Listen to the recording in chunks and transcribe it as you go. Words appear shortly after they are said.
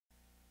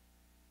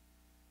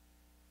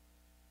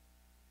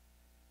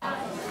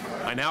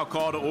I now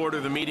call to order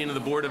the meeting of the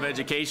Board of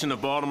Education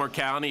of Baltimore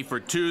County for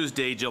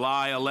Tuesday,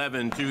 July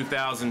 11,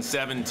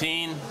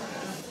 2017.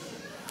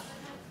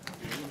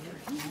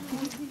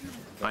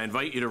 I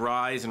invite you to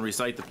rise and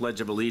recite the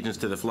Pledge of Allegiance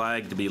to the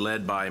flag, to be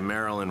led by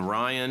Marilyn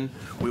Ryan.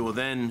 We will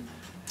then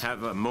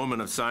have a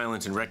moment of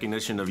silence in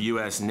recognition of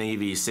U.S.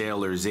 Navy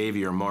sailor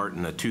Xavier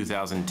Martin, a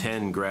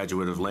 2010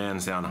 graduate of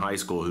Lansdowne High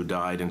School who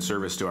died in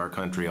service to our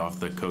country off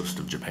the coast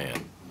of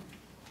Japan.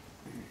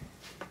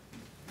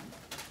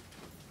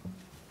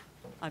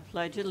 I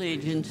pledge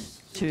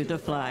allegiance to the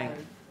flag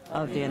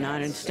of the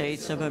United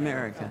States of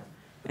America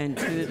and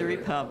to the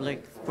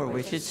republic for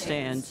which it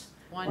stands,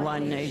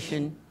 one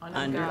nation,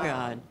 under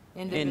God,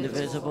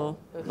 indivisible,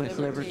 with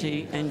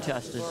liberty and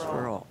justice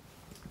for all.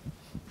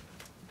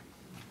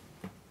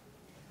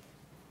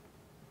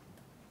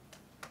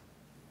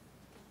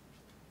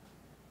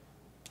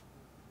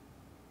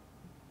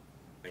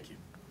 Thank you.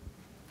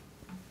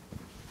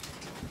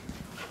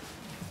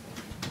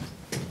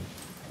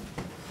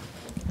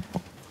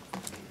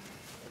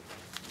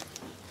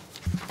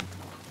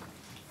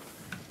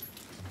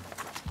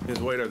 Ms.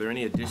 White, are there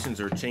any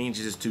additions or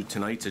changes to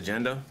tonight's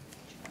agenda?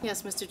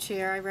 Yes, Mr.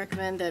 Chair, I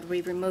recommend that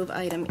we remove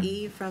item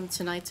E from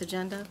tonight's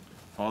agenda.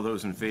 All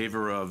those in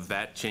favor of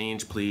that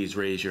change, please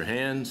raise your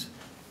hands.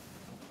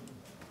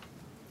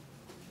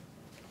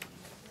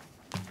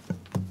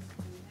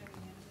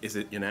 Is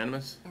it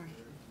unanimous?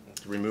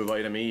 To remove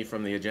item E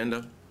from the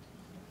agenda?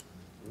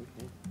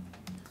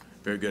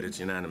 Very good, it's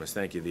unanimous.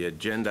 Thank you. The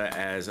agenda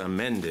as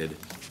amended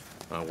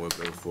will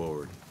go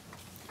forward.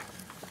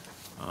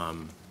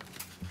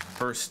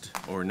 First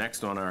or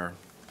next on our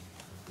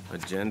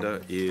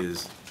agenda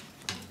is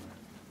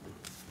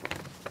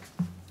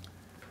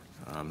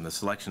the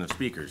selection of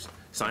speakers.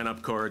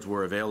 Sign-up cards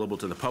were available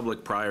to the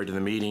public prior to the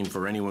meeting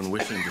for anyone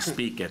wishing to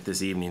speak at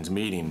this evening's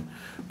meeting.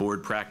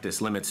 Board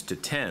practice limits to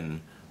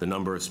 10 the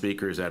number of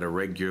speakers at a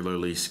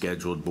regularly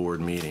scheduled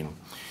board meeting.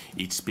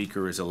 Each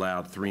speaker is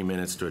allowed 3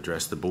 minutes to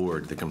address the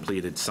board. The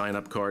completed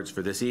sign-up cards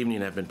for this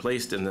evening have been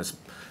placed in this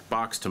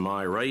box to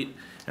my right,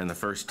 and the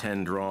first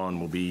 10 drawn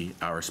will be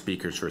our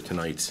speakers for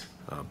tonight's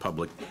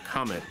public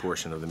comment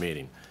portion of the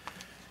meeting.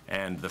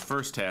 And the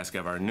first task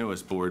of our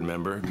newest board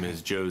member,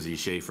 Ms. Josie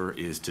Schaefer,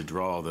 is to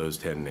draw those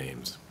 10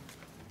 names.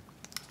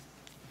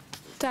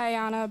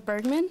 Diana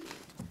Bergman.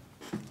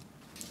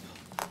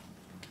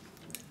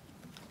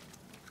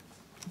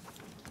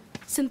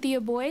 Cynthia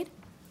Boyd.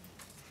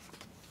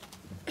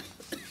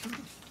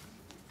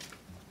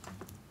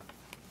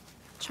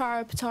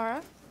 Chara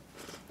Patara.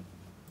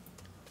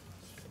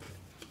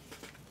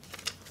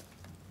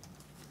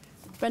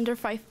 Brenda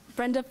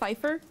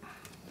Pfeiffer.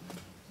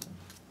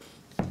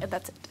 And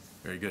that's it.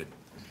 Very good.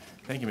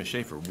 Thank you, Ms.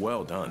 Schaefer.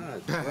 Well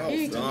done.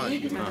 Well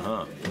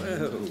done.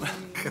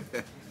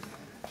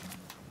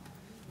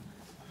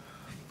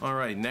 All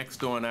right,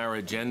 next on our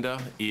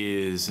agenda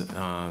is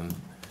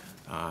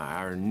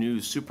our new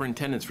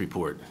superintendent's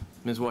report.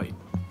 Ms. White.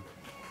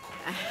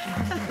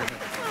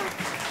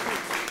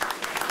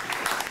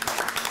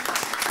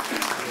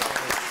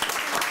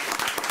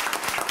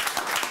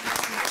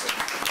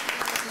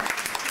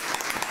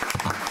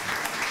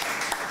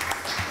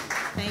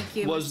 Thank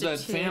you, Was Mr. that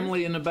Chair.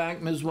 family in the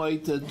back, Ms.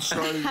 White, that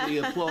started the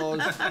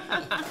applause?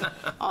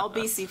 All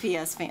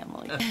BCPS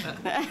family.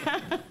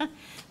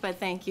 But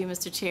thank you,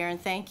 Mr. Chair,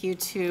 and thank you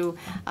to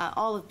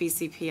all of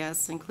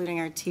BCPS, including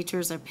our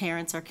teachers, our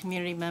parents, our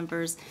community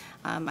members.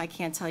 I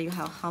can't tell you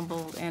how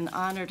humbled and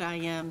honored I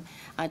am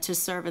to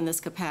serve in this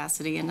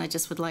capacity, and I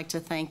just would like to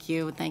thank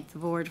you and thank the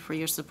board for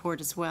your support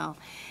as well.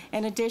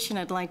 In addition,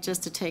 I'd like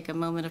just to take a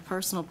moment of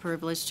personal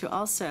privilege to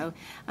also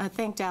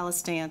thank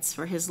Dallas Dance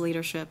for his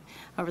leadership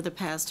over the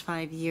past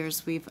 5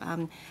 years. We've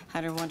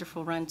had a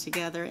wonderful run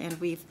together, and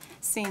we've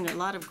seen a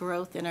lot of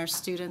growth in our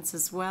students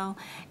as well,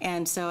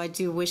 and so I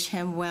do wish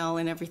him well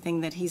in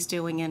everything that he's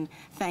doing and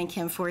thank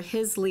him for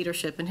his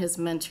leadership and his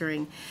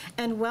mentoring.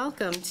 And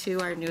welcome to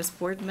our newest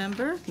board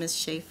member, Ms.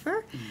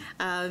 Schaefer.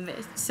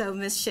 So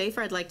Ms.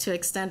 Schaefer, I'd like to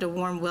extend a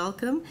warm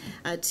welcome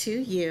to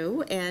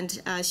you.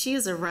 And she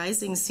is a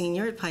rising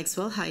senior at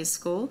Pikesville High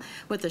School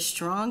with a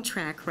strong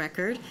track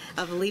record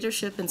of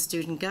leadership in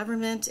student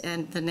government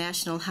and the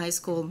National High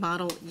School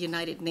Model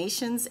United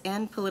Nations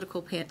and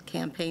political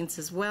campaigns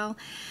as well.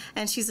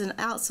 And she's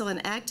also an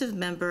active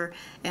member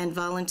and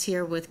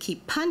volunteer with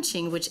Keep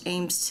Punching, which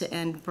aims to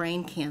end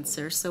brain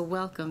cancer. So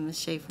welcome, Ms.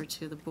 Schaefer,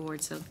 to the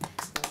board. So.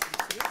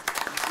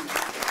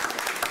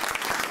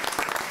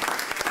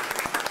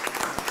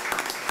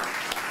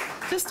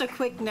 Just a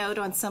quick note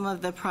on some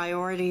of the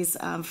priorities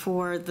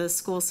for the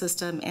school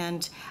system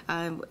and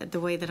the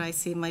way that I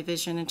see my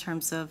vision in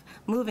terms of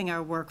moving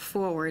our work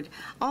forward.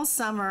 All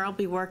summer, I'll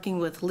be working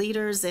with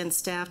leaders and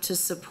staff to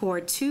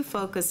support 2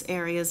 focus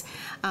areas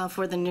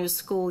for the new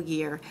school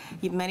year.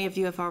 Many of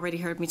you have already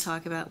heard me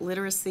talk about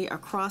literacy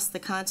across the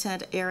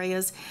content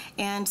areas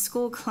and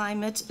school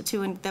climate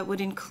that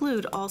would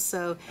include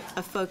also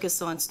a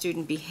focus on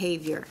student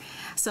behavior.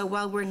 So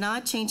while we're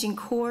not changing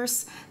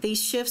course,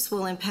 these shifts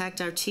will impact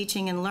our teaching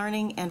teaching and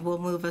learning and will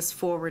move us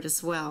forward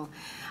as well.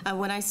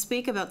 When I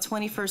speak about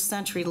 21st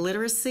century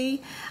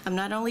literacy, I'm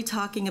not only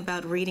talking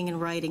about reading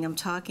and writing, I'm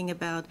talking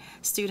about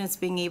students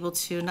being able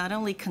to not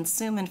only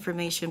consume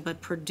information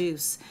but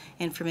produce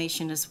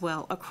information as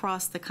well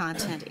across the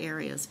content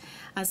areas,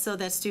 so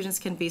that students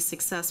can be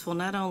successful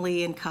not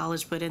only in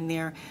college but in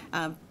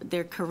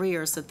their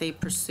careers that they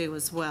pursue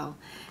as well.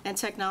 And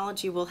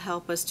technology will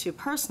help us to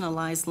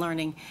personalize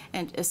learning,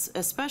 and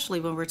especially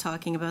when we're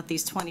talking about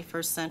these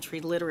 21st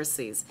century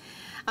literacies.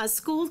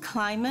 School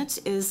climate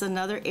is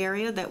another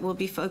area that we'll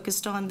be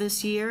focused on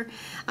this year,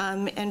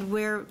 and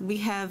where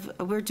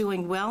we're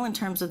doing well in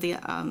terms of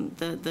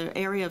the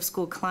area of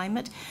school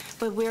climate,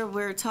 but where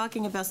we're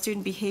talking about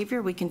student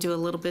behavior, we can do a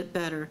little bit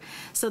better.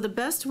 So the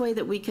best way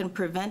that we can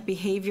prevent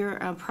behavior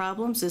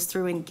problems is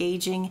through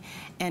engaging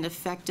and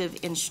effective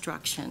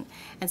instruction.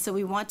 And so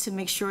we want to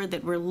make sure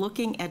that we're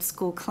looking at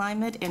school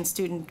climate and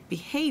student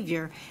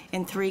behavior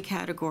in 3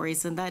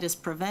 categories, and that is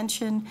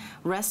prevention,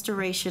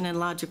 restoration, and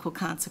logical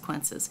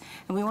consequences.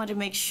 And we want to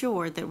make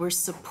sure that we're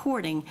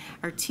supporting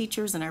our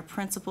teachers and our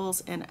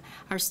principals and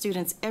our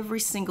students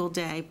every single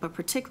day, but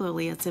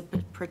particularly as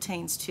it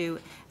pertains to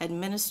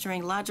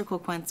administering logical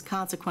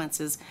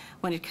consequences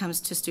when it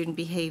comes to student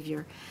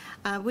behavior.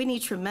 We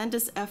need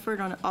tremendous effort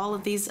on all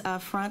of these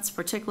fronts,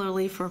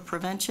 particularly for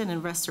prevention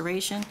and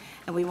restoration,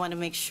 and we want to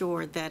make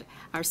sure that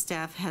our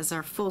staff has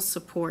our full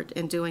support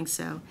in doing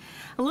so.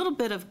 A little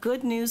bit of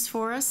good news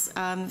for us,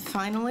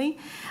 finally,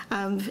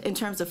 in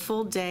terms of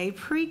full-day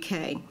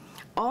pre-K.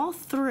 All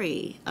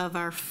 3 of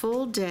our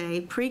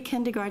full-day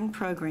pre-kindergarten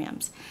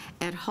programs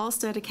at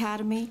Halstead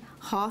Academy,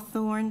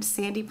 Hawthorne,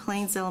 Sandy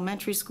Plains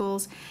Elementary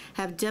Schools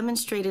have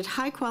demonstrated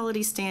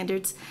high-quality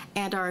standards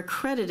and are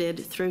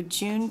accredited through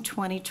June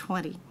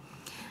 2020.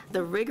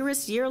 The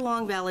rigorous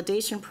year-long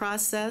validation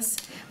process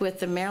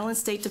with the Maryland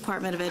State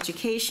Department of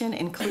Education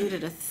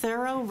included a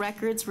thorough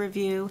records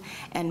review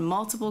and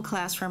multiple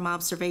classroom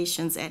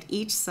observations at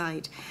each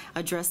site,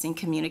 addressing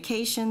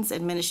communications,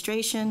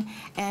 administration,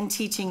 and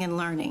teaching and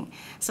learning.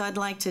 So I'd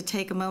like to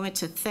take a moment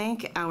to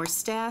thank our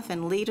staff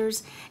and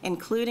leaders,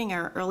 including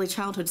our early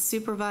childhood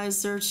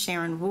supervisor,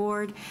 Sharon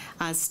Ward,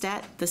 the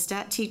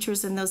stat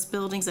teachers in those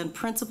buildings and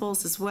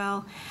principals as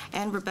well,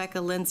 and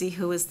Rebecca Lindsay,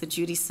 who is the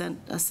Judy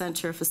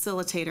Center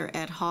facilitator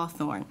at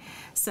Hawthorne.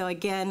 So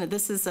again,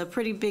 this is a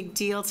pretty big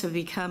deal to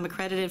become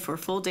accredited for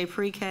full-day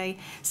pre-K,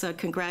 so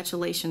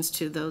congratulations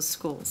to those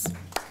schools.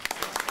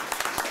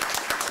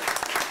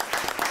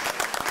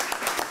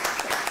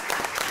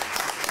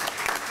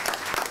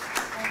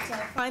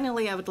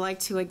 Finally, I would like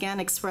to again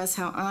express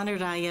how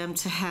honored I am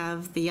to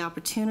have the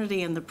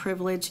opportunity and the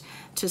privilege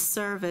to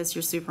serve as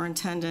your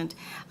superintendent.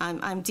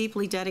 I'm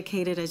deeply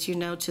dedicated, as you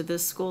know, to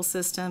this school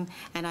system,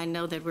 and I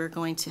know that we're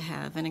going to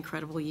have an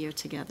incredible year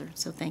together.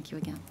 So thank you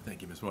again.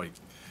 Thank you, Ms. White.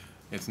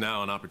 It's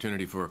now an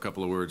opportunity for a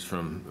couple of words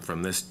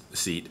from this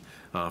seat.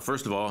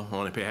 First of all,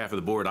 on behalf of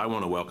the board, I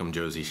want to welcome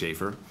Josie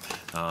Schaefer,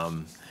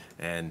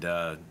 and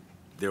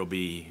there will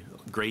be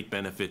great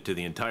benefit to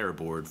the entire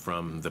board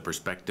from the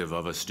perspective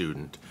of a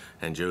student.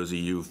 And Josie,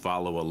 you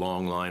follow a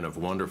long line of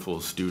wonderful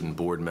student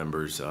board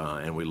members,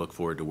 and we look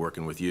forward to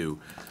working with you.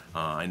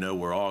 I know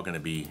we're all going to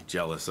be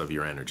jealous of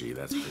your energy,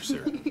 that's for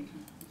certain.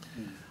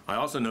 I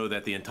also know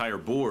that the entire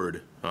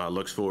board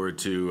looks forward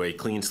to a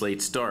clean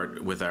slate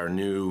start with our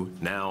new,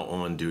 now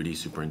on-duty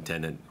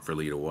superintendent,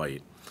 Verlita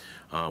White.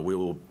 We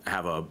will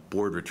have a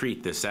board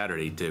retreat this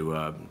Saturday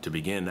to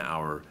begin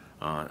our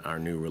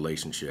new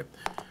relationship.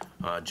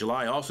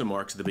 July also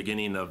marks the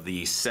beginning of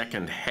the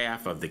second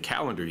half of the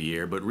calendar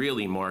year, but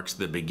really marks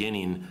the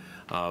beginning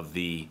of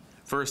the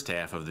first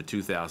half of the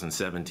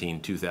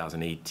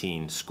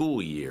 2017-2018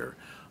 school year.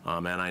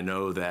 And I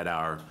know that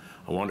our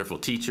wonderful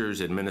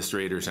teachers,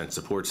 administrators, and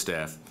support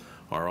staff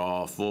are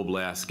all full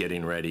blast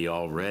getting ready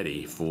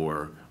already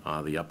for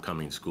the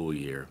upcoming school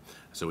year.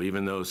 So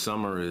even though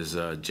summer is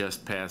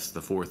just past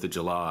the 4th of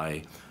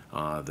July,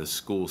 the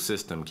school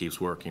system keeps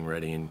working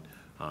ready in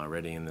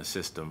the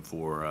system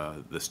for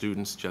the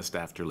students just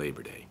after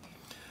Labor Day.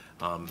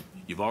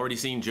 You've already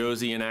seen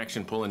Josie in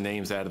action pulling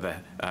names out of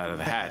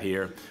the hat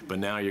here, but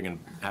now you're going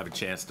to have a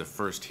chance to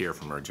first hear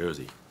from her.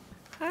 Josie.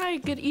 Hi,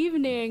 good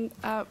evening.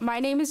 My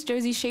name is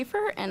Josie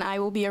Schaefer, and I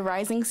will be a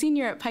rising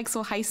senior at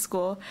Pikesville High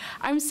School.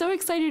 I'm so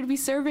excited to be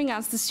serving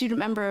as the student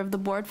member of the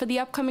board for the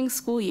upcoming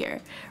school year.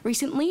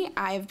 Recently,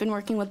 I have been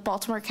working with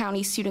Baltimore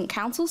County Student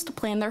Councils to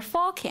plan their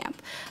fall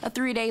camp, a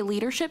 3-day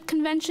leadership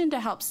convention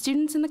to help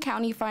students in the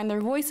county find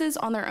their voices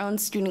on their own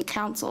student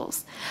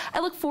councils.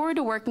 I look forward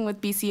to working with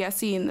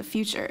BCSE in the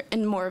future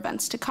and more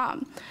events to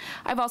come.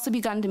 I've also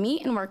begun to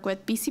meet and work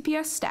with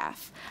BCPS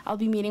staff. I'll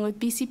be meeting with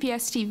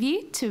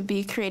BCPS-TV to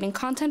be creating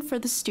content for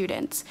the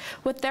students.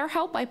 With their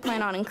help, I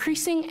plan on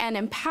increasing and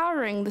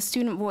empowering the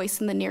student voice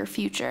in the near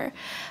future.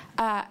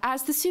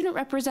 As the student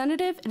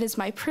representative, it is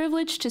my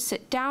privilege to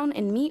sit down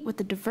and meet with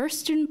the diverse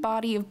student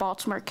body of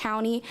Baltimore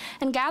County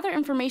and gather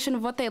information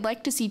of what they'd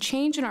like to see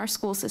change in our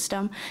school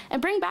system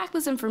and bring back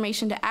this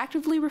information to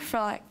actively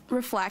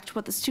reflect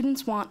what the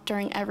students want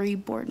during every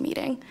board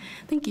meeting.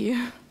 Thank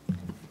you.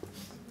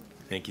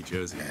 Thank you,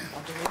 Josie.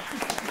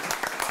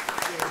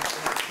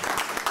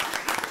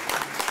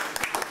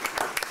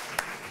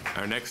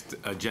 Our next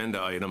agenda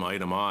item,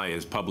 item I,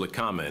 is public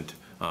comment.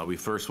 We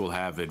first will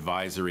have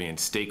advisory and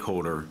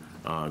stakeholder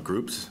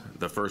groups.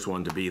 The first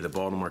one to be the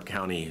Baltimore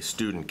County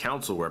Student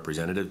Council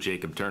representative,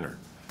 Jacob Turner.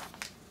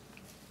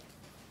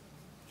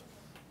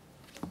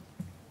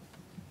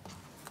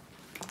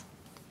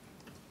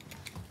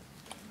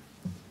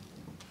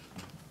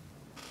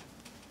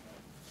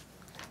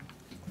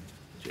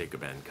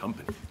 Jacob and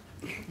company.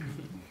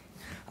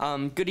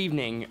 Good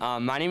evening.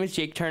 My name is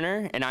Jake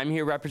Turner, and I'm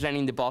here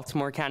representing the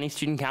Baltimore County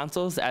Student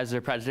Councils as their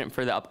president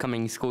for the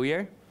upcoming school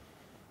year.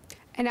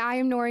 And I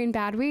am Noreen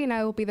Badwi, and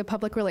I will be the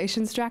Public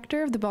Relations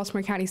Director of the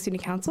Baltimore County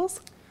Student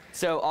Councils.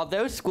 So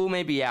although school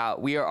may be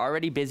out, we are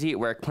already busy at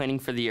work planning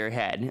for the year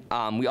ahead.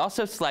 We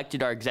also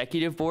selected our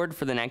executive board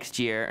for the next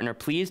year and are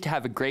pleased to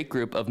have a great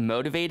group of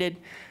motivated,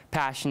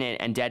 passionate,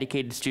 and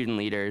dedicated student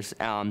leaders.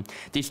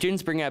 These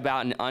students bring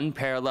about an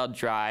unparalleled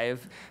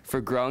drive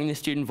for growing the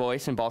student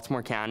voice in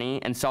Baltimore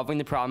County and solving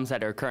the problems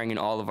that are occurring in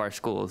all of our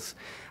schools.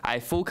 I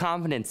have full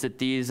confidence that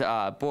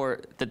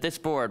this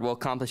board will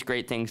accomplish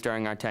great things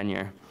during our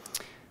tenure.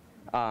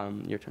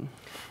 Your turn.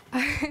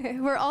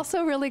 We're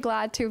also really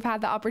glad to have had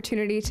the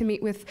opportunity to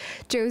meet with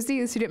Josie,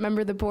 the student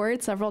member of the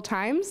board, several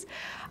times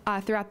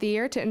throughout the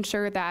year to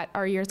ensure that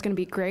our year is going to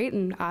be great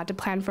and to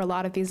plan for a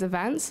lot of these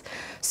events.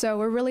 So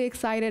we're really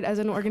excited as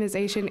an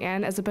organization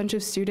and as a bunch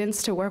of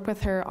students to work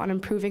with her on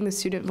improving the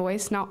student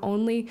voice, not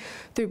only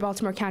through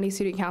Baltimore County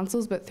Student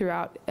Councils, but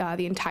throughout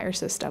the entire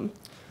system.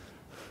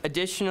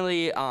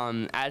 Additionally,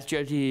 as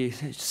Josie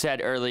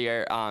said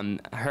earlier,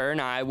 her and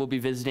I will be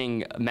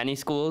visiting many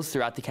schools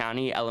throughout the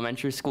county,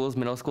 elementary schools,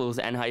 middle schools,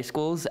 and high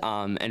schools,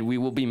 and we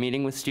will be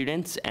meeting with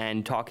students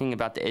and talking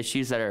about the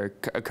issues that are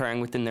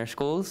occurring within their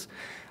schools.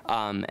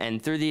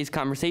 And through these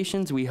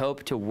conversations, we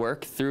hope to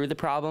work through the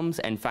problems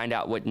and find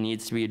out what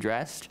needs to be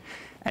addressed,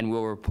 and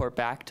we'll report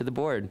back to the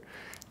board.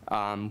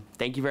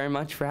 Thank you very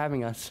much for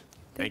having us.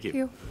 Thank you.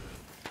 Thank you.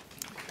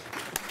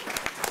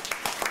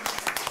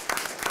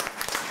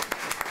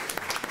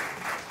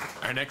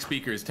 Our next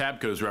speaker is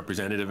TABCO's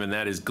representative, and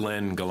that is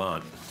Glenn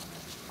Gallant.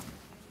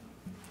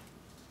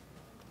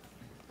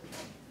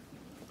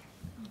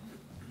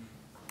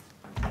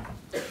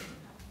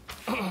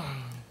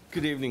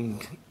 Good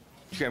evening,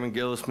 Chairman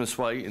Gillis, Ms.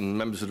 White, and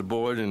members of the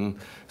board, and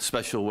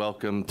special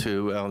welcome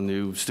to our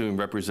new student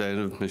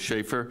representative, Ms.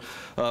 Schaefer.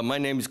 My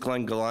name is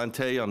Glenn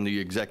Galante. I'm the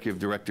executive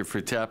director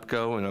for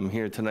TAPCO, and I'm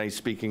here tonight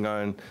speaking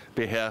on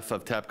behalf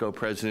of TAPCO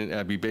President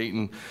Abby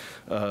Baton,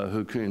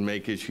 who couldn't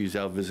make it. She's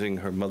out visiting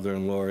her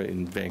mother-in-law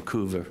in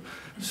Vancouver.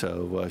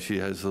 So she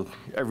has,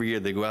 every year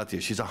they go out there.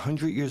 She's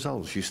 100 years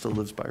old. She still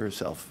lives by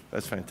herself.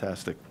 That's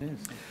fantastic. Yes.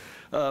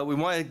 We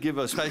want to give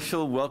a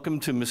special welcome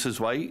to Mrs.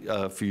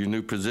 White for your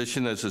new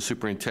position as a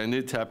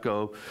superintendent.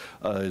 TAPCO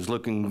is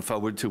looking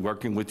forward to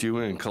working with you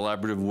in a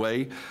collaborative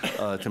way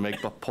to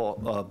make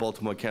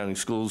Baltimore County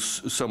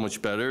schools so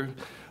much better.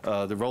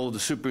 The role of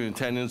the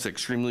superintendent is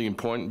extremely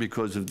important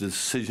because of the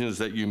decisions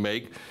that you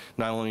make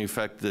not only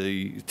affect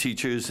the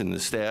teachers and the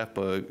staff,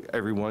 but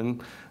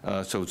everyone.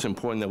 So it's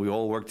important that we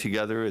all work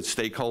together as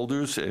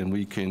stakeholders and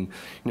we can,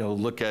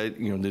 look at,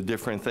 the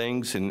different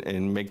things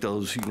and make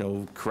those,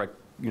 correct,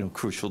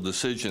 crucial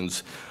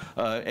decisions.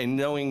 And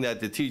knowing that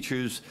the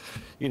teachers,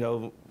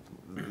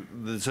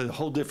 there's a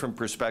whole different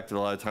perspective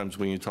a lot of times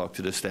when you talk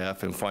to the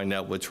staff and find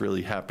out what's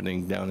really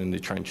happening down in the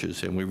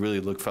trenches. And we really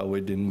look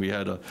forward, and we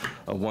had a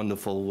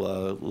wonderful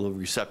little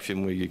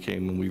reception where you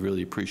came, and we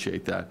really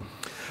appreciate that.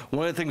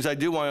 One of the things I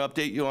do want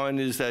to update you on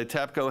is that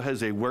TAPCO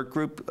has a work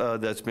group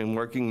that's been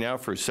working now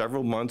for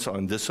several months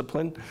on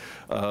discipline.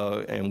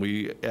 And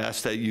we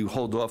ask that you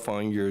hold off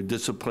on your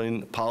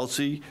discipline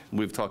policy.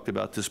 We've talked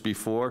about this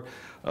before.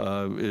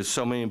 There's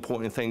so many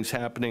important things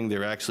happening.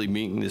 They're actually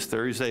meeting this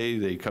Thursday.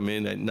 They come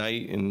in at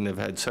night and have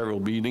had several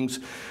meetings.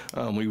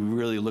 We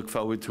really look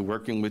forward to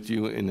working with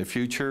you in the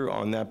future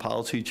on that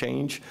policy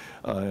change.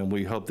 And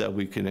we hope that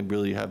we can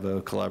really have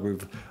a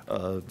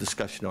collaborative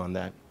discussion on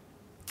that.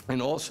 And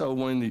also,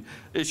 one of the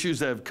issues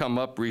that have come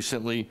up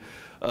recently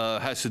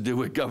has to do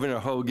with Governor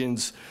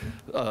Hogan's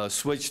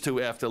switch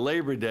to after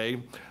Labor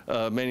Day.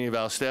 Many of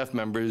our staff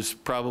members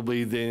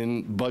probably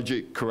didn't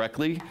budget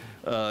correctly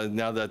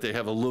now that they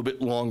have a little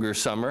bit longer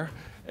summer.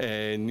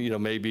 And,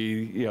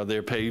 maybe,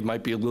 their pay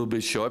might be a little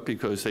bit short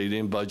because they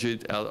didn't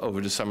budget out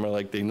over the summer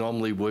like they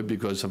normally would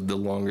because of the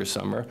longer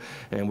summer.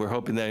 And we're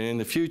hoping that in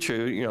the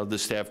future, the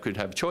staff could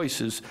have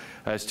choices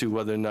as to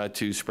whether or not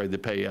to spread the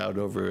pay out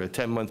over a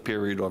 10-month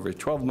period, over a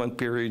 12-month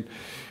period.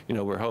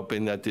 We're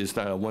hoping that there's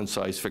not a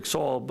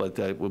one-size-fits-all, but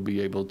that we'll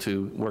be able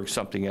to work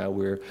something out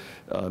where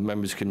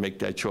members can make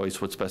that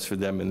choice, what's best for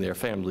them and their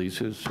families,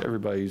 because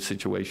everybody's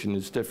situation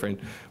is different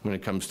when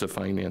it comes to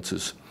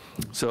finances.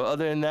 So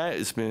other than that,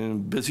 it's been a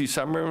busy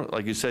summer,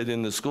 like you said,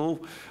 in the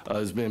school.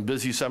 It's been a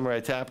busy summer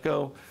at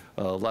TAPCO.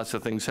 Lots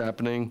of things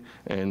happening,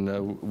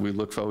 and we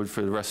look forward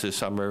for the rest of the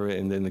summer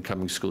and then the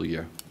coming school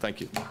year.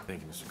 Thank you.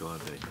 Thank you, Mr.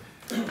 Galante.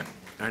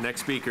 Our next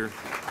speaker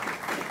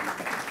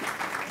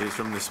is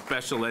from the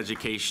Special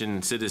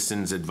Education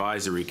Citizens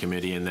Advisory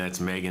Committee, and that's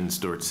Megan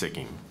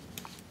Stort-Sicking.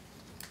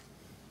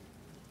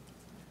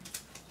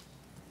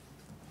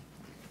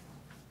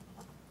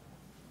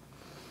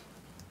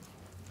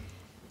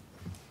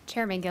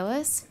 Chairman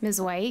Gillis,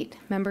 Ms. White,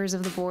 members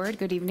of the board,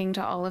 good evening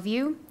to all of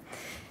you.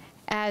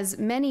 As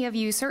many of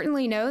you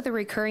certainly know, the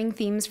recurring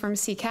themes from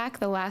CCAC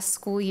the last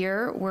school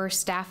year were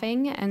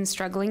staffing and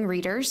struggling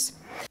readers.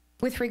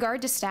 With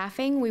regard to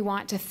staffing, we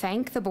want to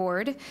thank the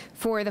board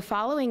for the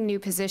following new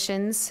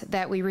positions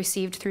that we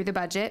received through the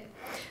budget: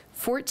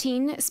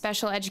 14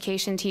 special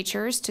education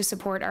teachers to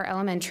support our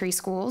elementary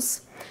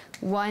schools,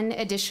 1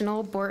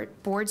 additional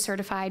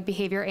board-certified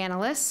behavior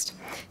analyst,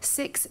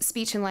 6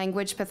 speech and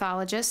language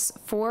pathologists,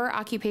 4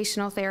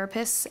 occupational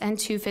therapists, and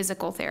 2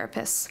 physical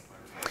therapists.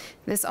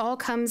 This all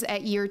comes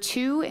at year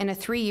 2 in a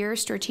 3-year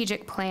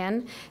strategic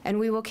plan, and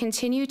we will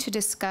continue to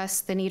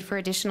discuss the need for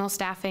additional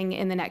staffing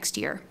in the next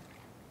year.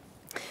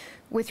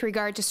 With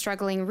regard to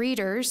struggling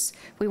readers,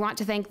 we want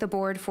to thank the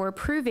board for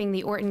approving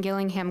the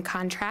Orton-Gillingham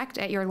contract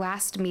at your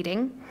last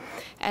meeting.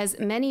 As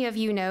many of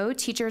you know,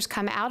 teachers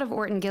come out of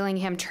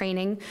Orton-Gillingham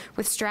training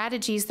with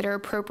strategies that are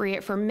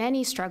appropriate for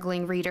many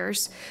struggling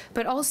readers,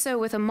 but also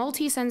with a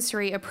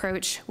multisensory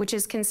approach, which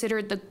is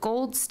considered the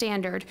gold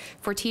standard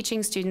for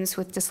teaching students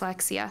with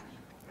dyslexia.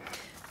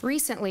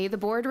 Recently, the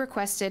board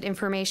requested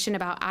information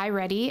about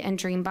iReady and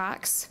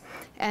Dreambox,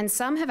 and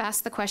some have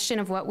asked the question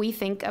of what we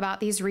think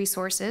about these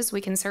resources. We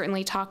can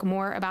certainly talk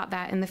more about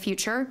that in the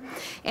future,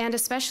 and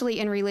especially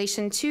in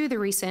relation to the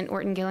recent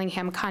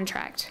Orton-Gillingham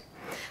contract.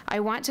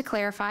 I want to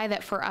clarify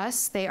that for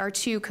us, they are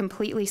 2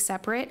 completely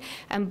separate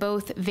and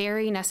both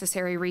very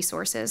necessary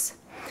resources.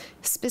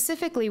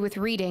 Specifically with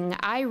reading,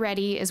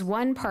 iReady is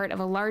one part of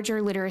a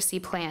larger literacy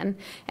plan,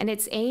 and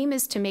its aim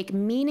is to make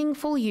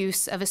meaningful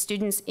use of a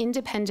student's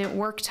independent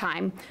work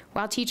time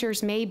while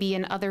teachers may be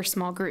in other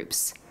small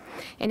groups.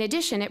 In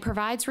addition, it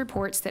provides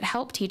reports that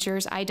help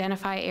teachers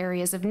identify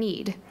areas of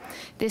need.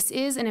 This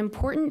is an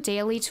important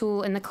daily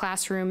tool in the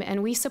classroom,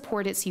 and we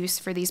support its use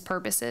for these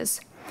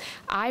purposes.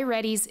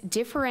 iReady's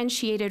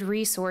differentiated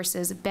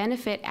resources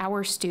benefit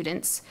our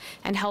students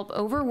and help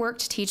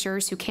overworked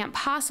teachers who can't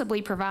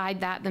possibly provide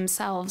that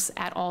themselves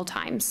at all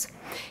times.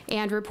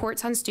 And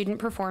reports on student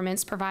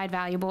performance provide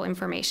valuable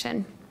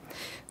information.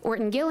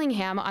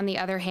 Orton-Gillingham, on the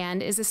other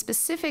hand, is a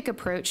specific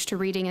approach to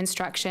reading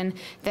instruction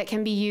that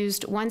can be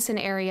used once an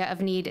area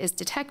of need is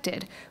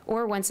detected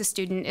or once a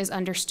student is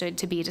understood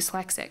to be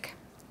dyslexic.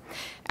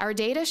 Our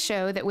data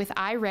show that with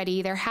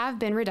iReady, there have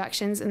been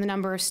reductions in the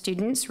number of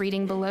students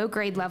reading below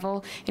grade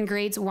level in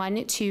grades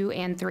 1, 2,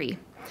 and 3.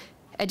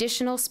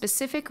 Additional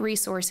specific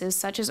resources,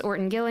 such as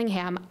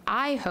Orton-Gillingham,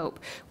 I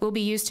hope, will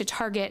be used to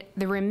target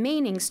the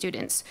remaining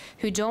students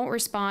who don't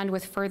respond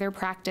with further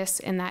practice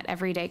in that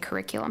everyday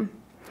curriculum.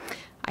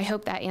 I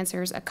hope that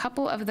answers a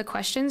couple of the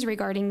questions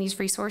regarding these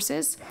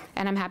resources,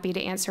 and I'm happy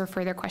to answer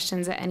further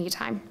questions at any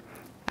time.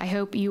 I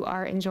hope you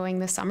are enjoying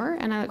the summer,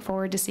 and I look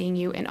forward to seeing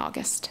you in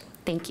August.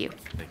 Thank you.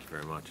 Thank you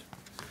very much.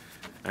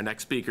 Our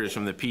next speaker is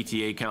from the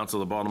PTA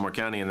Council of Baltimore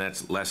County, and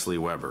that's Leslie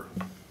Weber.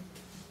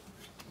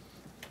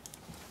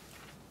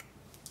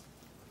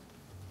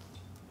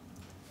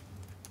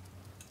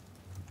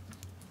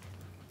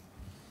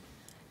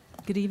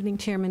 Good evening,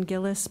 Chairman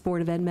Gillis,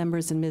 Board of Ed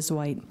members, and Ms.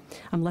 White.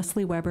 I'm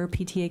Leslie Weber,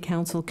 PTA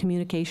Council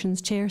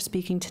Communications Chair,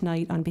 speaking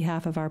tonight on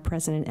behalf of our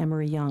President,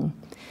 Emery Young.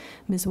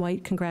 Ms.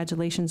 White,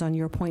 congratulations on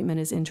your appointment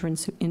as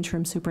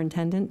interim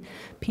superintendent.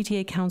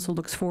 PTA Council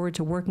looks forward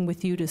to working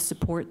with you to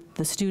support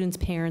the students,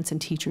 parents, and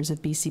teachers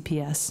of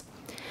BCPS.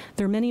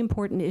 There are many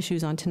important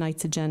issues on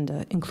tonight's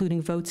agenda,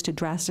 including votes to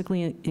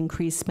drastically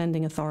increase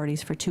spending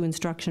authorities for 2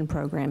 instruction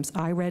programs,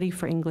 iReady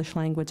for English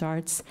Language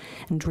Arts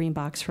and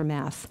Dreambox for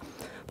Math.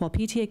 While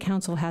PTA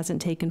Council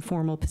hasn't taken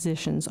formal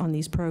positions on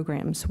these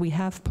programs, we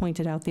have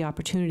pointed out the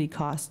opportunity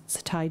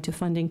costs tied to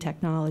funding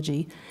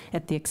technology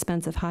at the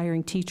expense of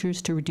hiring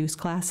teachers to reduce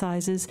class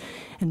sizes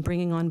and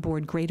bringing on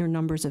board greater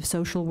numbers of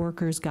social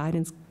workers,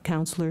 guidance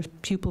counselors,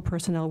 pupil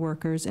personnel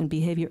workers, and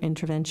behavior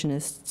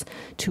interventionists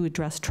to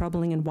address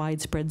troubling and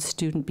widespread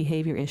student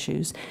behavior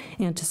issues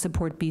and to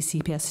support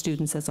BCPS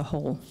students as a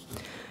whole.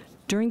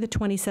 During the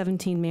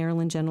 2017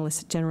 Maryland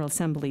General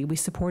Assembly, we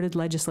supported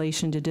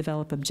legislation to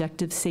develop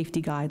objective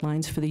safety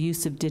guidelines for the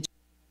use of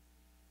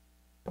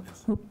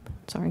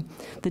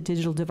the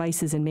digital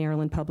devices in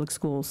Maryland public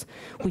schools.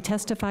 We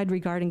testified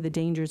regarding the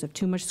dangers of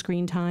too much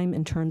screen time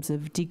in terms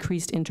of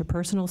decreased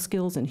interpersonal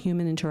skills and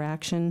human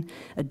interaction,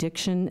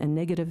 addiction, and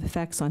negative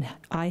effects on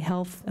eye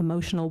health,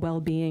 emotional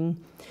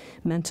well-being,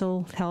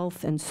 mental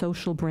health, and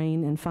social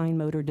brain and fine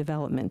motor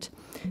development.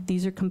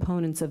 These are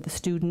components of the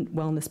Student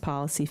Wellness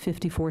Policy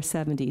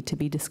 5470 to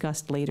be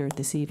discussed later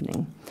this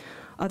evening.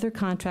 Other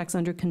contracts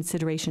under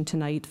consideration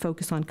tonight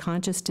focus on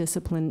conscious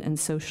discipline and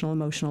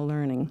social-emotional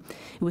learning.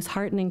 It was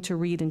heartening to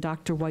read in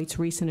Dr. White's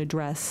recent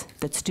address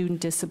that student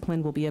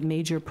discipline will be a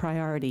major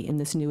priority in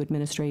this new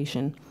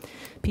administration.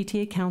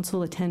 PTA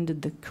Council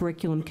attended the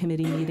Curriculum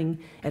Committee meeting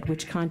at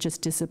which conscious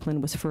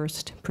discipline was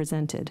first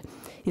presented.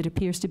 It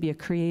appears to be a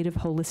creative,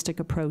 holistic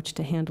approach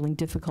to handling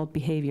difficult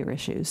behavior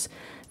issues.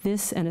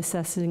 This and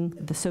assessing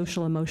the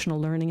social-emotional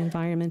learning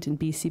environment in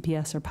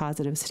BCPS are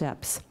positive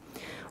steps.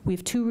 We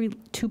have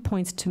two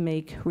points to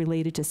make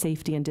related to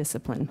safety and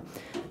discipline.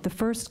 The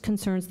first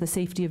concerns the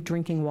safety of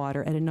drinking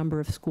water at a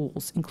number of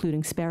schools,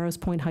 including Sparrows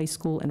Point High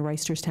School and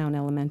Reisterstown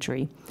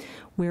Elementary.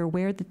 We're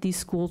aware that these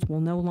schools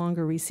will no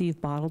longer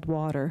receive bottled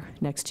water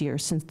next year,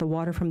 since the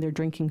water from their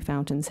drinking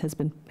fountains has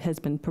been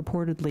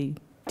purportedly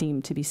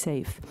deemed to be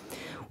safe.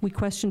 We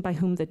questioned by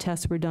whom the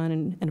tests were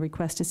done and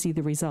request to see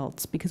the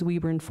results, because we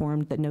were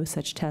informed that no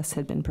such tests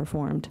had been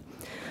performed.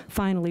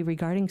 Finally,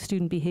 regarding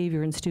student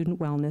behavior and student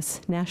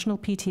wellness, National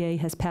PTA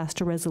has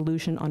passed a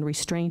resolution on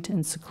restraint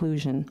and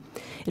seclusion.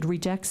 It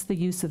rejects the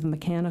use of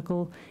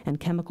mechanical and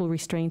chemical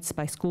restraints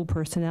by school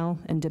personnel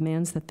and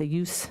demands that the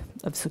use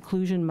of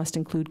seclusion must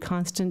include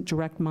constant,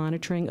 direct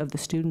monitoring of the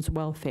students'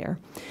 welfare.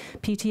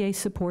 PTA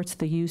supports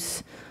the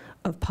use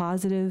of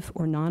positive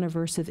or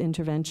non-aversive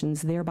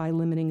interventions, thereby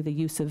limiting the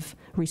use of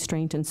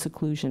restraint and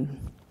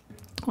seclusion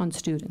on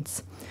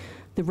students.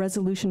 The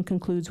resolution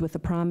concludes with the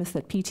promise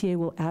that PTA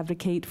will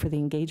advocate for the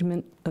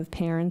engagement of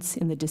parents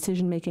in the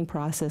decision-making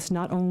process,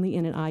 not only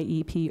in an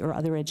IEP or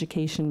other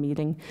education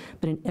meeting,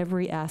 but in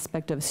every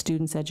aspect of a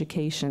student's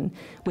education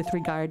with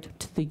regard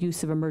to the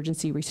use of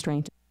emergency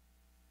restraint.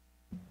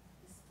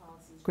 This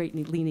policy is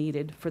greatly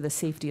needed for the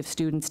safety of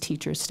students,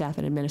 teachers, staff,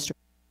 and administrators.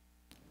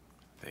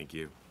 Thank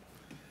you.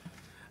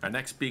 Our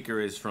next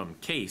speaker is from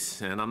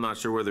Case, and I'm not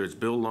sure whether it's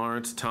Bill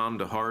Lawrence, Tom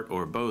DeHart,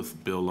 or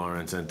both Bill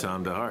Lawrence and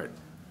Tom DeHart.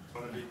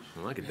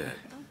 Look at that.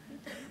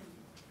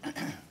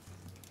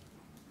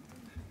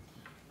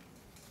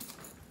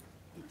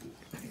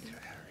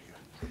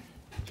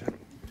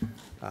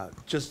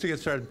 Just to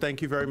get started,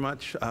 thank you very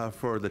much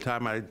for the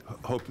time. I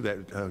hope that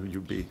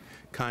you'll be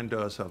kind to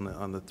us on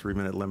the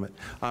 3-minute limit.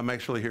 I'm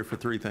actually here for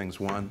 3 things.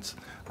 One,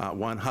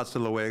 hasta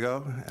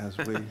luego, as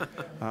we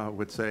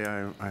would say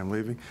I'm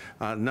leaving.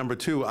 Number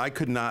 2, I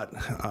could not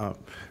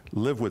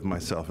live with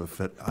myself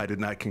if I did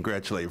not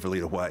congratulate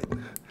Valita White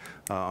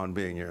on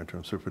being your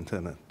interim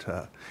superintendent.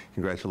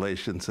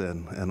 Congratulations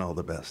and all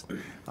the best.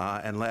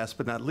 And last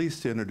but not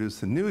least, to introduce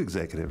the new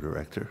executive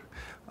director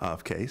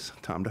of CASE,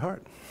 Tom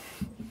DeHart.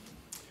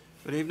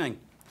 Good evening.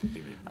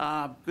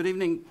 Good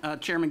evening,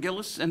 Chairman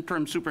Gillis,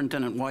 Interim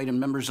Superintendent White, and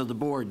members of the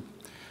board.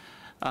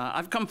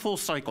 I've come full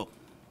cycle.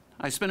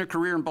 I spent a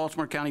career in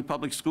Baltimore County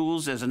Public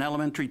Schools as an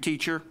elementary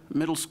teacher,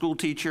 middle school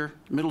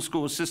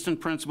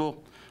assistant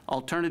principal,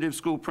 alternative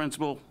school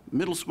principal,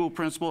 middle school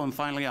principal, and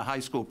finally a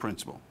high school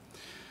principal.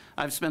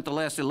 I've spent the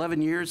last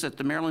 11 years at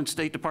the Maryland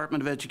State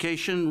Department of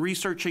Education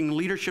researching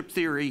leadership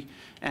theory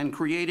and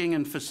creating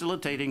and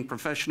facilitating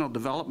professional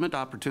development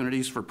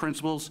opportunities for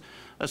principals,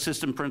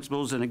 assistant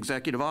principals, and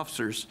executive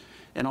officers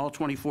in all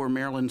 24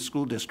 Maryland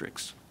school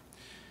districts.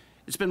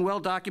 It's been well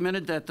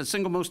documented that the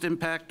single most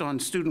impact on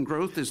student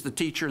growth is the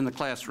teacher in the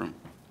classroom.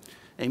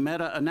 A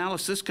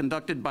meta-analysis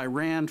conducted by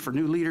RAND for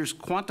new leaders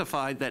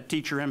quantified that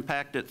teacher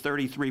impact at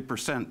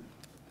 33%.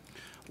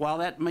 While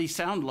that may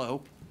sound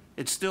low,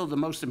 it's still the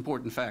most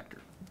important factor.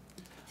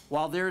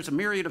 While there's a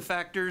myriad of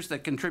factors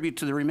that contribute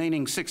to the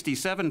remaining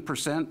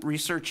 67%,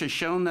 research has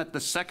shown that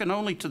the second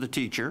only to the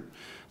teacher,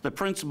 the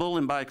principal,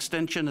 and by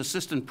extension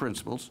assistant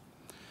principals,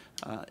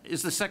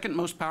 is the second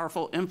most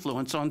powerful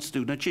influence on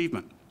student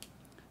achievement.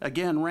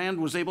 Again, RAND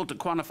was able to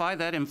quantify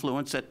that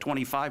influence at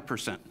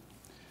 25%.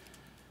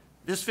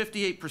 This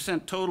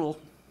 58% total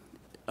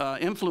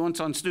influence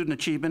on student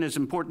achievement is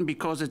important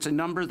because it's a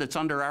number that's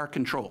under our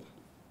control.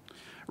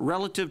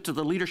 Relative to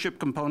the leadership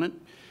component,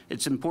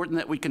 it's important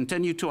that we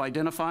continue to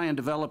identify and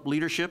develop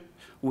leadership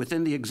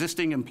within the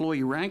existing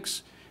employee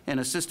ranks in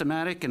a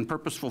systematic and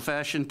purposeful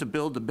fashion to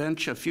build the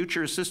bench of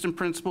future assistant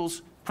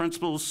principals,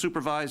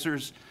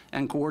 supervisors,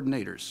 and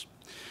coordinators.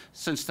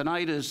 Since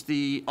tonight is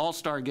the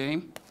All-Star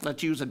game,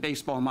 let's use a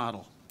baseball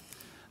model.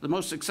 The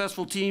most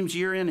successful teams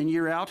year in and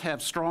year out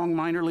have strong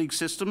minor league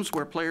systems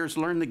where players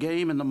learn the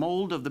game in the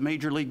mold of the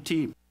major league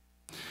team.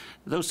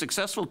 Those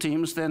successful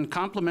teams then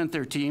complement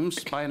their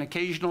teams by an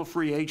occasional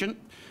free agent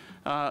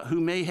who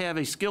may have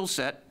a skill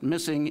set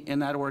missing in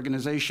that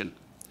organization.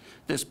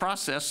 This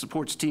process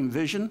supports team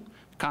vision,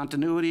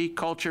 continuity,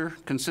 culture,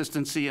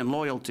 consistency, and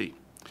loyalty.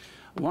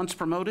 Once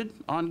promoted,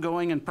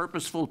 ongoing and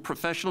purposeful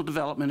professional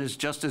development is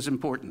just as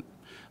important.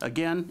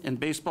 Again, in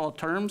baseball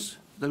terms,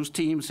 those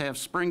teams have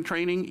spring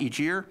training each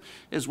year,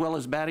 as well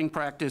as batting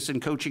practice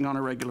and coaching on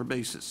a regular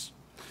basis.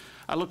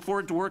 I look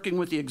forward to working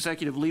with the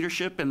executive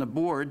leadership and the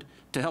board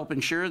to help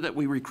ensure that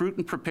we recruit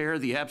and prepare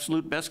the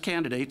absolute best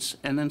candidates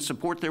and then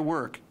support their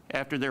work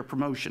after their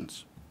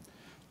promotions.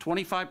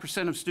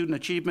 25% of student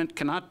achievement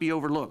cannot be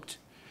overlooked.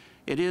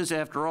 It is,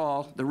 after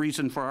all, the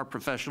reason for our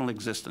professional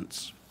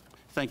existence.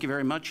 Thank you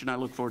very much, and I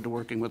look forward to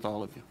working with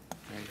all of you.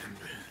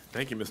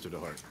 Thank you, Mr.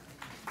 DeHart.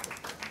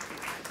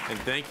 And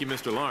thank you,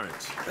 Mr.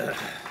 Lawrence.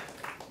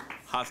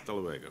 Hasta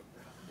luego.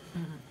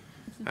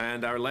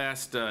 And our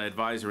last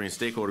advisory and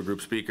stakeholder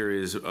group speaker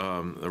is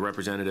a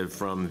representative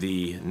from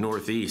the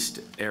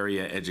Northeast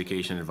Area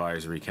Education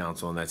Advisory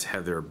Council, and that's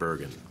Heather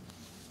Bergen.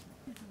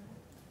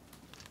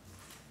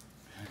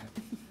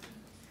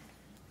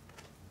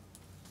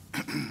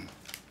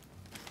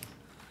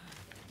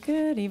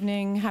 Good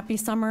evening. Happy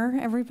summer,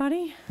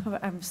 everybody.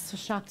 I'm so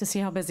shocked to see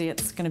how busy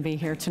it's going to be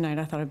here tonight.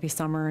 I thought it'd be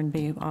summer and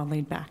be all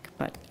laid back.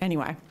 But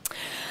anyway,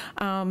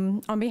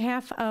 on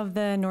behalf of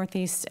the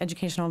Northeast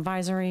Educational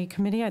Advisory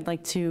Committee, I'd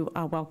like to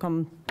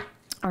welcome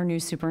our new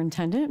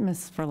superintendent,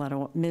 Ms.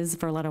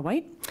 Verletta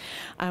White.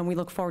 We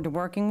look forward to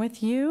working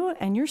with you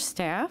and your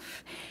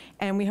staff,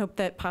 and we hope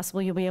that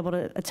possibly you'll be able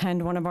to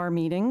attend one of our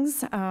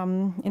meetings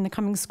in the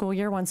coming school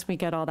year once we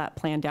get all that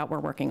planned out. We're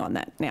working on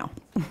that now.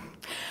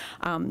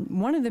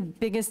 One of the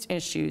biggest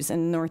issues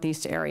in the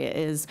Northeast area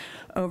is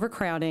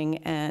overcrowding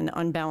and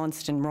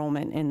unbalanced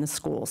enrollment in the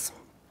schools.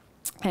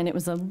 And it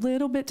was a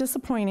little bit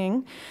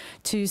disappointing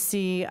to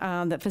see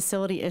that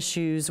facility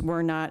issues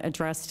were not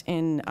addressed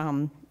in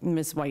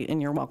Ms. White in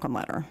your welcome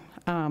letter,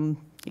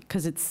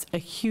 because it's a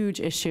huge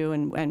issue,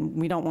 and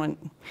we don't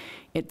want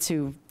it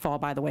to fall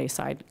by the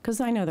wayside,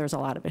 because I know there's a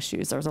lot of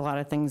issues. There's a lot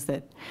of things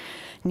that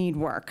need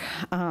work.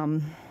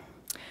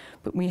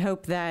 But we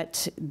hope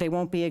that they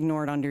won't be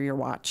ignored under your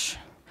watch.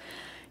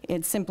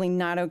 It's simply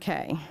not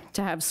okay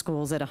to have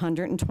schools at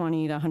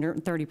 120 to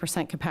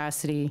 130%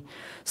 capacity,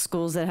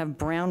 schools that have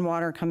brown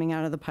water coming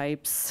out of the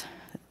pipes,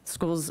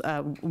 schools,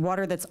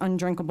 water that's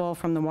undrinkable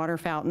from the water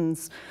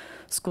fountains,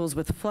 schools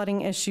with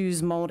flooding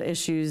issues, mold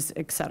issues,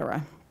 et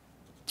cetera.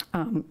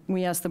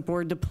 We ask the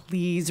board to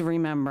please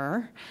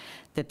remember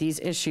that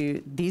these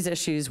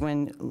issues,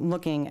 when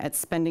looking at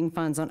spending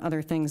funds on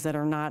other things that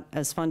are not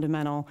as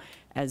fundamental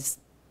as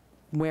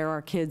where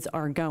our kids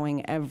are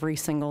going every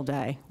single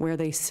day, where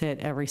they sit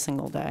every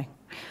single day.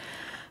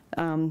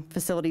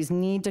 Facilities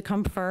need to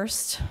come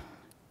first,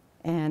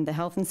 and the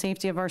health and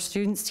safety of our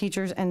students,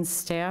 teachers, and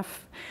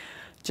staff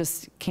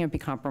just can't be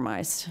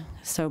compromised.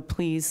 So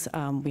please,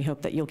 we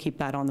hope that you'll keep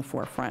that on the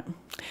forefront.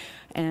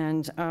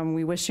 And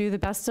we wish you the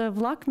best of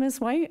luck,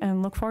 Ms. White,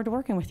 and look forward to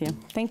working with you.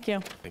 Thank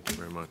you. Thank you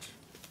very much.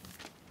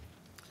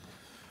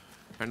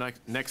 Our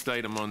next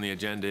item on the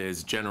agenda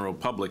is general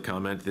public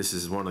comment. This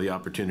is one of the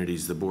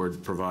opportunities the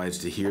board provides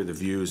to hear the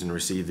views and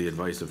receive the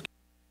advice of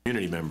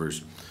community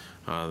members.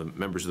 The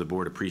members of the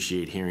board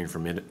appreciate hearing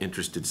from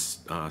interested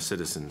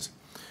citizens.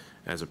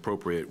 As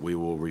appropriate, we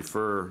will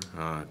refer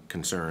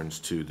concerns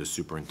to the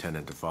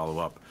superintendent to follow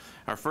up.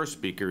 Our first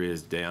speaker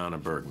is Diana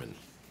Bergman.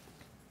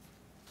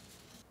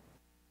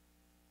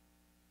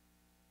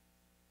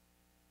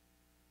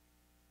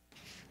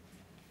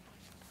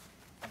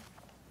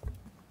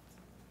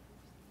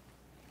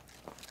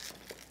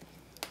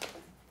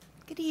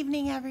 Good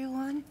evening,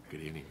 everyone.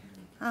 Good evening.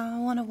 I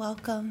want to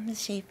welcome Ms.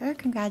 Schaefer.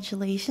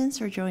 Congratulations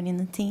for joining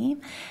the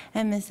team.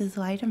 And Mrs.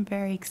 White, I'm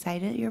very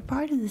excited you're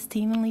part of this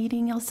team and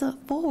leading us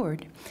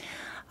forward.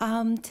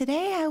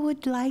 Today, I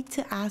would like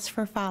to ask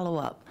for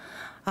follow-up.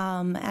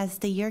 As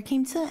the year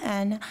came to an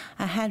end,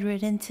 I had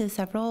written to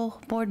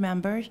several board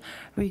members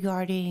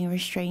regarding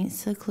restraint,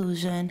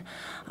 seclusion,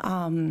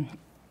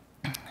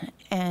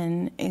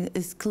 and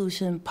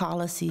exclusion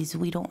policies.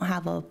 We don't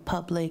have a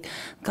public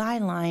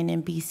guideline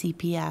in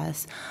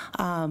BCPS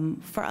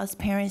for us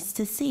parents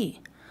to see.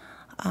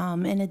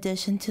 In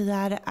addition to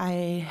that,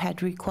 I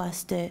had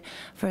requested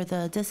for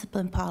the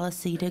discipline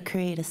policy to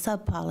create a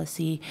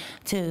sub-policy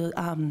to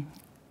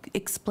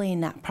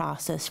explain that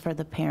process for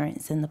the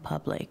parents and the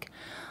public.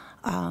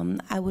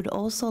 I would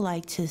also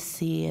like to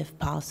see, if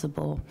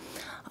possible,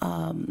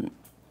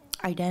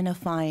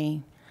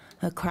 identifying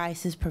a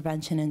crisis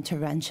prevention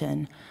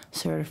intervention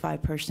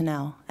certified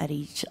personnel at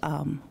each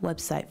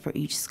website for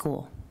each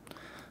school.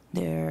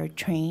 They're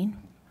trained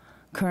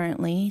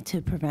currently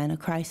to prevent a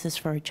crisis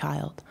for a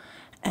child.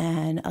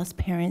 And us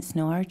parents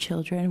know our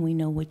children. We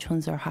know which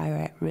ones are higher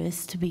at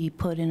risk to be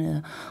put in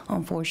an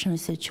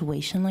unfortunate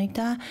situation like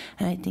that.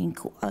 And I think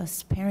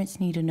us parents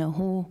need to know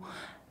who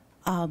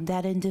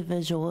that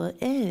individual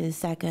is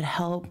that could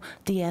help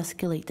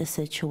de-escalate the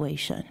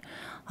situation.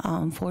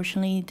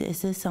 Unfortunately,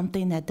 this is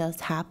something that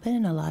does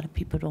happen. A lot of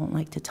people don't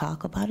like to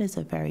talk about it. It's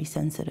a very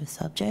sensitive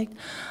subject,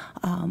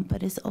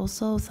 but it's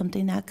also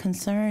something that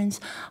concerns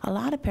a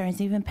lot of parents,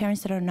 even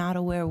parents that are not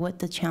aware what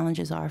the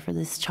challenges are for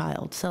this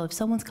child. So if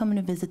someone's coming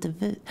to visit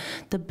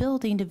the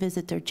building to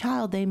visit their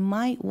child, they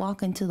might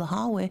walk into the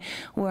hallway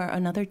where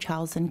another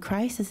child's in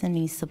crisis and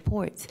needs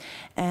supports,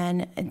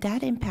 and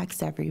that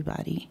impacts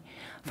everybody,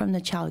 from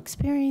the child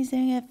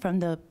experiencing it,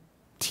 from the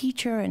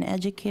teacher and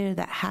educator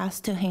that has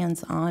to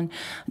hands-on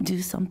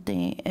do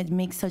something and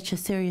make such a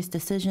serious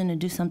decision and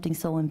do something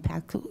so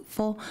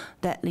impactful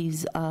that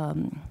leaves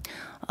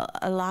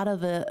a lot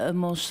of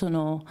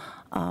emotional,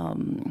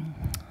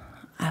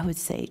 I would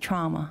say,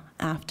 trauma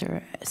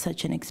after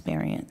such an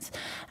experience.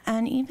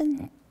 And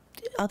even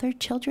other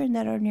children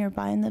that are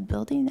nearby in the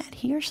building that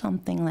hear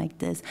something like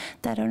this,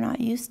 that are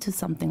not used to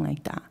something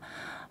like that.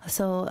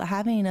 So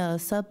having a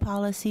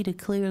sub-policy to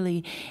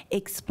clearly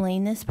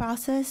explain this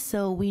process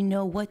so we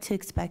know what to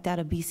expect out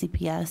of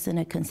BCPS in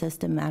a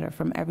consistent manner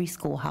from every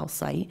schoolhouse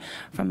site,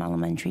 from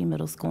elementary,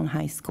 middle school, and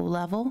high school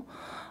level,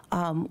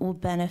 will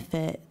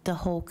benefit the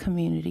whole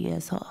community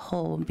as a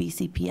whole in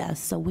BCPS,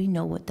 so we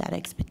know what that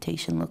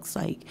expectation looks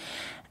like.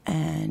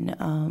 And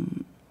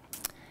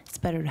it's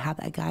better to have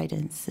that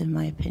guidance, in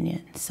my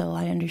opinion. So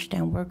I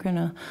understand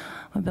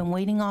we've been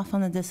waiting off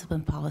on the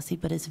discipline policy,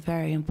 but it's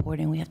very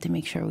important. We have to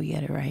make sure we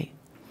get it right.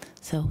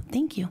 So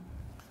thank you.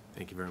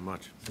 Thank you very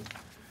much.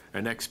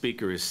 Our next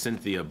speaker is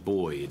Cynthia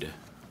Boyd.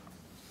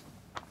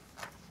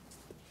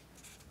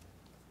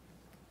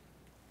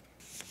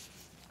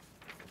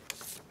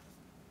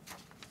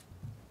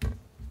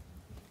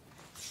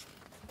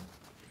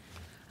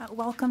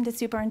 Welcome to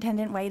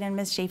Superintendent White and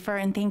Ms. Schaefer,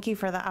 and thank you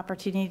for the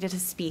opportunity to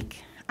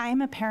speak. I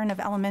am a parent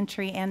of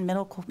elementary and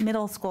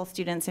middle school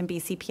students in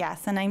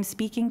BCPS, and I'm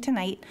speaking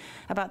tonight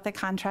about the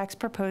contracts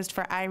proposed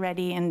for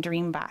iReady and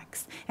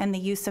DreamBox and the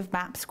use of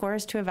MAP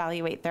scores to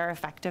evaluate their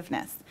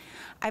effectiveness.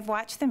 I've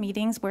watched the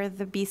meetings where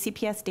the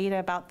BCPS data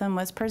about them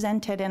was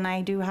presented, and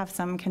I do have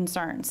some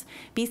concerns.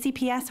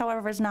 BCPS,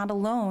 however, is not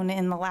alone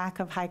in the lack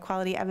of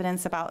high-quality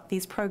evidence about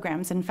these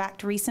programs. In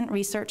fact, recent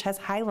research has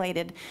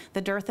highlighted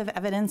the dearth of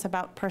evidence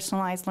about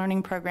personalized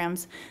learning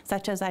programs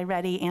such as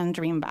iReady and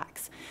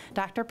DreamBox.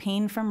 Dr.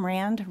 Payne from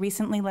RAND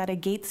recently led a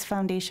Gates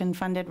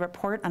Foundation-funded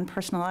report on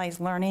personalized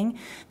learning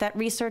that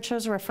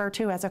researchers refer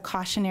to as a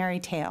cautionary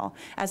tale,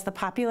 as the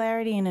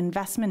popularity and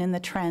investment in the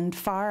trend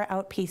far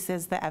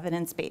outpaces the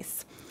evidence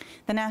base.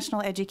 The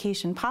National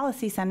Education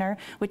Policy Center,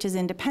 which is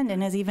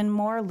independent, is even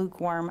more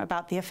lukewarm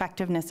about the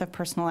effectiveness of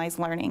personalized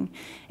learning.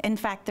 In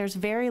fact, there's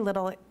very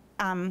little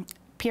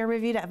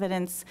peer-reviewed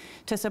evidence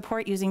to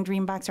support using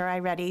DreamBox or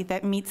iReady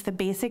that meets the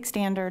basic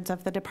standards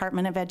of the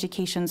Department of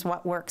Education's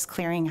What Works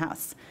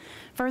clearinghouse.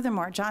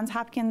 Furthermore, Johns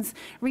Hopkins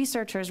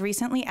researchers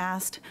recently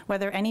asked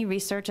whether any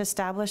research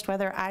established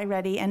whether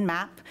iReady and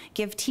MAP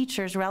give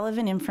teachers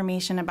relevant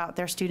information about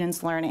their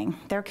students' learning.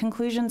 Their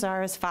conclusions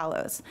are as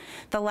follows.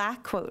 The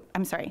lack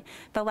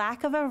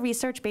of a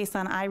research based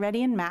on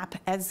iReady and MAP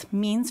as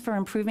means for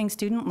improving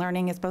student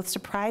learning is both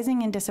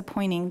surprising and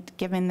disappointing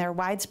given their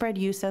widespread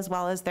use as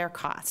well as their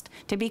cost.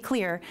 To be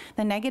clear,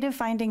 the negative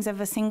findings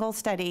of a single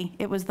study,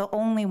 it was the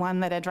only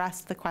one that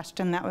addressed the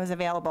question that was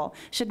available,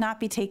 should not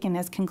be taken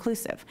as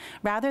conclusive.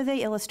 Rather,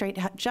 they illustrate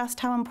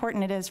just how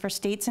important it is for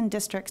states and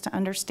districts to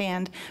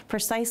understand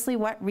precisely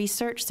what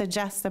research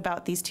suggests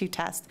about these two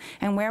tests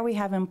and where we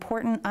have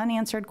important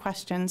unanswered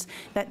questions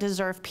that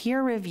deserve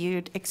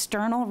peer-reviewed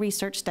external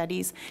research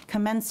studies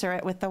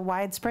commensurate with the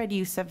widespread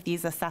use of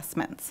these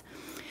assessments.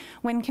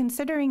 When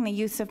considering the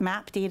use of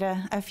MAP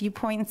data, a few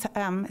points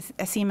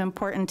seem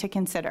important to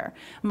consider.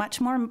 Much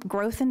more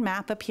growth in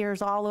MAP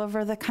appears all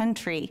over the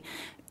country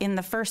in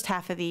the first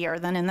half of the year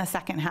than in the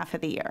second half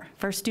of the year.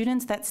 For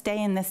students that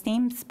stay in the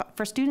same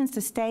for students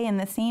to stay in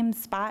the same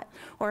spot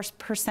or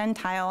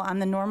percentile on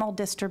the normal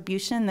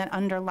distribution that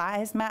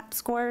underlies MAP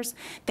scores,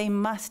 they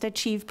must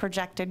achieve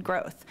projected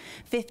growth.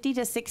 50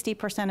 to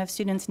 60% of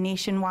students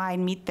nationwide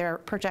meet their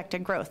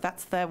projected growth.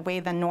 That's the way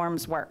the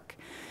norms work.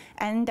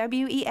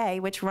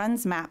 NWEA, which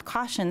runs MAP,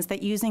 cautions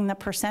that using the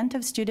percent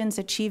of students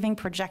achieving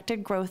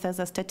projected growth as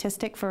a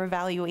statistic for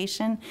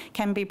evaluation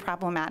can be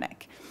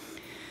problematic.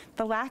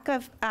 The lack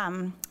of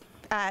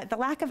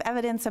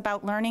evidence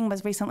about learning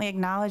was recently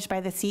acknowledged by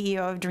the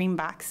CEO of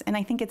DreamBox, and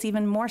I think it's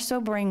even more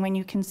sobering when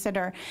you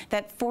consider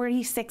that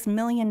 $46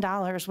 million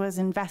was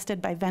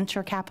invested by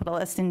venture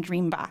capitalists in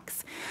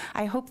DreamBox.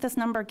 I hope this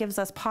number gives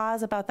us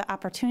pause about the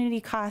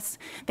opportunity costs.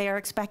 They are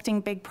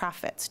expecting big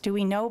profits. Do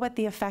we know what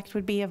the effect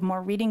would be of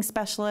more reading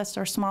specialists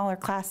or smaller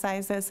class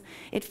sizes?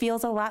 It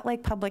feels a lot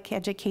like public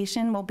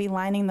education will be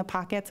lining the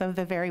pockets of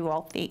the very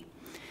wealthy.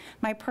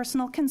 My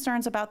personal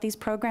concerns about these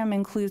programs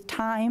include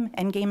time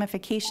and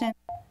gamification,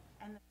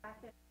 and the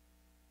fact that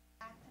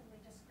actively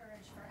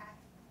discouraged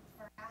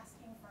for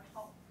asking for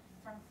help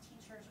from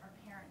teachers or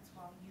parents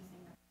while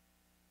using them.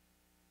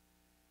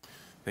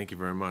 Thank you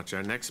very much.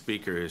 Our next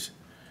speaker is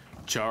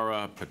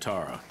Chara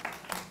Patara.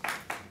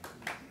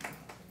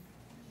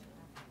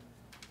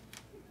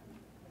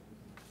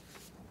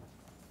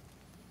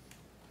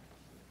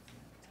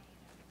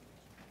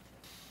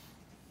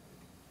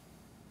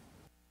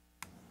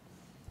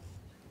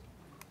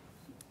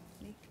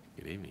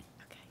 Good evening.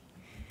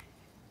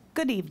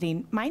 Good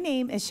evening. My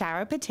name is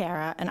Shara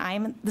Patera, and I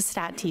am the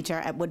stat teacher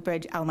at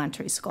Woodbridge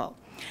Elementary School.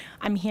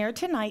 I'm here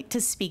tonight to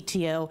speak to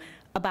you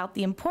about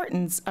the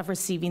importance of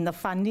receiving the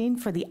funding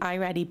for the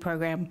iReady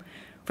program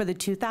for the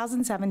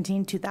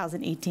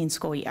 2017-2018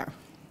 school year.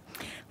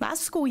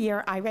 Last school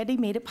year, iReady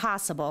made it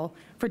possible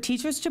for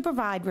teachers to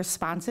provide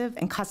responsive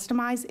and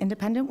customized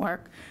independent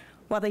work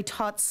while they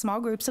taught small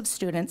groups of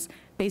students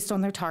based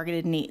on their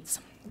targeted needs.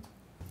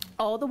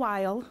 All the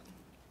while,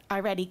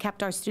 iReady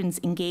kept our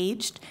students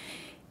engaged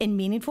in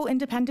meaningful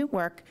independent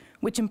work,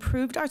 which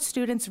improved our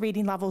students'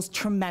 reading levels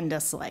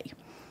tremendously.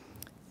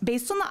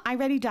 Based on the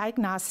iReady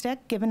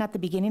diagnostic given at the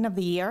beginning of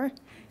the year,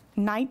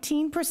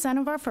 19%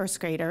 of our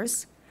first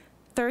graders,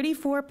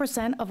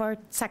 34% of our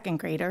second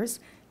graders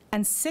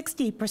and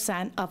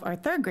 60% of our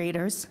third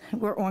graders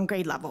were on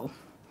grade level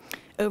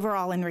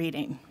overall in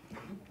reading.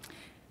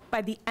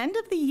 By the end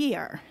of the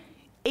year,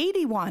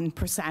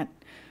 81%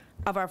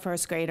 of our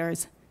first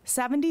graders,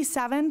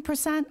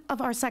 77%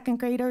 of our second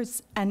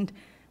graders, and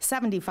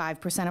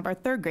 75% of our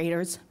third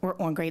graders were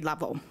on grade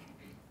level.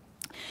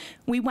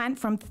 We went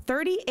from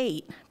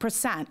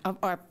 38% of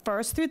our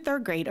first through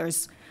third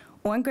graders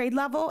on grade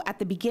level at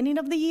the beginning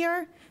of the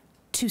year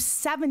to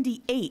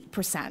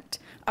 78%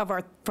 of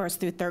our first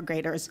through third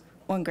graders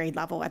on grade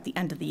level at the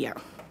end of the year.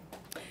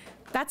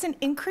 That's an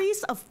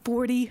increase of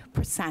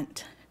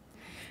 40%.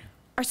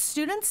 Our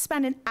students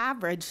spend an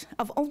average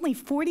of only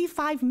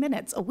 45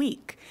 minutes a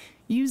week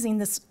using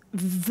this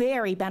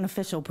very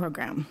beneficial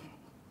program.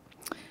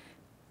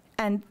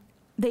 And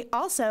they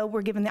also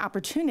were given the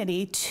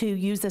opportunity to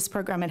use this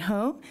program at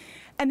home,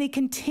 and they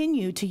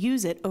continue to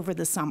use it over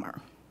the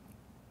summer.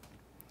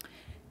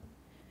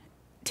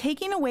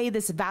 Taking away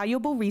this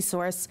valuable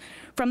resource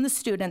from the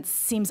students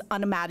seems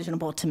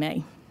unimaginable to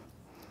me,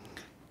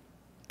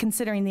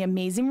 considering the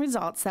amazing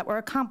results that were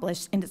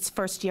accomplished in its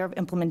first year of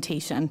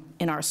implementation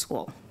in our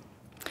school.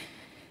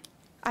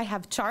 I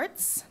have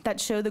charts that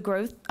show the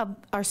growth of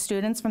our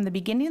students from the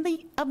beginning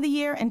of the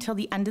year until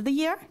the end of the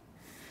year.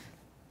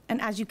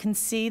 And as you can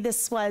see,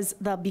 this was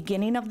the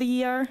beginning of the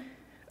year,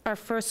 our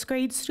first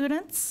grade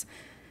students.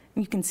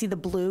 You can see the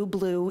blue.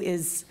 Blue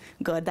is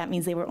good. That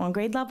means they were on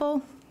grade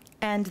level.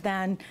 And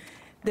then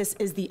this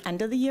is the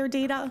end of the year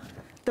data,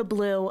 the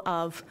blue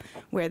of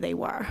where they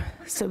were.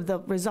 So the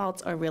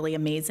results are really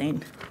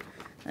amazing.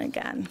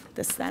 Again,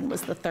 this then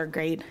was the third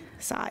grade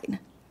side.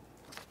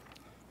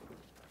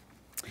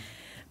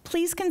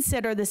 Please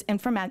consider this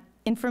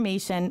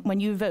information when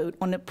you vote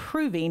on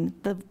approving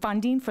the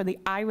funding for the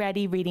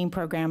iReady reading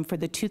program for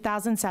the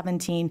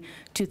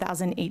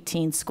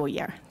 2017-2018 school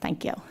year.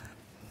 Thank you.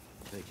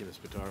 Thank you, Ms.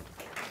 Pitara.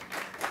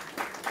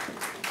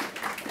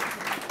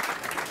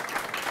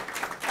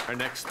 Our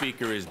next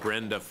speaker is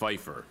Brenda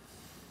Pfeiffer.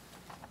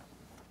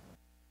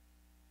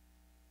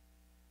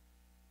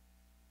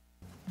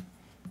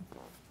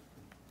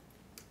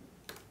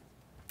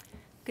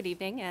 Good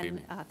evening,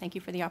 and thank you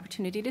for the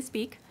opportunity to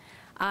speak.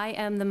 I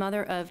am the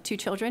mother of 2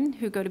 children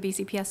who go to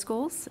BCPS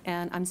schools,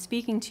 and I'm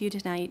speaking to you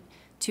tonight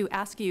to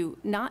ask you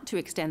not to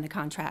extend the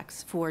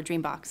contracts for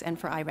Dreambox and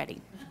for iReady.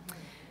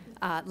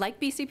 Like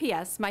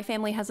BCPS, my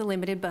family has a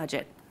limited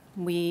budget.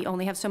 We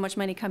only have so much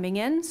money coming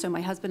in, so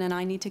my husband and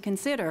I need to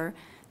consider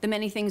the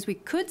many things we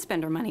could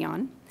spend our money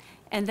on,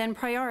 and then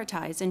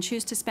prioritize and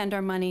choose to spend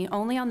our money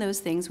only on those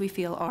things we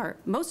feel are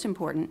most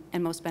important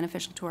and most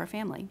beneficial to our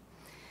family.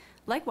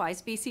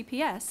 Likewise,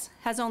 BCPS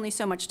has only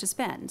so much to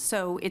spend,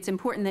 so it's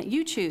important that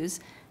you choose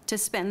to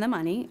spend the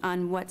money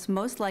on what's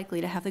most likely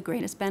to have the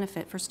greatest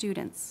benefit for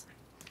students.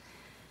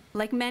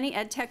 Like many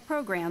ed tech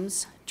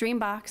programs,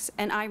 Dreambox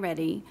and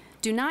iReady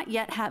do not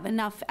yet have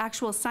enough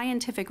actual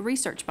scientific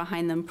research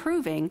behind them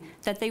proving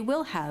that they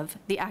will have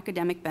the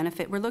academic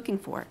benefit we're looking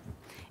for.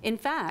 In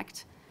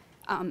fact,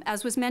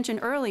 as was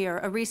mentioned earlier,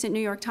 a recent New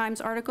York Times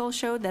article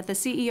showed that the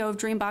CEO of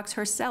Dreambox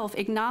herself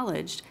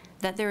acknowledged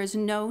that there is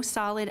no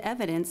solid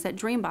evidence that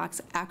Dreambox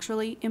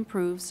actually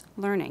improves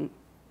learning.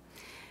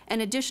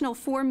 An additional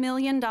 $4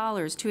 million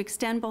to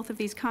extend both of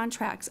these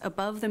contracts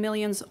above the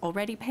millions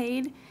already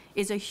paid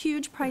is a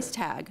huge price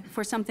tag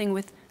for something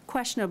with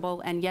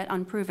questionable and yet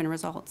unproven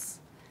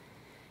results.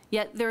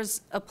 Yet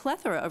there's a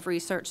plethora of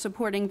research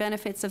supporting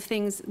benefits of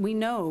things we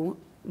know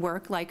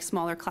work, like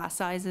smaller class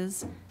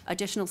sizes,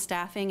 additional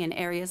staffing in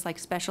areas like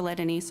special ed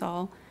and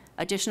ESOL,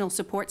 additional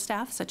support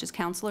staff such as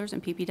counselors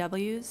and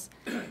PPWs,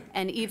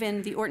 and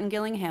even the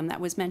Orton-Gillingham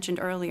that was mentioned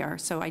earlier.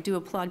 So I do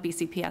applaud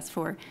BCPS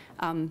for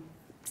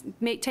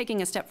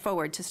taking a step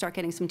forward to start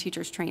getting some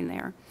teachers trained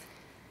there.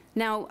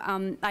 Now,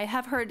 I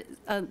have heard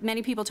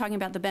many people talking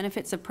about the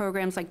benefits of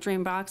programs like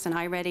Dreambox and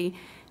iReady.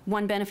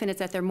 One benefit is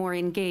that they're more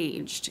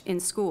engaged in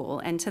school,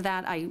 and to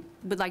that I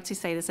would like to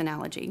say this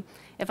analogy.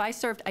 If I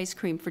served ice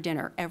cream for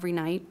dinner every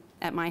night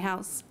at my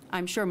house,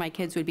 I'm sure my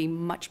kids would be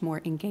much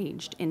more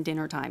engaged in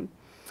dinner time.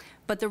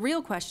 But the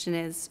real question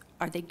is,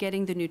 are they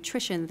getting the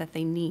nutrition that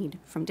they need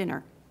from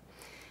dinner?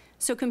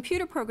 So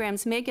computer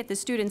programs may get the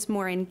students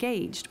more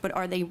engaged, but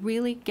are they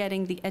really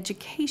getting the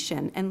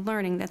education and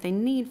learning that they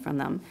need from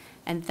them?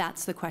 And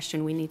that's the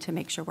question we need to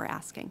make sure we're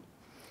asking.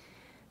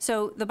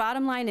 So the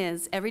bottom line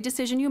is, every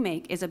decision you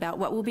make is about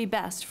what will be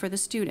best for the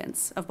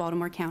students of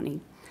Baltimore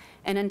County.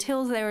 And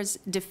until there's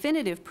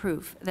definitive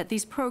proof that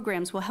these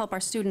programs will help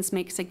our students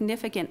make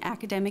significant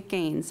academic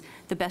gains,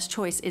 the best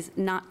choice is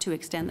not to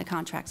extend the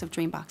contracts of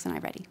Dreambox and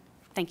iReady.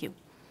 Thank you.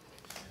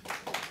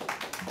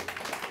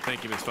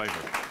 Thank you, Ms.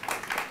 Pfeiffer.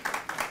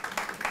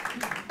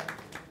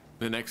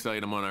 The next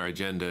item on our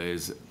agenda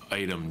is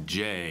item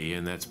J,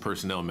 and that's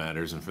personnel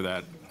matters. And for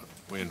that,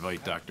 we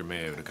invite Dr.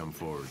 Mayo to come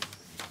forward.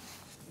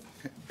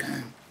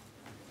 Good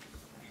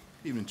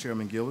evening,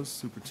 Chairman Gillis,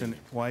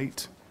 Superintendent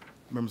White,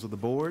 members of the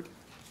board.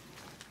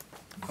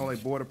 I'd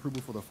like board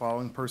approval for the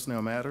following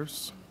personnel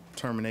matters: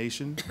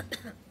 termination,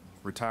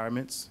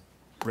 retirements,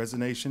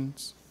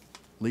 resignations,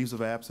 leaves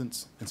of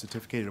absence, and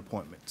certificated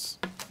appointments.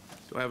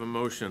 Do I have a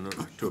motion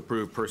to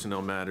approve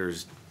personnel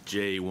matters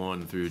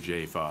J1 through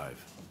J5?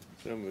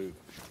 So moved.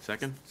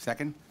 Second?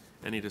 Second?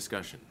 Any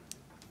discussion?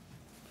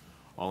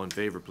 All in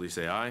favor, please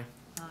say aye.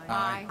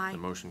 Aye. The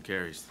motion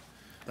carries.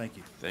 Thank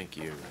you. Thank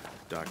you,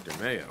 Dr.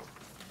 Mayo.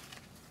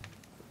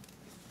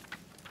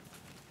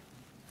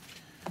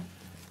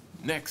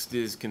 Next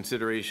is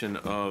consideration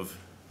of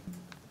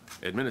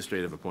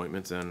administrative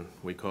appointments, and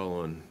we call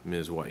on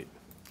Ms. White.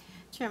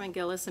 Chairman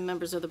Gillis and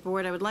members of the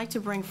board, I would like to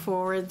bring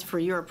forward for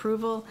your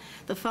approval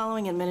the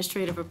following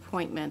administrative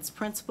appointments.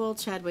 Principal,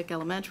 Chadwick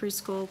Elementary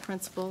School.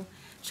 Principal,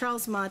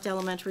 Charles Mott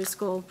Elementary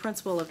School.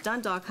 Principal of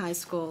Dundalk High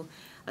School.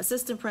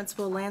 Assistant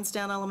Principal,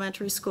 Lansdowne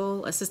Elementary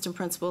School. Assistant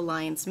Principal,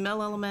 Lyons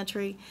Mill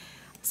Elementary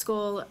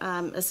School.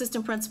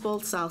 Assistant Principal,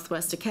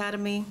 Southwest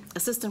Academy.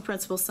 Assistant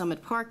Principal,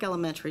 Summit Park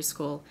Elementary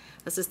School.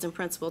 Assistant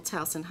Principal,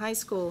 Towson High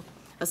School.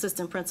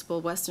 Assistant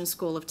Principal, Western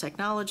School of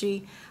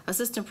Technology.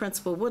 Assistant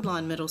Principal,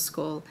 Woodlawn Middle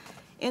School.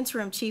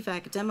 Interim Chief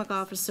Academic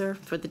Officer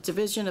for the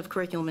Division of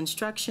Curriculum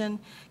Instruction.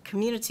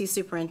 Community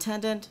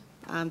Superintendent,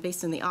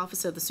 based in the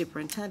Office of the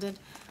Superintendent.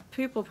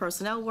 Pupil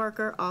Personnel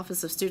Worker,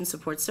 Office of Student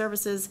Support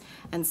Services,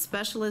 and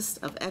Specialist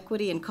of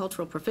Equity and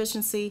Cultural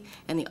Proficiency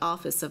in the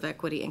Office of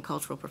Equity and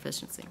Cultural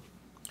Proficiency.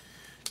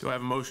 Do I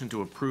have a motion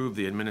to approve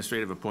the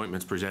administrative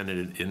appointments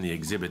presented in the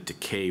exhibit to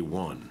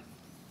K1?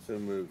 So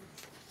moved.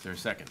 Is there a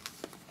second?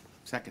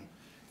 Second.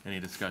 Any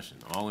discussion?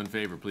 All in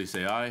favor, please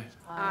say aye.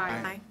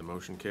 Aye. The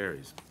motion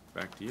carries.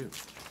 Back to you.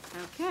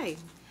 Okay.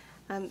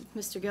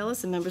 Mr.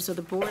 Gillis and members of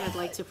the board, I'd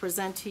like to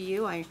present to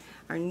you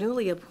our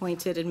newly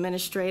appointed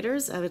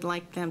administrators. I would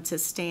like them to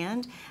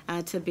stand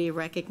to be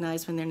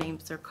recognized when their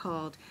names are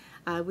called.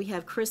 We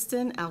have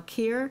Kristen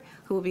Alkir,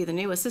 who will be the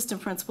new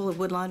Assistant Principal of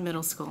Woodlawn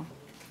Middle School.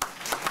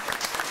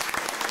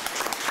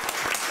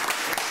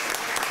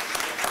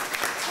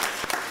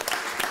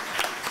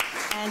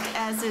 And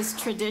as is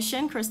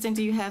tradition, Kristen,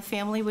 do you have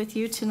family with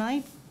you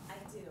tonight? I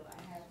do.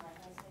 I have my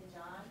husband,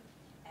 John,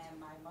 and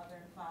my mother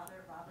and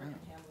father, Robert and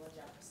Pamela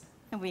Jefferson.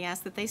 And we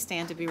ask that they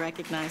stand to be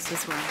recognized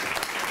as well.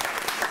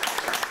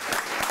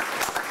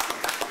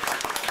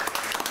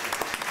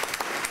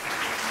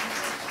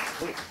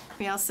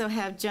 We also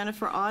have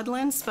Jennifer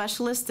Audlin,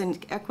 Specialist in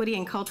Equity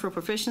and Cultural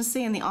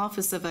Proficiency in the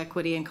Office of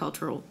Equity and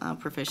Cultural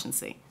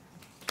Proficiency.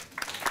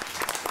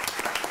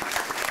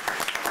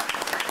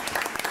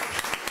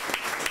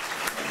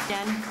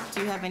 Jen,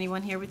 do you have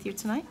anyone here with you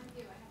tonight?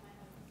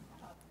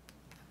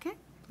 Okay,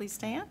 please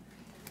stand.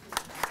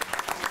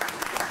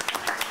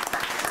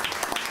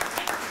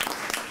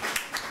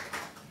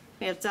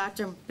 We have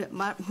Dr.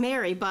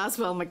 Mary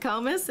Boswell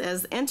McComas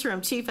as Interim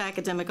Chief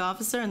Academic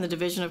Officer in the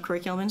Division of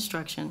Curriculum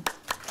Instruction.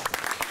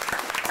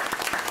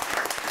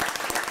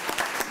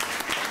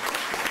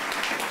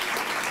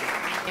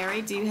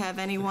 Mary, do you have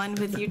anyone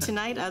with you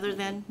tonight other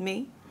than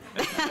me?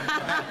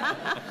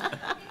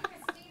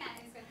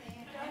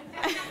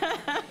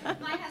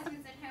 My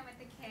husband's at home with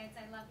the kids.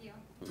 I love you.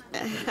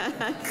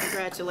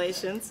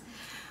 Congratulations.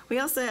 We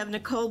also have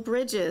Nicole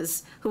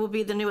Bridges, who will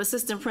be the new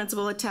Assistant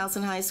Principal at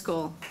Towson High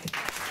School.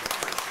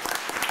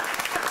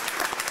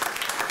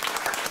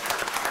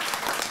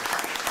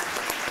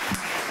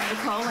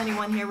 Nicole,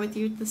 anyone here with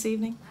you this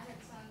evening? I have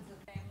tons of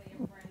family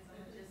and friends. I'm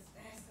going to just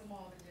ask them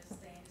all to just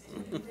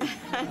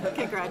stand.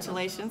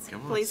 Congratulations.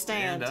 Come on, Please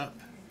stand. up.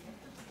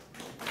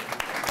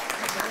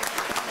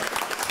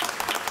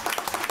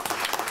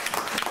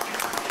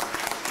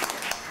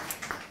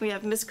 We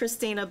have Miss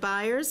Christina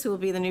Byers, who will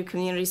be the new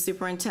Community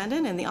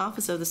Superintendent in the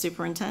Office of the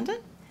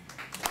Superintendent.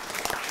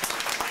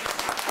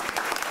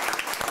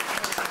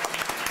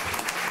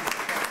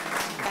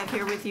 Have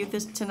here with you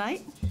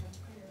tonight.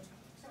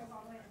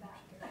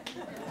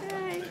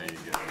 Okay.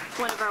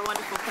 One of our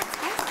wonderful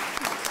principals.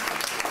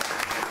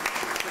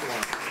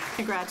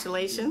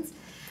 Congratulations.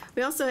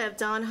 We also have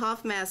Don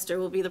Hoffmaster,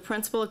 who will be the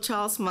principal of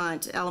Charles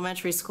Mott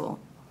Elementary School.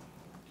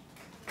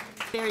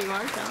 There you are,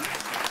 Don.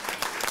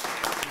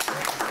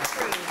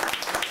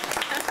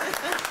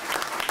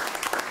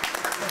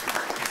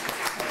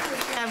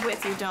 Have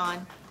with you,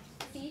 Dawn.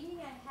 This evening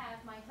I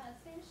have my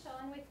husband,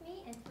 Sean, with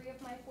me, and 3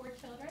 of my 4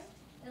 children,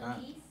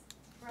 Elise,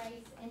 Bryce,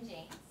 and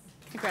James.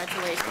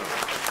 Congratulations.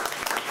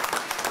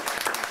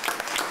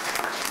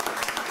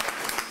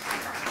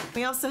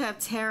 We also have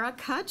Tara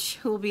Kutch,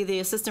 who will be the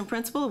Assistant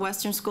Principal of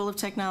Western School of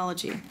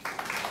Technology.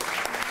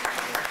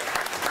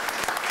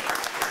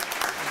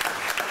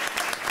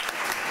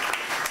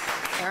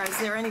 Tara, is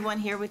there anyone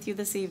here with you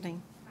this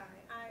evening?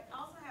 I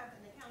also have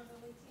an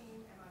accountability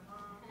team and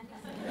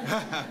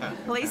my mom.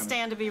 Please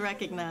stand to be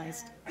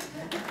recognized.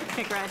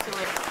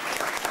 Congratulations.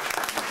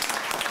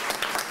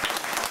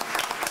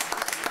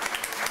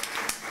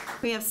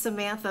 We have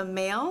Samantha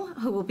Mail,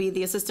 who will be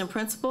the Assistant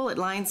Principal at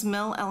Lyons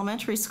Mill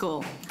Elementary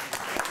School.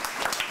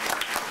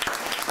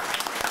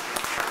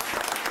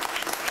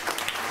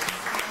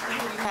 Who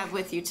do you have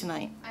with you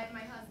tonight? I have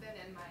my husband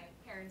and my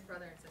parents,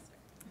 brother and sister.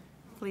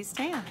 Please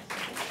stand.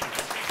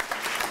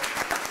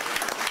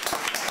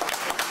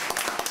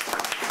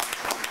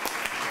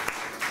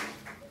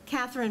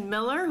 Catherine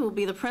Miller, who will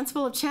be the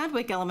principal of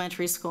Chadwick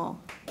Elementary School.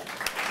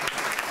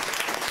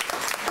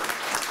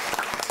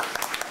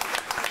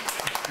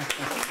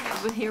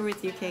 We're here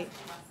with you, Kate.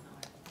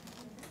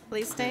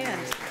 Please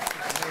stand.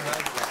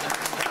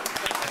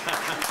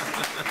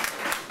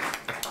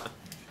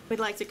 We'd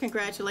like to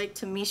congratulate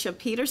Tamisha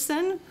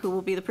Peterson, who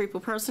will be the People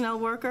Personnel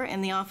Worker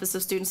in the Office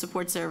of Student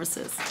Support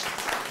Services.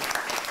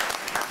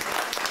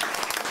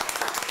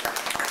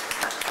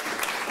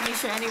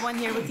 Tamisha, anyone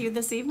here with you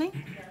this evening?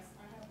 Yes, I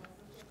have my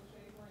sister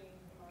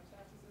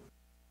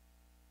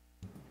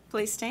Shaver.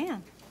 Please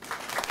stand.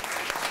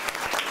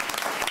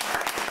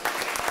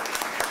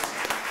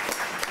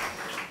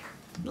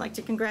 I'd like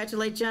to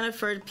congratulate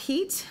Jennifer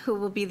Pete, who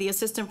will be the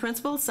Assistant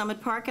Principal at Summit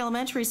Park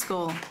Elementary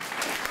School.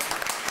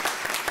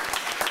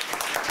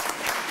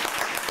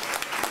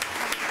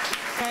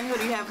 And who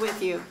do you have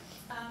with you?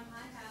 I have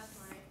my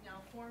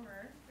now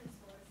former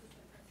principal,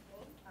 assistant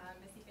principal,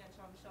 Missy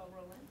Michelle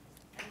Rowland,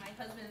 and my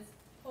husband's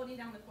holding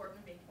down the fort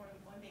on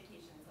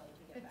vacation until he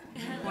can get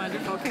back.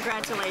 Wonderful,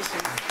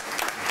 congratulations.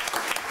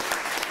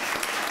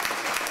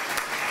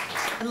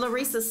 And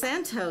Larissa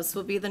Santos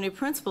will be the new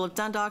principal of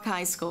Dundalk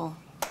High School.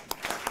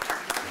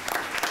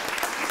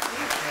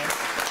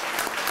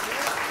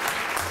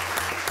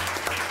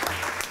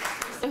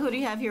 Who do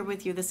you have here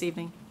with you this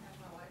evening?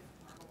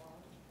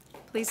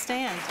 Please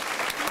stand.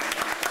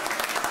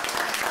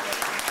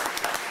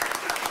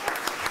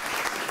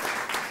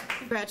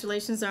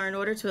 Congratulations are in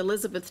order to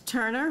Elizabeth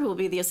Turner, who will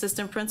be the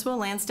assistant principal,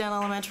 Lansdowne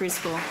Elementary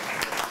School.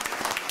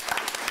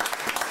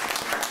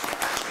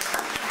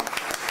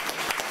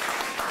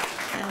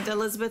 And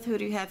Elizabeth, who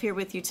do you have here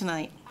with you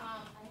tonight? I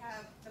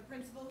have the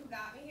principal who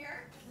got me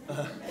here,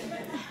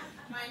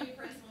 my new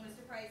principal,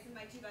 Mr. Price, and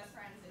my two best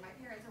friends, and my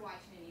parents are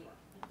watching in New York.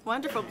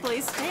 Wonderful,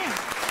 please stand.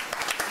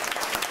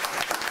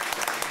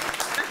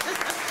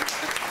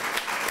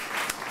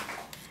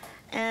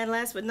 And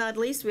last but not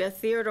least, we have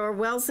Theodore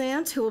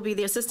Wellsant, who will be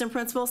the assistant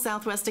principal,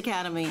 Southwest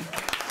Academy. Is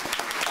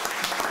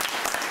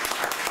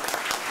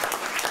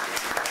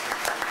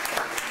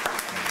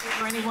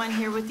there anyone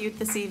here with you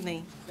this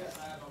evening? Yes,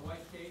 I have my wife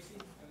Casey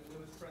and the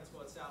newest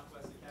principal at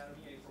Southwest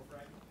Academy, April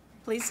Frank.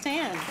 Please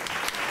stand.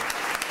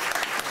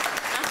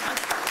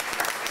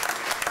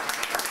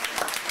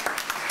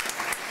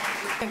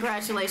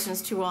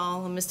 Congratulations to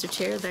all. And Mr.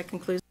 Chair, that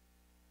concludes.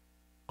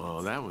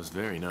 Oh, that was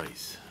very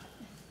nice.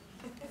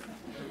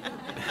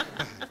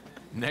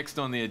 Next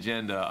on the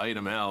agenda,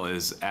 item L,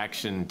 is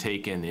action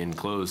taken in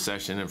closed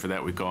session, and for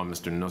that we call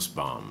Mr.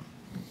 Nussbaum.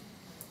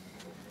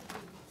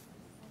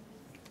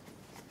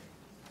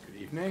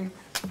 Good evening.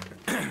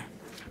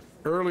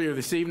 Earlier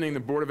this evening, the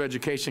Board of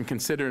Education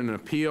considered an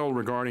appeal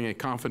regarding a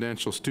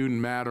confidential student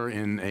matter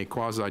in a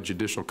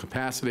quasi-judicial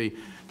capacity.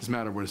 This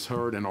matter was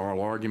heard in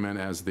oral argument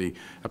as the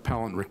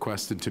appellant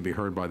requested to be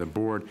heard by the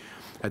board.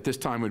 At this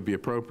time, it would be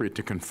appropriate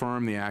to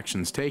confirm the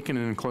actions taken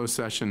in closed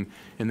session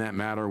in that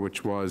matter,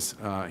 which was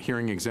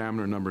hearing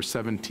examiner number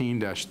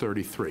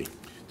 17-33.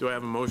 Do I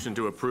have a motion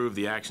to approve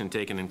the action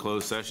taken in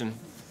closed session?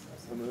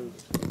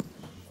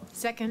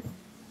 Second.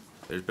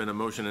 There's been a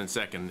motion and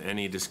second.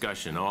 Any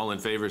discussion? All in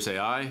favor say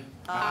aye.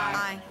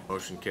 Aye.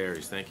 Motion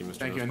carries. Thank you, Mr.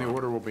 Thank you, and the Nussbaum.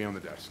 order will be on the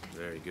desk.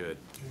 Very good.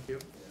 Thank you.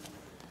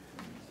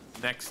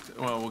 Next,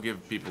 well, we'll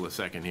give people a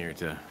second here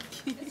to.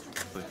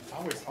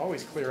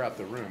 Always clear out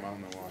the room. I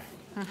don't know why.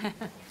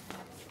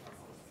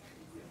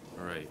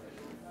 All right.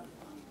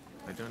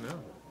 I don't know.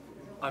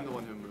 I'm the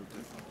one who moved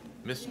it.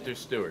 Mr.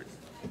 Stewart.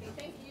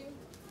 Thank you.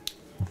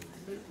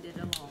 Moved it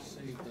along.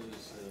 Save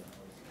those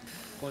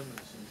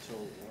appointments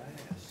until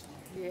last.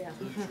 Yeah.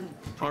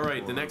 All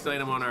right, the next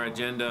item on our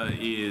agenda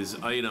is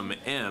item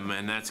M,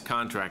 and that's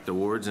contract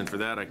awards. And for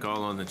that, I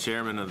call on the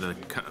chairman of the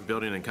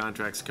Building and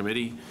Contracts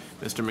Committee,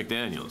 Mr.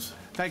 McDaniels.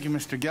 Thank you,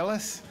 Mr.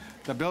 Gillis.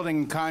 The Building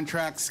and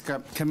Contracts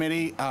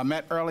Committee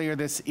met earlier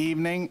this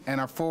evening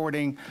and are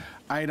forwarding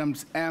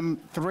items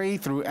M3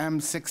 through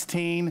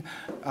M16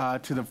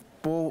 to the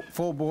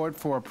full board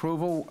for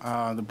approval.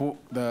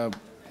 The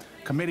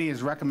committee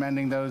is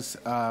recommending those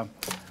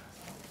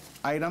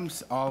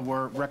items. All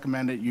were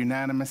recommended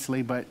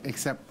unanimously, but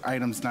except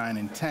items 9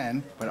 and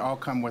 10, but all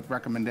come with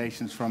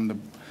recommendations from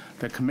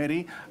the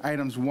committee.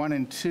 Items 1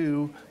 and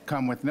 2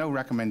 come with no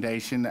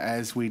recommendation,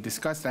 as we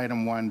discussed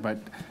item 1, but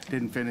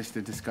didn't finish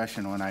the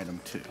discussion on item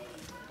 2.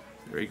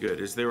 Very good.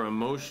 Is there a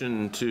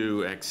motion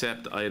to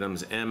accept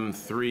items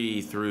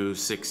M3 through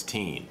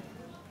 16?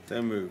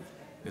 So moved.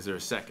 Is there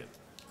a second?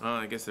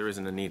 I guess there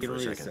isn't a need for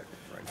a second.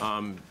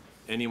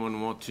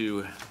 Anyone want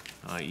to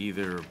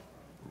either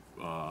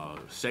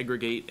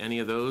segregate any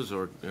of those,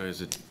 or is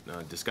it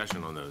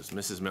discussion on those?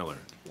 Mrs. Miller?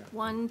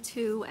 1,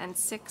 2, and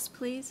 6,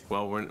 please.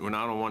 Well, we're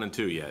not on 1 and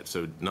 2 yet,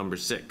 so number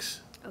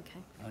 6. Okay.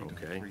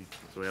 Okay.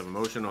 So we have a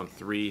motion on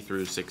 3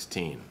 through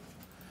 16.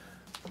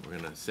 We're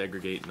going to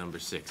segregate number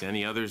 6.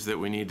 Any others that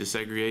we need to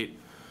segregate?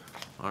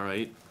 All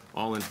right.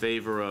 All in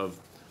favor of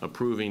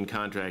approving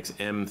contracts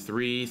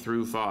M3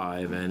 through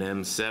 5 and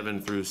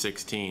M7 through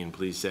 16,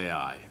 please say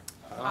aye.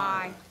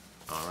 Aye.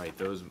 All right.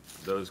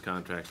 Those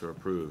contracts are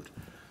approved.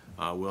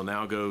 We'll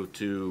now go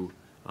to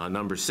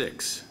number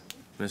 6.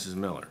 Mrs.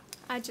 Miller.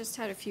 I just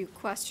had a few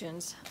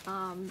questions.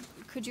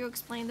 Could you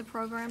explain the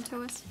program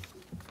to us?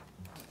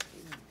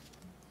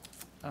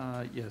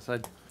 Yes,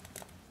 I'd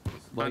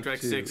like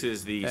Contract to 6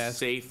 is the ask-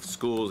 Safe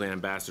Schools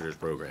Ambassadors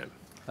Program.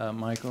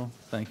 Michael,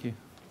 thank you.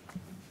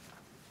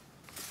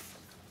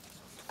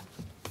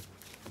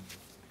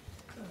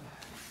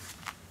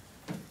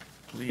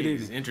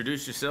 Please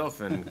introduce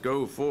yourself and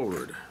go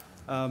forward.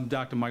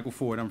 Dr. Michael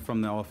Ford, I'm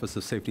from the Office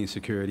of Safety and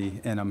Security,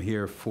 and I'm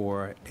here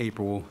for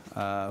April,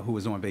 who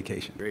is on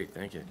vacation. Great,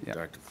 thank you, Yeah.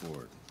 Dr.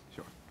 Ford.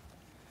 Sure.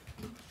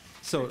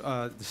 So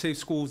the Safe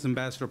Schools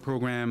Ambassador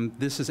Program,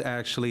 this is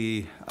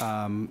actually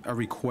a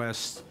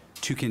request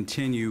to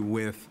continue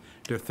with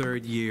their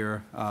third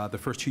year. The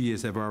first 2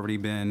 years have already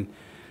been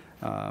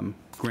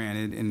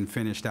granted and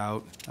finished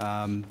out.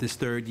 This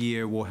third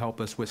year will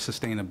help us with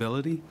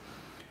sustainability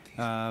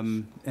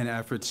and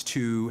efforts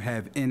to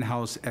have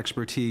in-house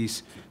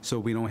expertise so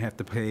we don't have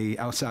to pay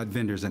outside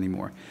vendors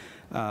anymore.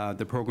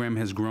 The program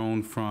has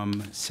grown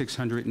from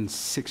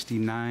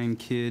 669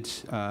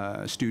 kids,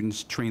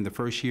 students trained the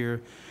first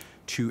year,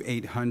 to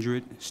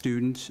 800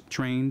 students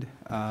trained,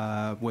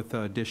 with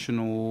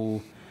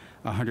additional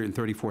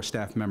 134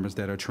 staff members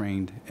that are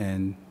trained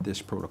in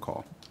this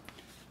protocol.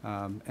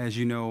 As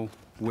you know,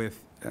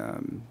 with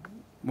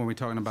when we're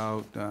talking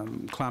about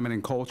climate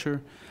and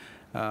culture,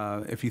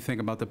 if you think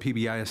about the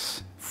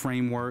PBIS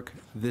framework,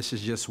 this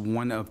is just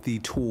one of the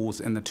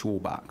tools in the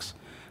toolbox.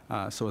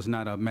 So it's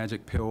not a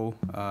magic pill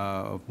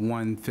of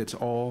one fits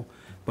all,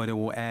 but it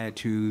will add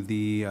to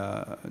the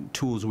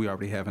tools we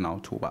already have in our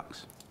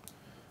toolbox.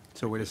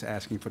 So we're just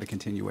asking for the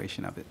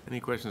continuation of it. Any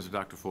questions of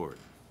Dr. Ford?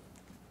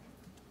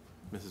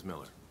 Mrs.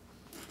 Miller.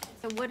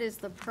 So what is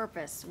the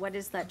purpose? What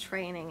does that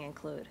training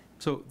include?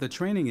 So the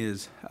training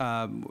is,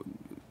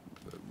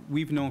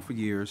 we've known for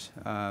years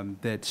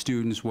that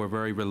students were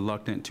very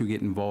reluctant to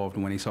get involved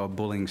when they saw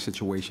bullying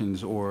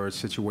situations or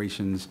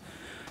situations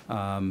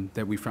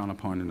that we frown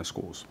upon in the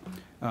schools.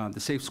 The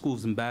Safe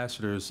Schools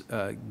Ambassadors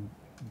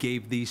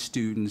gave these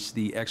students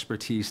the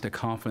expertise, the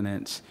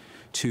confidence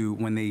to,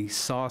 when they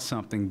saw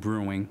something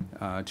brewing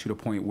to the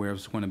point where it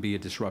was going to be a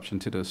disruption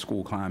to the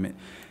school climate,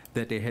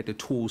 that they had the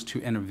tools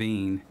to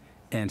intervene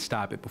and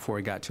stop it before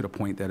it got to the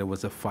point that it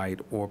was a fight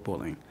or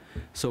bullying.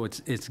 So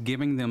it's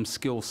giving them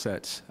skill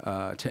sets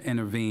to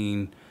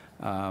intervene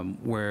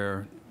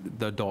where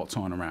the adults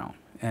aren't around.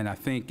 And I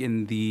think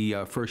in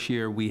the first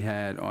year, we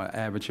had an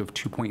average of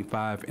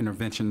 2.5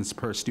 interventions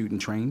per student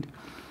trained.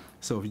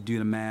 So if you do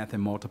the math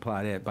and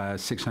multiply that by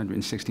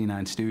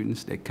 669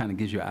 students, that kind of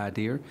gives you an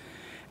idea.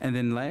 And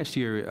then last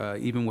year,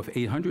 even with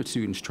 800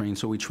 students trained,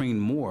 so we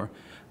trained more,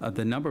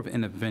 the number of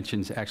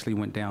interventions actually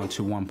went down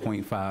to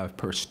 1.5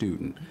 per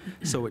student.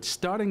 So it's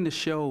starting to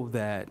show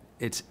that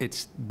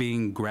it's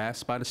being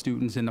grasped by the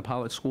students in the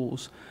pilot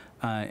schools,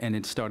 and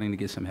it's starting to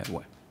get some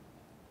headway.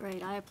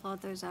 Great, I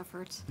applaud those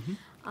efforts.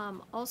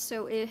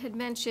 Also, it had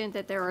mentioned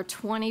that there are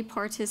 20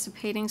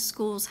 participating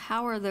schools.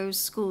 How are those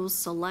schools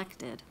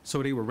selected?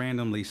 So they were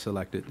randomly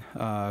selected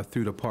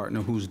through the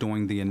partner who's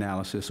doing the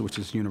analysis, which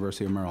is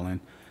University of Maryland.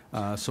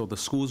 So the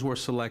schools were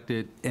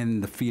selected in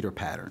the feeder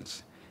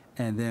patterns.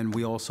 And then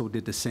we also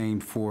did the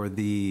same for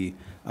the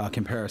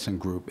comparison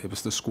group. It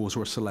was the schools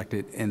were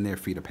selected in their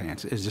feeder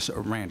patterns. It's just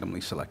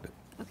randomly selected.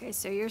 Okay,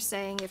 so you're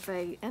saying if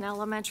an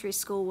elementary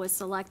school was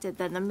selected,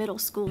 then the middle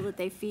school that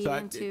they feed So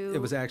into? it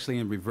was actually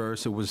in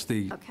reverse. It was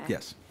the, Okay.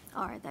 yes.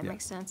 All right, that Yeah.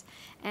 makes sense.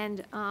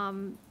 And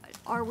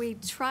are we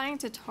trying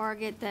to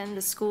target then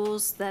the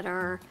schools that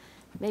are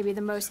maybe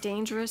the most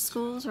dangerous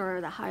schools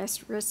or the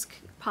highest risk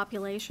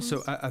populations?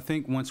 So I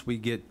think once we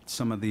get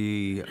some of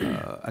the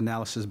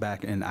analysis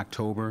back in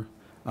October,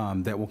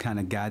 that will kind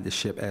of guide the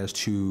ship as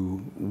to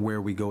where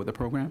we go with the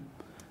program.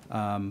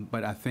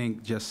 But I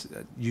think just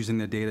using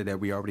the data that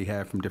we already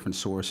have from different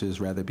sources,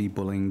 rather it be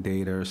bullying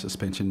data,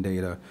 suspension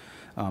data,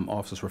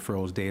 office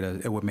referrals data,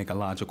 it would make a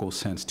logical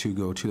sense to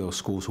go to those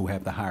schools who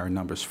have the higher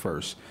numbers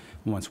first,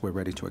 once we're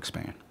ready to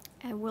expand.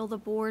 And will the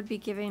board be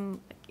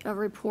giving a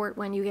report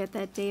when you get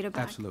that data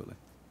back? Absolutely.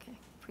 Okay,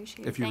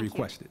 appreciate it. If you Thank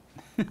request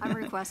it. I'm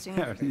requesting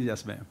it.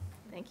 Yes, ma'am.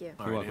 Thank you.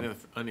 All right,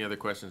 any other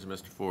questions,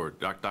 Mr. Ford?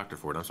 Dr.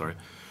 Ford, I'm sorry.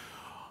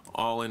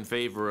 All in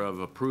favor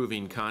of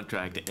approving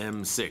contract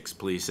M6,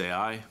 please say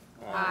aye.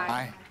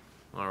 Aye.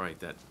 All right,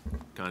 that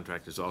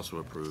contract is also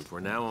approved. We're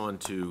now on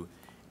to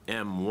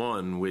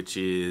M1, which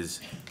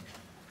is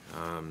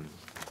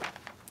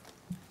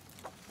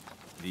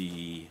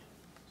the,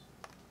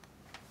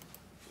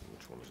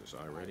 which one was this,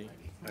 iReady?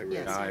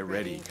 Yes,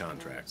 iReady iReady.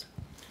 contract.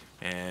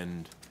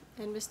 And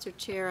And Mr.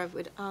 Chair, I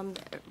would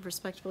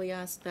respectfully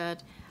ask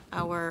that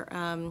our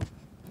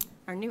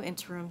new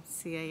interim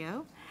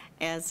CAO,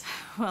 as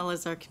well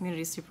as our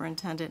community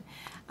superintendent,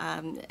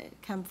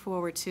 come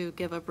forward to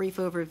give a brief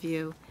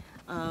overview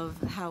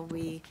of how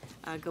we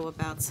go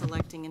about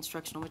selecting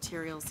instructional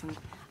materials,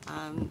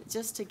 and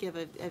just to give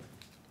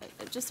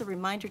just a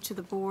reminder to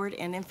the board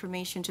and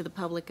information to the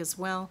public as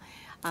well.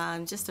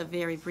 Just a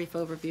very brief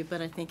overview, but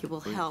I think it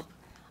will help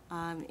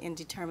in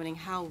determining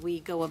how we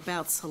go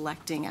about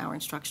selecting our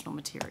instructional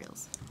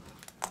materials.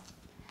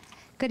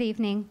 Good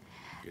evening.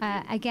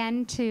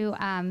 Again, to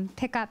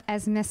pick up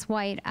as Ms.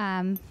 White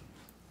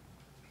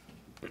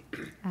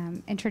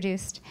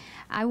introduced,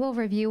 I will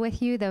review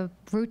with you the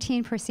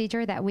routine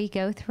procedure that we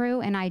go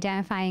through in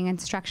identifying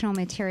instructional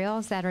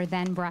materials that are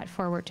then brought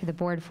forward to the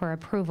board for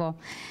approval.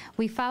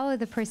 We follow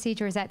the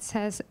procedures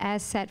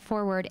as set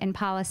forward in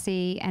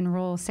policy and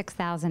rule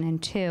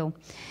 6002.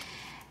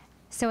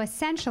 So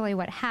essentially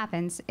what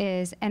happens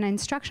is an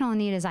instructional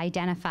need is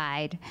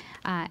identified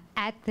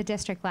at the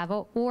district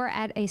level or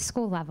at a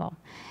school level.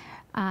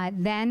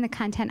 Then the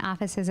content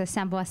offices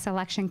assemble a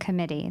selection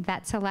committee.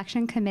 That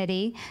selection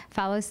committee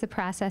follows the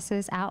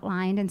processes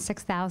outlined in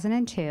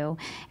 6002,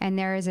 and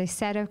there is a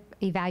set of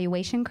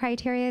evaluation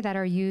criteria that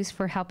are used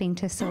for helping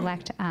to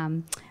select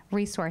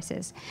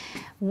resources.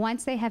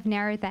 Once they have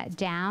narrowed that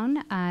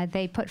down,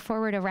 they put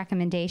forward a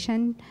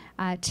recommendation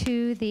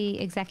to the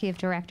Executive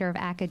Director of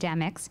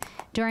Academics.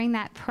 During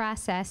that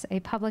process, a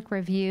public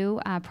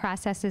review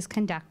process is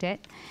conducted.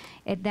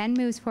 It then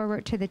moves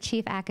forward to the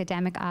Chief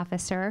Academic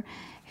Officer,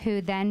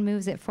 who then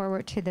moves it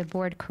forward to the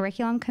Board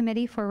Curriculum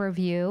Committee for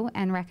review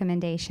and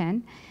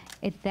recommendation.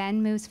 It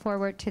then moves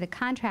forward to the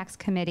Contracts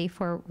Committee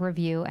for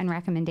review and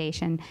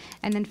recommendation,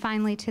 and then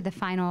finally to the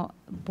final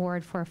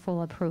board for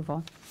full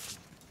approval.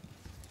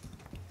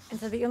 And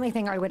so the only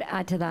thing I would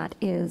add to that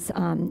is,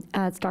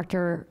 as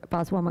Dr.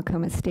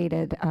 Boswell-McComb has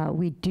stated,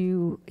 we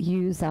do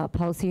use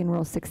policy and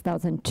rule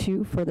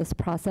 6002 for this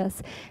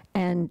process,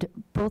 and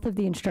both of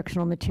the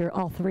instructional material,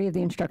 all three of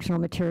the instructional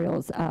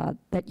materials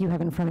that you have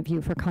in front of you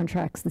for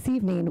contracts this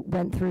evening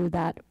went through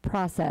that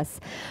process.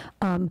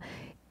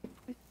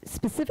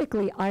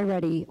 Specifically,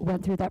 iReady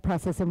went through that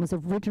process and was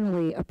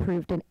originally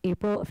approved in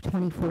April of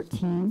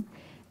 2014.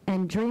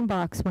 And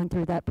Dreambox went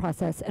through that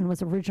process and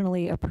was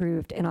originally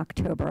approved in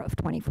October of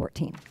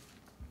 2014.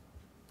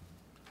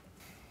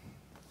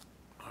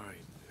 All right.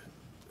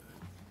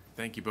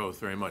 Thank you both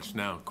very much.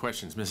 Now,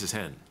 questions. Mrs.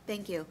 Henn.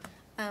 Thank you.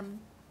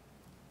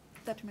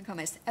 Dr.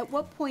 McComas, at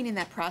what point in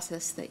that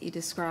process that you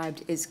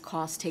described is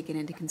cost taken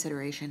into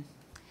consideration?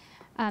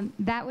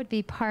 That would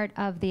be part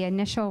of the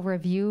initial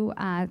review.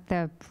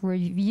 The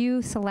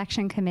review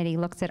selection committee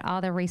looks at all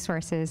the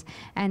resources,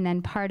 and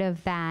then part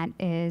of that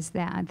is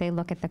that they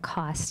look at the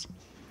cost.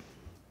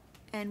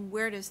 And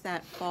where does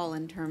that fall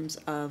in terms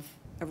of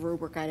a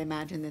rubric I'd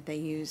imagine that they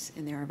use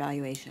in their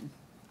evaluation?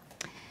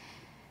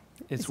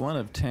 It's one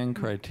of 10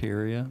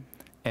 criteria,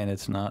 and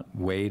it's not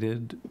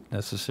weighted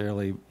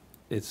necessarily.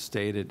 It's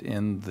stated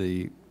in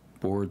the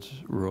board's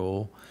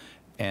rule,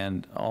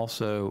 and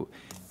also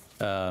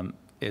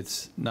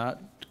it's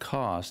not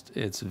cost,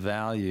 it's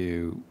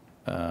value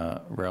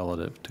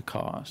relative to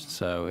cost.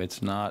 So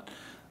it's not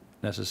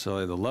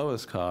necessarily the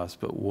lowest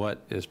cost, but what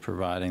is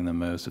providing the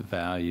most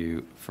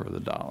value for the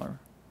dollar.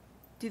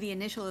 Do the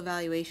initial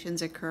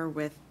evaluations occur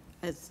with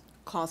as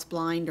cost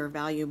blind or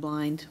value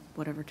blind,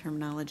 whatever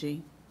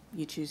terminology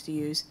you choose to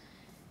use?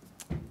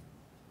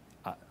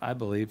 I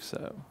believe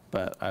so,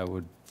 but I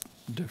would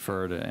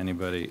defer to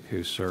anybody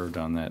who served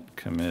on that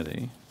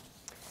committee.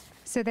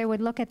 So they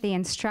would look at the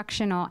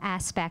instructional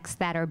aspects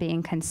that are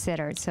being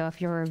considered. So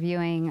if you're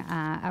reviewing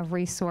a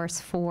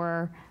resource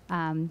for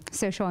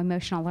social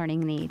emotional learning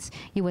needs,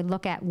 you would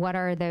look at what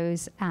are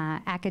those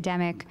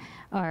academic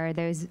or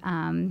those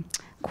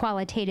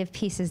qualitative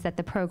pieces that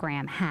the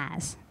program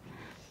has.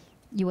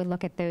 You would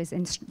look at those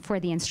for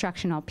the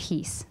instructional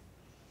piece.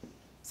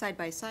 Side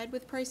by side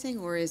with pricing,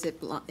 or is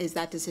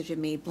that decision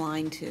made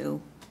blind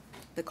to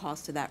the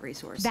cost of that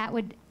resource? That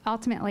would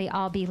ultimately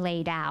all be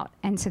laid out,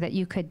 and so that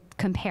you could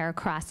compare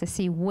across to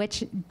see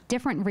which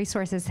different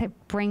resources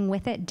bring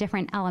with it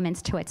different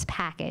elements to its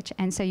package.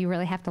 And so you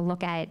really have to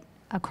look at it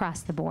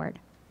across the board.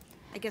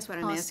 I guess what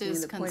I'm Cost asking,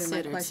 is the point of my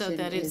considered, question so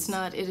that is,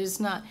 it is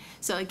not,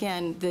 so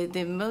again,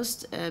 the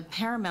most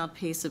paramount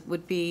piece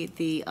would be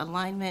the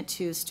alignment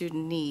to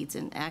student needs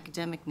and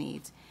academic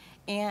needs,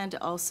 and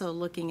also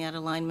looking at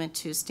alignment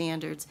to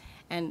standards,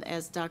 and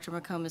as Dr.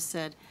 McComas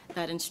said,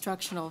 that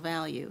instructional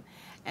value.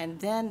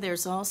 And then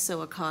there's also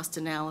a cost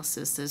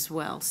analysis as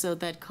well, so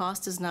that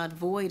cost is not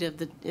void of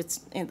the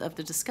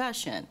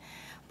discussion.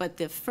 But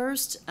the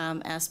first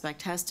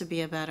aspect has to be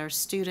about our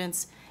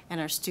students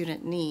and our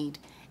student need,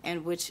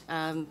 and which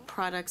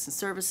products and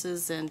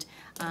services and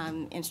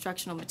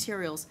instructional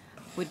materials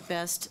would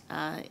best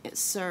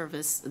serve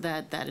as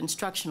that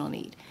instructional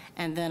need.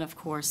 And then, of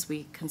course,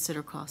 we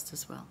consider cost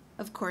as well.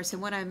 of course,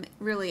 and what I'm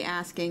really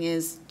asking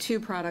is, two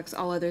products,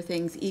 all other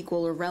things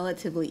equal or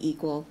relatively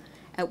equal,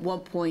 at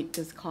what point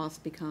does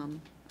cost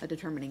become a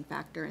determining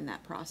factor in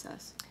that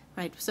process?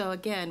 Right, so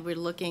again, we're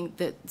looking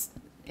that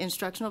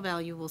instructional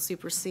value will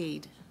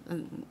supersede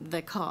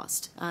the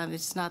cost.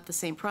 It's not the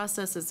same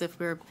process as if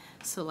we're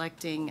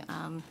selecting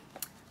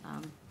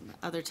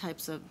other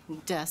types of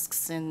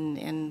desks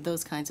and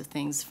those kinds of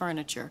things,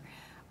 furniture.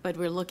 But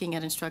we're looking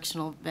at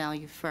instructional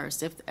value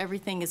first. If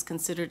everything is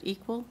considered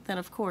equal, then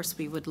of course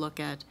we would look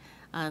at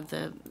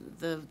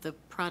the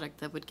product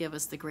that would give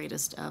us the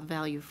greatest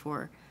value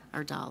for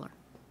our dollar.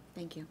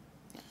 Thank you.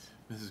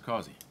 Mrs.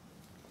 Causey.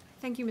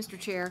 Thank you, Mr.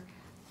 Chair.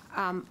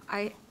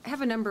 I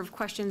have a number of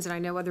questions, and I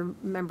know other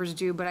members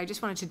do, but I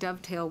just wanted to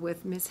dovetail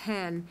with Ms.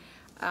 Henn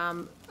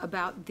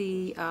about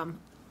the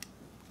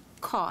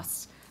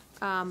costs,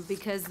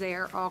 because they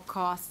are all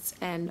costs,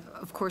 and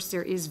of course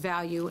there is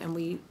value, and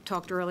we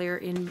talked earlier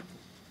in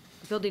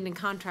Building and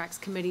Contracts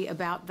Committee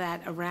about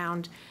that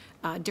around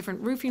different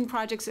roofing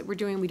projects that we're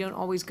doing. We don't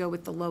always go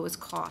with the lowest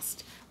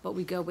cost, but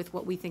we go with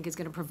what we think is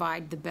going to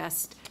provide the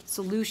best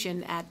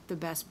solution at the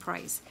best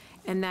price,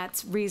 and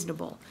that's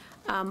reasonable.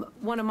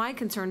 One of my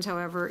concerns,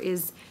 however,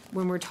 is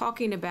when we're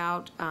talking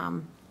about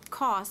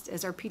cost,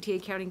 as our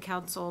PTA County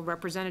Council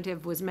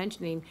representative was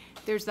mentioning,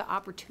 there's the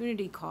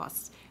opportunity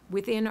costs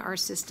within our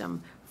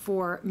system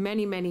for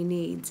many, many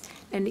needs.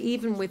 And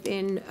even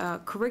within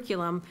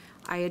curriculum,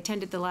 I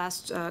attended the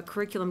last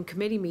curriculum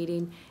committee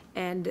meeting,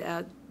 and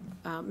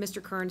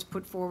Mr. Kearns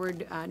put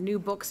forward new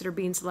books that are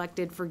being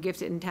selected for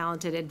gifted and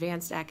talented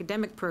advanced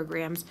academic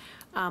programs,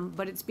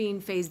 but it's being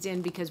phased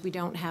in because we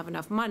don't have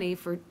enough money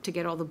to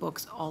get all the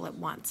books all at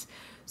once.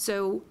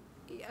 So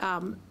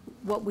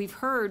what we've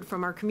heard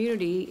from our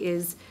community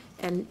is,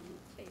 and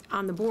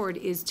on the board,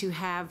 is to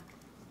have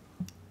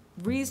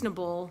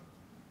reasonable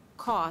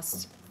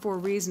costs for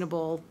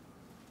reasonable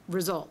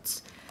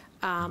results.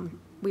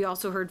 We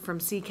also heard from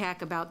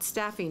CCAC about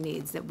staffing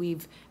needs, that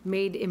we've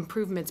made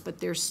improvements, but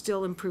there's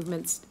still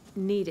improvements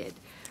needed.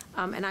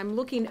 And I'm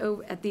looking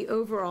at the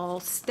overall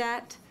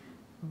stat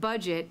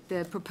budget,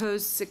 the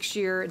proposed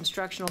 6-year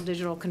instructional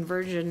digital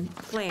conversion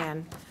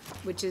plan,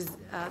 which is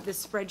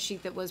this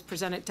spreadsheet that was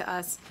presented to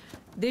us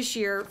this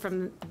year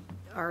from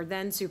our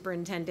then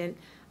superintendent,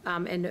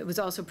 and it was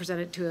also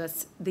presented to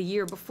us the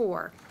year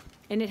before.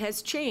 And it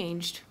has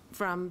changed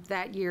from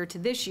that year to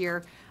this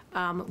year,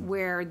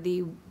 where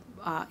the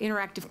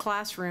interactive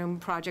classroom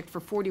project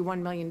for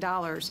 $41 million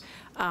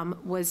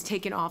was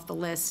taken off the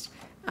list,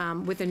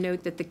 with a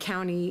note that the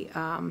county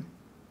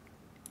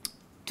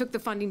took the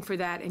funding for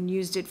that and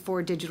used it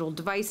for digital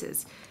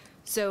devices.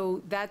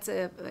 So that's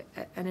an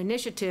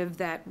initiative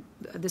that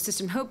the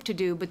system hoped to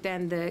do, but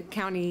then the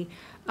county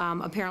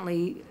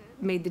apparently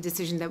made the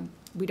decision that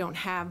we don't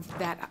have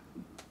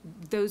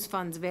those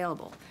funds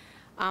available.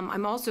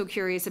 I'm also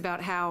curious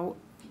about how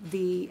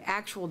the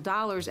actual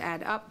dollars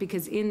add up,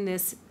 because in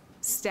this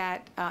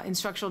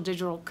instructional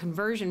digital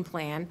conversion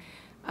plan,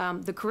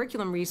 the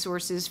curriculum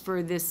resources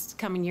for this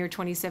coming year,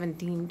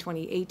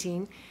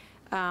 2017-2018,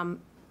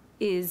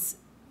 is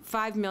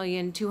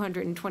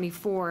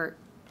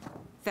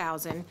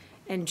 $5,224,000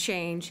 and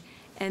change.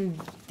 And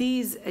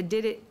these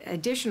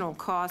additional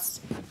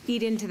costs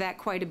eat into that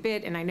quite a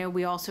bit. And I know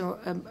we also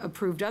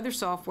approved other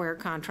software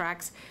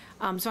contracts.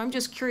 So I'm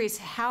just curious,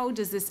 how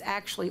does this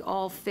actually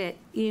all fit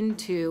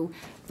into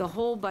the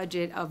whole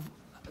budget of,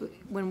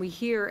 when we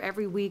hear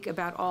every week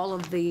about all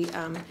of the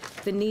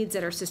needs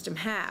that our system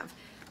have?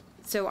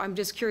 So I'm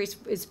just curious,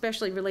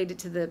 especially related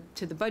to the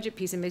budget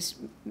piece, and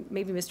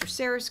maybe Mr.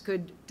 Saris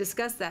could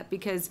discuss that,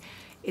 because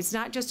it's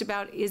not just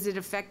about is it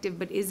effective,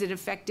 but is it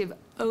effective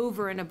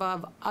over and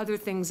above other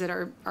things that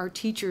our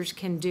teachers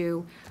can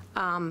do,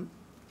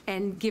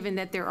 and given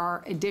that there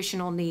are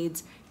additional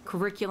needs,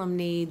 curriculum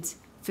needs,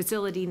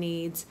 facility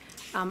needs.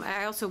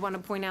 I also want to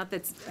point out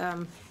that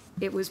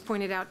it was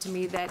pointed out to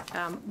me that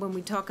when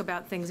we talk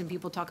about things and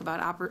people talk about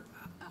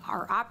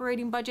our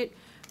operating budget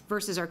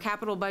versus our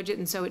capital budget,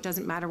 and so it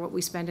doesn't matter what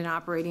we spend in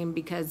operating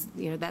because,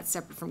 that's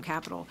separate from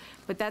capital.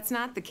 But that's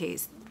not the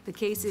case. The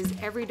case is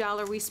every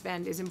dollar we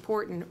spend is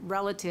important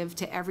relative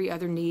to every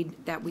other need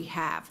that we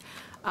have.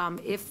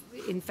 If,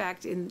 in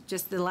fact, in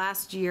just the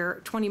last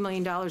year, $20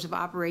 million of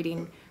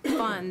operating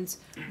funds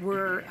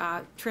were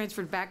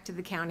transferred back to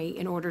the county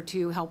in order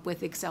to help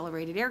with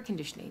accelerated air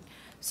conditioning.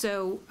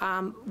 So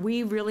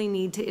we really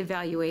need to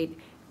evaluate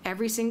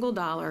every single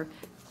dollar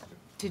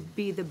to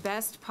be the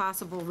best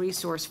possible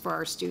resource for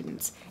our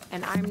students.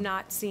 And I'm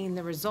not seeing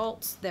the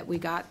results that we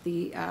got,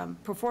 the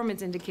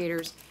performance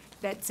indicators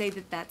that say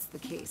that that's the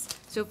case.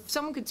 So if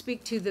someone could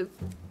speak to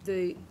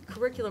the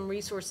curriculum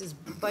resources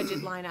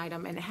budget line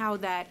item and how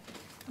that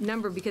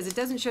number, because it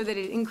doesn't show that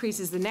it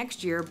increases the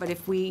next year, but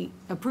if we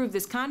approve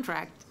this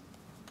contract,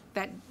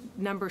 that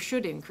number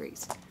should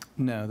increase.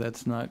 No,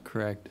 that's not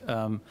correct.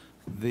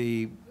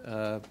 The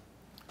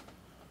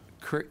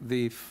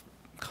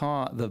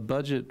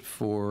budget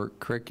for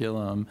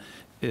curriculum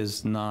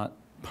is not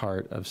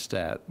part of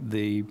STAT.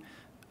 The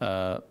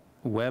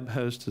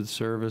web-hosted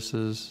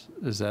services,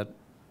 is that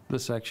the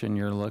section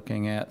you're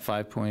looking at,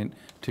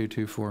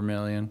 5.224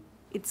 million?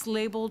 It's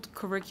labeled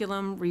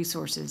curriculum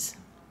resources.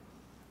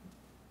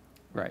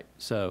 Right.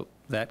 So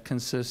that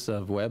consists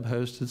of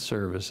web-hosted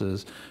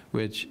services,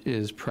 which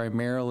is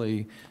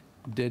primarily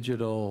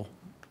digital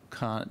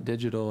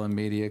and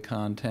media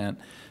content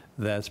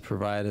that's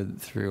provided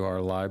through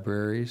our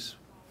libraries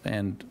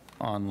and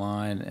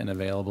online and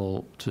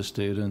available to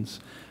students.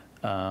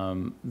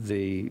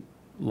 The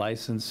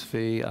license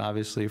fee,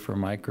 obviously, for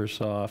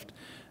Microsoft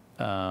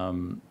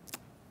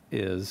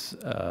is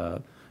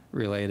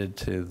related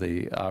to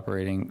the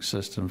operating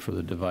system for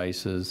the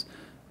devices.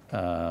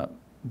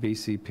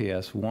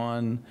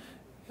 BCPS-1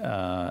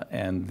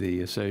 and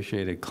the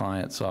associated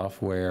client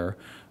software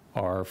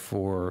are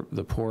for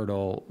the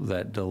portal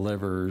that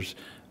delivers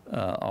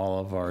all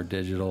of our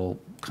digital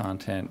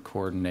content,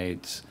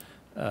 coordinates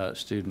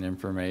student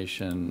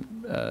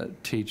information,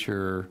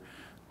 teacher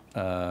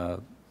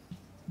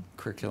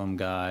curriculum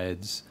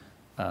guides,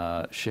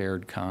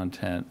 shared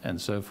content, and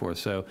so forth.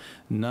 So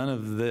none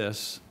of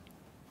this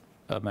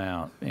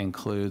amount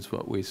includes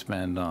what we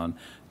spend on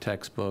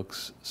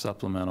textbooks,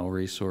 supplemental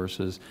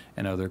resources,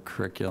 and other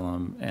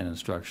curriculum and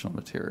instructional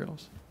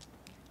materials.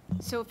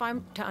 So if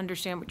I'm to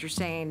understand what you're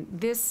saying,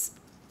 this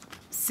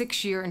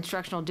 6-year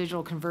instructional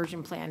digital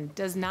conversion plan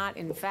does not,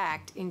 in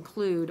fact,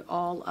 include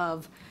all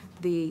of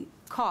the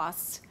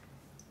costs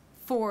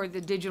for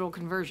the digital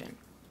conversion.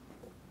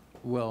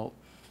 Well,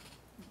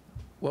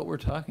 what we're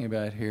talking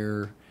about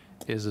here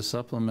is a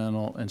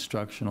supplemental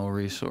instructional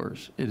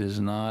resource. It is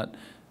not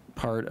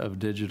part of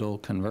digital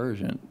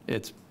conversion.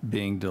 It's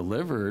being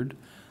delivered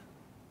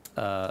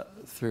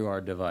through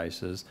our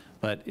devices,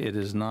 but it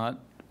is not,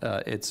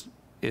 it's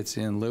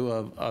in lieu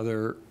of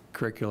other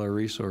curricular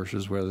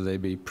resources, whether they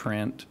be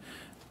print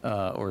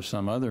or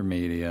some other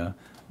media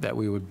that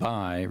we would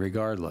buy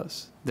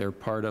regardless. They're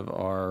part of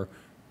our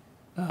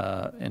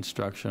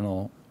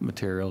instructional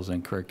materials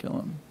and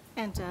curriculum.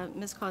 And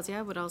Ms. Causey,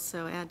 I would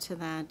also add to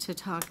that to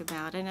talk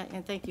about,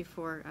 and thank you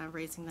for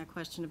raising that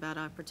question about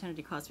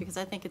opportunity costs, because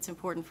I think it's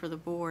important for the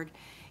board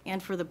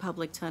and for the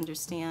public to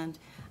understand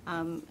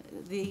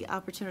the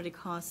opportunity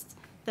costs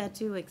that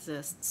do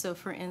exist. So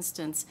for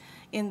instance,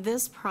 in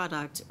this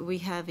product, we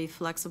have a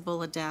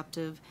flexible,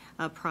 adaptive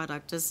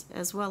product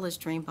as well as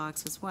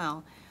Dreambox as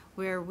well,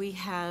 where we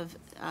have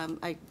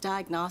a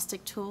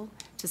diagnostic tool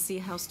to see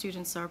how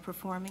students are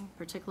performing,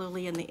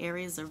 particularly in the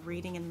areas of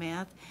reading and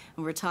math.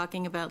 And we're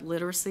talking about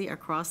literacy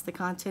across the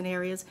content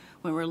areas.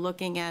 When we're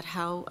looking at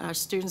how our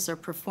students are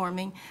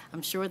performing,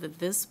 I'm sure that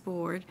this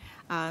board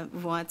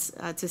wants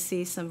to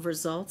see some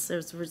results.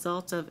 There's a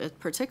result of it,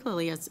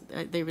 particularly as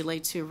they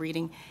relate to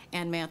reading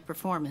and math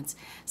performance.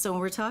 So when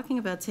we're talking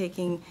about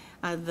taking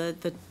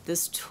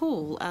this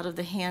tool out of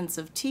the hands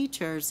of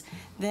teachers,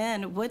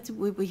 then what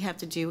would we have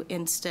to do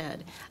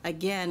instead?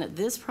 Again,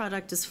 this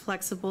product is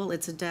flexible,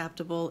 it's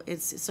adaptable,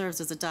 it serves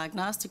as a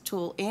diagnostic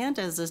tool and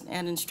as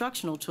an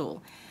instructional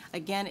tool.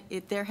 Again,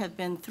 there have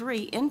been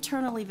 3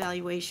 internal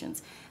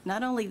evaluations.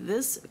 Not only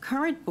this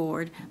current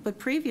board, but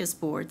previous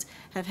boards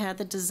have had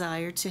the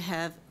desire to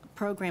have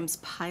programs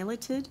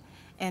piloted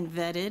and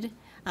vetted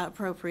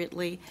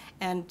appropriately,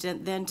 and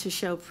then to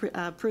show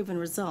proven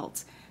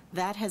results.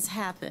 That has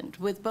happened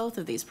with both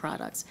of these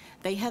products.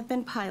 They have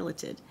been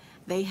piloted.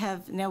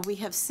 Now we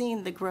have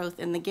seen the growth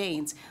and the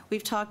gains.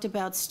 We've talked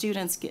about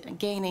students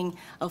gaining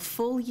a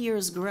full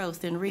year's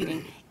growth in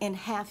reading in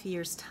half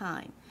year's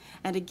time.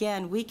 And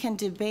again, we can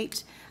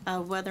debate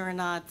whether or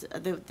not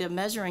the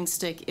measuring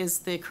stick is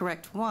the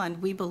correct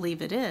one. We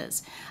believe it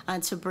is,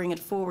 to bring it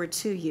forward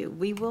to you.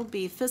 We will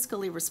be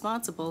fiscally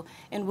responsible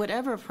in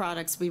whatever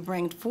products we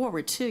bring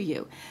forward to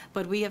you.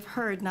 But we have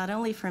heard not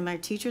only from our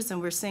teachers,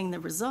 and we're seeing the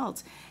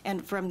results,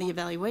 and from the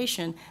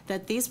evaluation,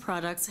 that these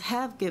products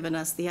have given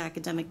us the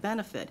academic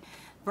benefit.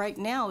 Right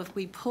now, if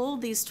we pull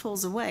these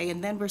tools away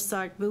and then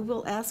we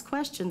will ask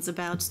questions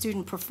about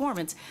student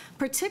performance,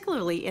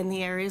 particularly in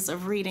the areas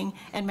of reading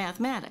and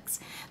mathematics.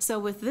 So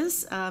with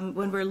this,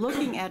 when we're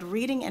looking at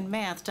reading and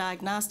math,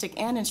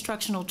 diagnostic and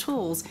instructional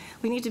tools,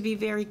 we need to be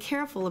very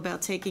careful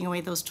about taking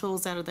away those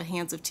tools out of the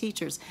hands of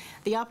teachers.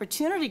 The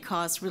opportunity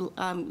cost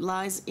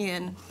lies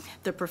in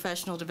the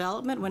professional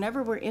development.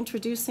 Whenever we're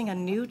introducing a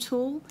new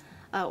tool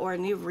or a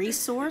new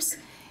resource,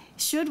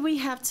 should we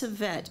have to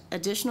vet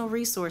additional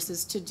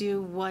resources to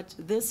do what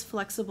this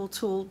flexible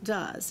tool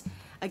does?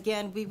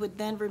 Again, we would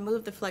then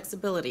remove the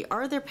flexibility.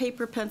 Are there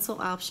paper pencil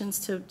options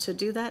to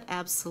do that?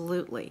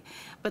 Absolutely.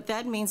 But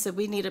that means that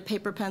we need a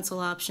paper pencil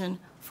option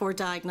for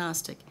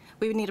diagnostic.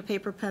 We would need a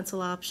paper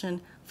pencil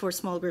option for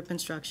small group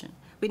instruction.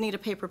 We need a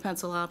paper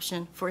pencil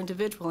option for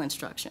individual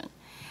instruction.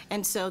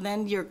 And so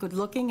then you're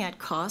looking at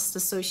costs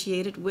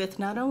associated with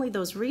not only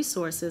those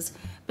resources,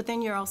 but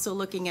then you're also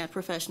looking at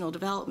professional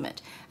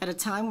development. At a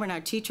time when our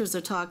teachers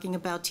are talking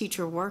about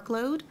teacher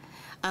workload,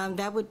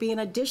 that would be an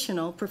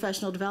additional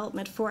professional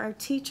development for our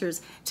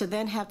teachers to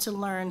then have to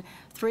learn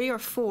 3 or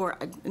 4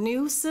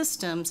 new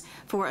systems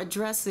for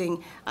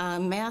addressing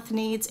math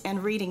needs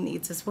and reading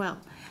needs as well.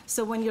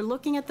 So when you're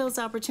looking at those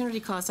opportunity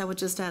costs, I would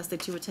just ask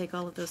that you would take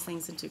all of those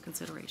things into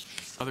consideration.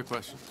 Other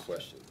questions?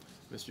 Question.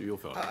 Mr.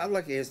 Uhlfelder. I'd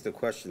like to ask the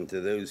question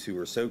to those who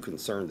are so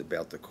concerned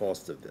about the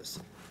cost of this.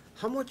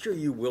 How much are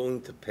you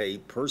willing to pay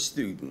per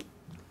student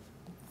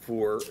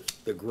for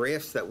the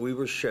graphs that we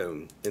were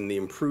shown and the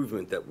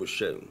improvement that was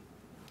shown?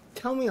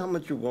 Tell me how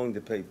much you're willing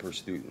to pay per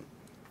student.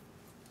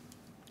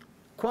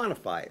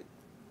 Quantify it.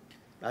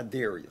 I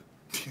dare you.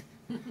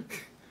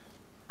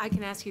 I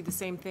can ask you the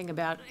same thing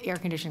about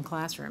air-conditioned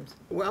classrooms.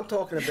 Well, I'm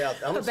talking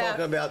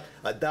about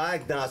a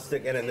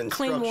diagnostic and an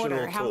instructional clean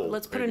water. tool.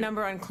 Let's put a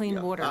number on clean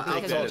water,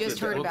 because we just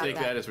heard about We'll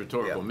take that as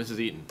rhetorical. Yeah. Mrs.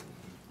 Eaton.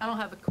 I don't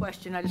have a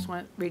question. I just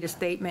want to read a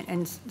statement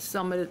and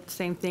some of the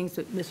same things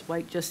that Ms.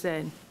 White just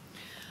said.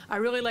 I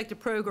really like the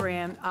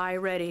program,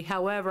 iReady.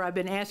 However, I've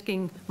been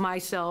asking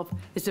myself,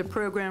 is the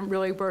program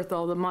really worth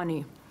all the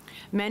money?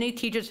 Many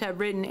teachers have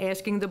written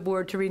asking the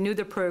board to renew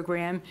the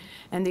program,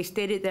 and they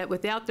stated that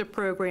without the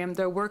program,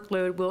 their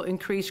workload will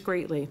increase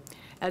greatly.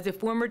 As a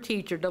former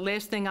teacher, the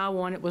last thing I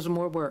wanted was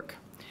more work.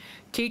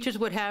 Teachers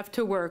would have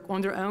to work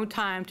on their own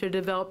time to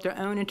develop their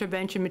own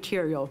intervention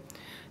material.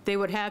 They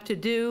would have to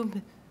do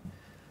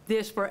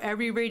this for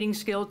every reading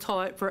skill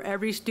taught for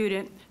every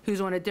student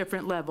who's on a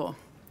different level.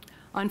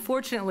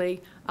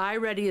 Unfortunately,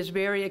 iReady is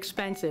very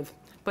expensive,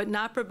 but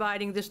not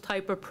providing this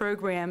type of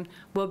program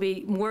will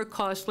be more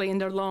costly in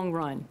the long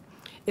run.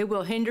 It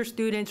will hinder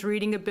students'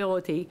 reading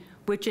ability,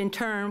 which in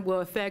turn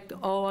will affect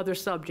all other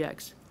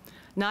subjects.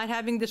 Not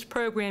having this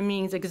program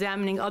means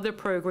examining other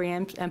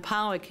programs and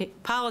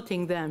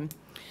piloting them,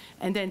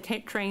 and then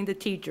train the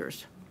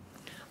teachers.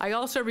 I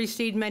also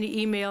received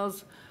many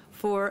emails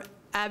for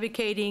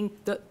advocating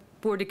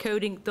for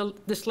decoding the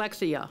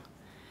dyslexia.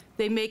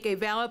 They make a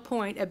valid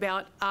point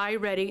about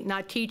iReady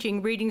not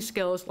teaching reading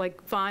skills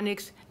like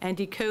phonics and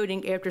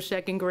decoding after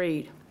 2nd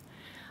grade.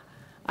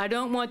 I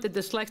don't want the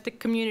dyslexic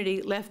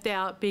community left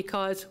out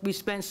because we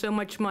spent so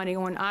much money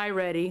on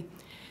iReady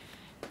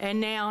and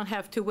now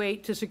have to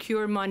wait to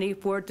secure money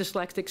for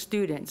dyslexic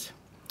students.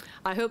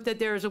 I hope that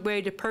there is a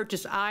way to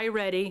purchase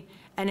iReady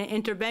and an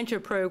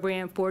intervention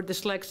program for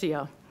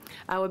dyslexia.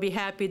 I would be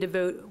happy to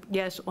vote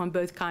yes on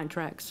both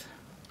contracts.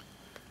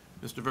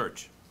 Mr.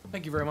 Verch.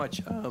 Thank you very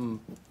much.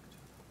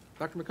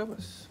 Dr.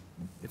 McComas,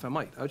 if I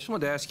might, I just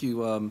wanted to ask you,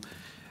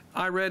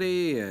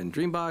 iReady and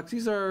Dreambox,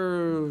 these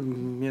are,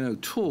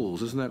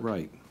 tools, isn't that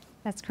right?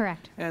 That's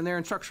correct. And they're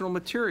instructional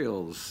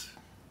materials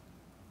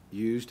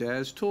used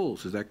as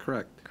tools, is that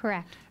correct?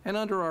 Correct. And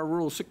under our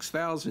Rule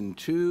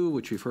 6002,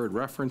 which we've heard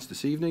referenced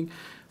this evening,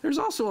 there's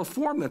also a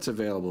form that's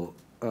available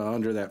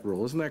under that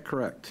rule, isn't that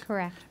correct?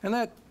 Correct. And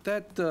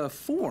that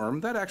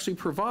form, that actually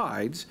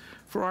provides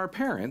for our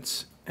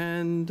parents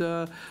and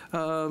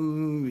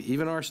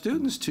even our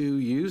students to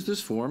use this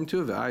form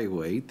to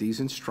evaluate these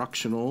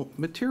instructional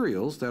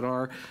materials that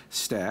our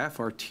staff,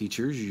 our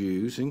teachers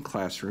use in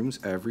classrooms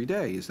every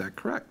day. Is that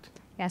correct?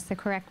 Yes, the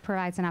form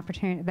provides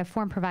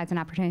an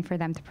opportunity for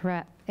them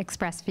to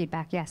express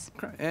feedback, yes.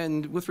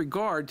 And with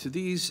regard to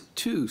these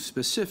two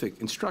specific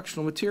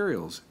instructional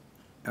materials,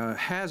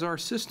 has our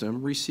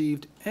system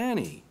received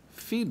any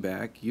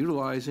feedback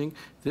utilizing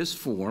this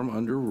form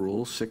under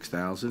Rule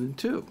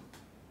 6002?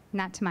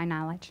 Not to my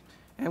knowledge.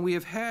 And we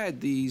have had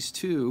these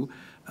two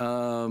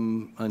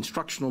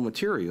instructional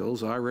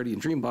materials iReady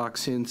and Dreambox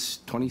since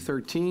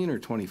 2013 or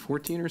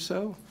 2014 or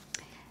so?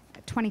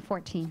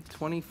 2014.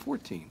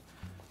 2014.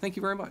 Thank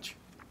you very much.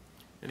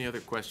 Any other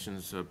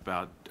questions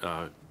about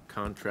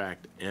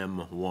contract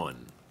M1?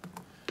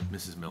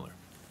 Mrs. Miller.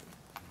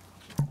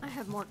 I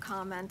have more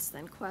comments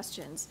than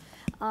questions.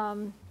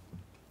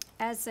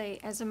 As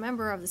a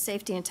member of the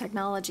Safety and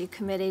Technology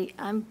Committee,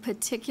 I'm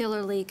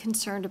particularly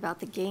concerned about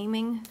the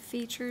gaming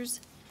features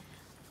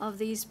of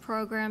these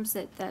programs.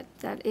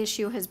 That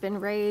issue has been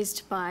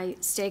raised by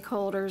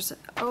stakeholders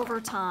over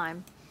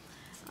time,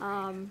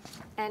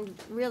 and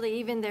really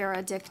even their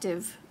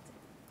addictive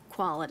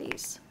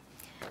qualities.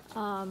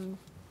 Now,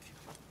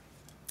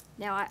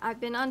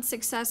 I've been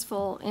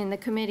unsuccessful in the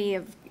committee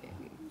of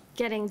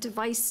getting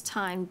device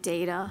time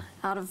data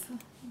out of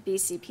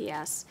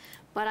BCPS,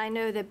 but I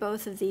know that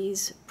both of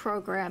these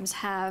programs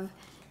have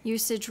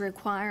usage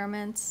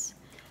requirements,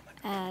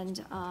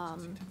 and I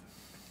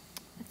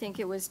think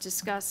it was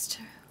discussed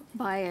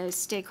by a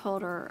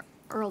stakeholder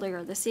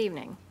earlier this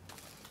evening.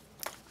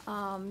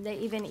 They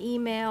even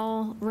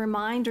email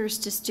reminders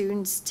to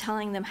students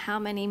telling them how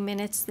many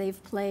minutes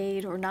they've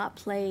played or not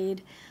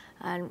played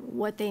and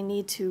what they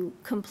need to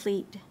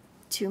complete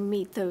to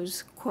meet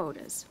those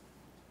quotas.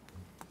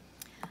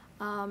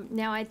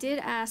 Now, I did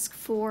ask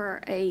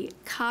for a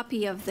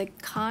copy of the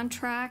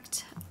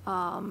contract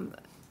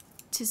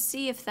to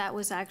see if that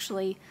was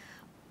actually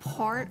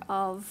part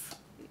of,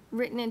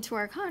 written into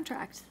our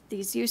contract,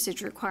 these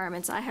usage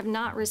requirements. I have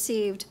not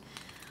received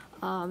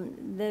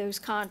those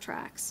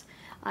contracts.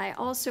 I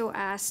also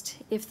asked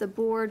if the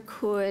board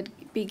could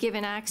be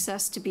given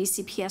access to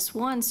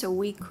BCPS-1 so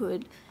we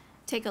could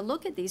take a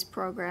look at these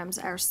programs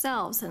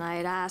ourselves, and I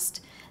had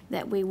asked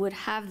that we would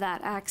have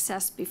that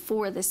access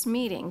before this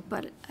meeting,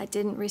 but I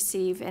didn't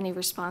receive any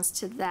response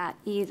to that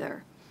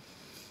either.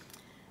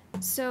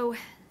 So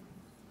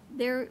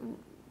there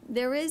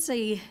is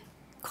a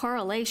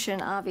correlation,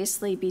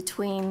 obviously,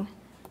 between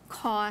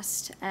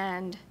cost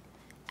and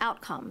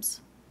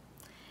outcomes.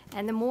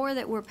 And the more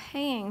that we're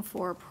paying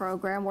for a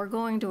program, we're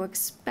going to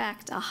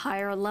expect a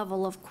higher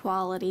level of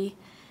quality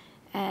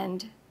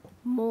and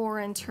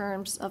more in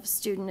terms of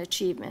student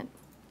achievement.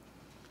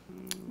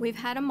 We've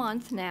had a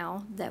month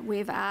now that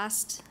we've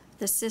asked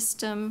the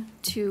system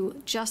to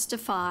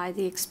justify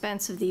the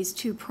expense of these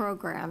two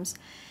programs,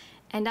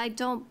 and I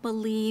don't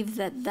believe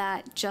that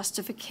that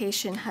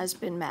justification has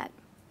been met.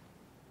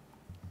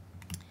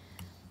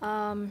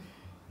 I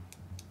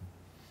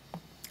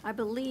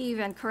believe,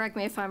 and correct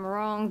me if I'm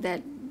wrong,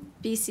 that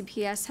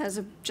BCPS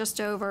has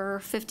just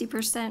over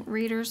 50%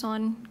 readers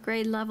on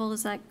grade level.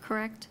 Is that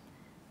correct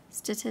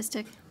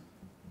statistic?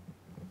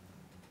 I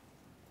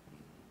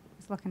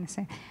was looking to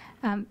say.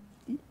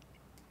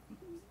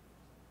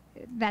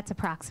 That's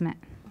approximate.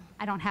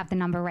 I don't have the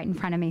number right in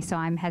front of me, so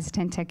I'm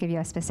hesitant to give you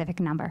a specific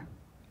number.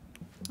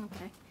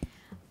 Okay.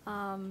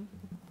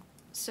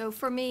 So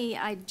for me,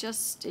 I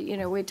just,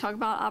 we talk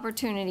about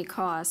opportunity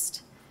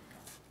cost.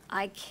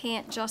 I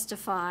can't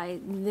justify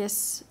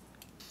this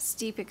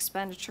steep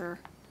expenditure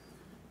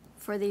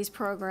for these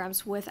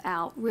programs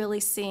without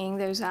really seeing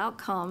those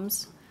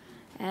outcomes.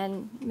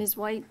 And Ms.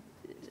 White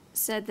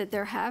said that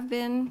it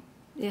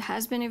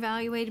has been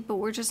evaluated, but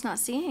we're just not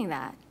seeing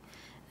that,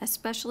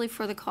 especially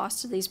for the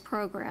cost of these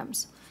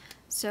programs.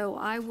 So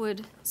I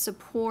would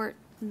support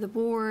the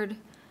board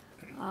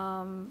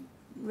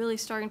really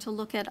starting to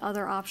look at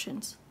other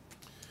options.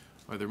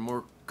 Are there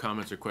more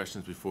comments or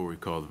questions before we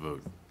call the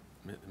vote?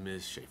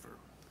 Ms. Schaefer.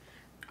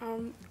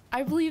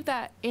 I believe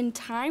that in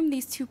time,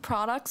 these two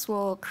products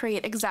will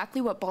create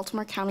exactly what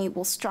Baltimore County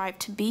will strive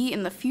to be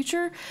in the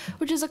future,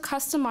 which is a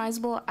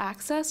customizable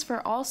access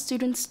for all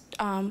students,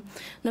 no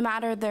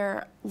matter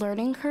their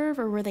learning curve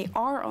or where they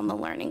are on the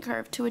learning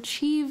curve, to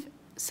achieve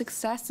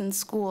success in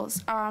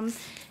schools.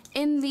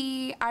 In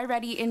the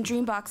iReady and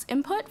Dreambox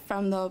input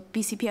from the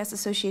BCPS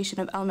Association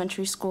of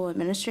Elementary School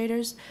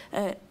Administrators,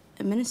 that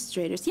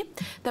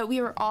we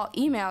were all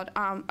emailed,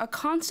 a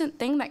constant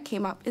thing that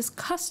came up is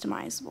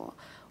customizable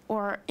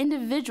or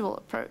individual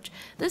approach.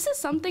 This is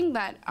something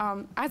that,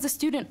 as a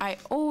student, I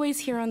always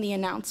hear on the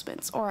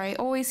announcements, or I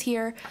always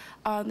hear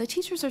the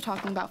teachers are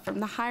talking about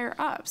from the higher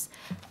ups.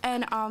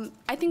 And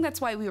I think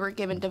that's why we were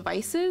given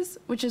devices,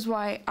 which is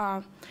why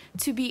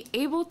to be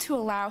able to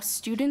allow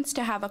students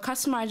to have a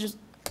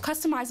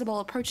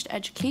customizable approach to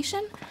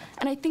education,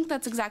 and I think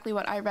that's exactly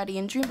what iReady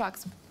and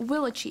Dreambox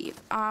will achieve.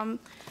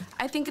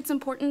 I think it's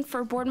important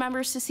for board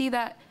members to see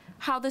that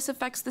how this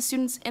affects the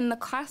students in the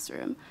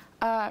classroom.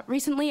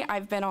 Recently,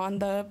 I've been on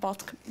the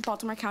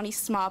Baltimore County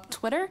SMOB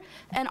Twitter,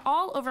 and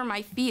all over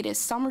my feed is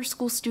summer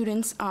school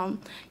students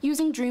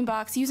using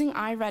Dreambox, using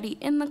iReady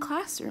in the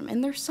classroom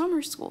in their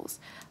summer schools.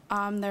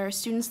 There are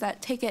students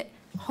that take it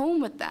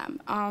home with them.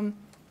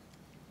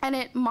 And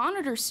it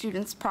monitors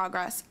students'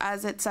 progress,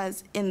 as it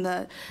says in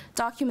the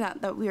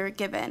document that we were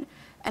given,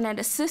 and it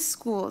assists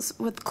schools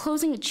with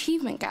closing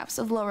achievement gaps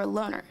of lower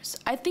learners.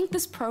 I think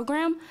this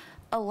program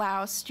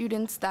allows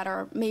students that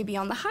are maybe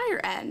on the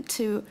higher end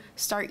to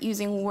start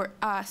doing work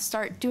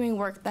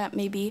that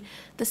maybe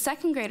the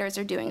second graders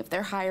are doing if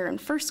they're higher in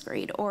first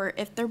grade, or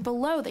if they're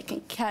below, they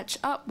can catch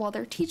up while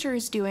their teacher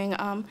is doing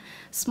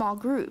small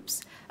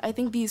groups. I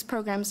think these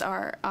programs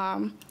are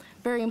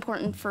very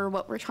important for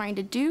what we're trying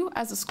to do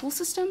as a school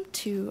system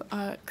to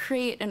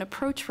create an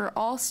approach for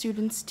all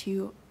students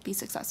to be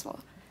successful.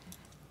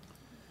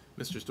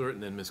 Mr. Stewart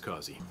and then Ms.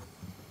 Causey.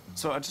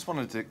 So I just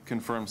wanted to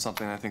confirm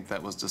something I think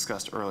that was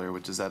discussed earlier,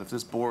 which is that if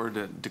this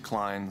board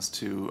declines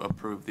to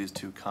approve these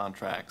two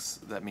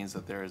contracts, that means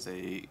that there is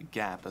a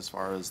gap as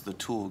far as the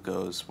tool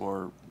goes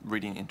for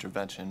reading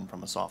intervention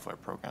from a software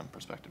program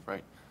perspective,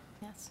 right?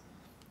 Yes.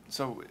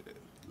 So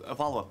a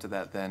follow-up to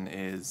that then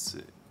is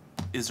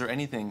there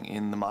anything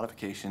in the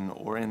modification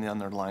or in the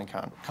underlying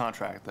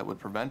contract that would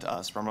prevent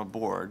us from a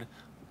board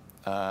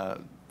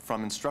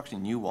from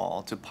instructing you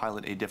all to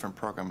pilot a different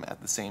program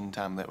at the same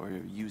time that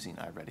we're using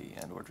iReady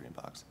and or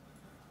Dreambox?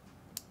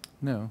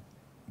 No,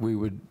 we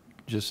would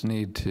just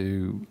need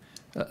to,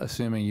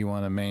 assuming you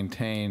want to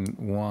maintain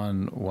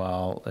one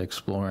while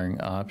exploring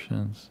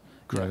options.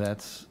 Correct. Yeah,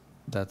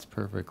 that's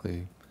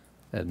perfectly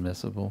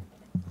admissible.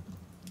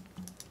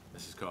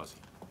 Mrs. Causey.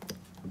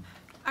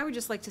 I would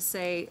just like to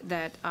say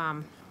that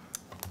I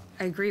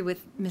agree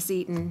with Ms.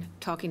 Eaton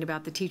talking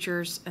about the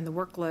teachers and the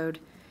workload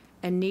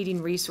and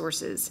needing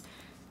resources.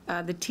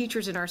 The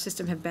teachers in our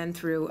system have been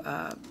through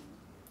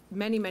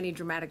many, many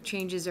dramatic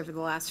changes over the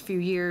last few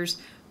years,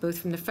 both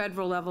from the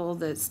federal level,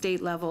 the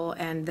state level,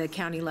 and the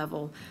county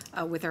level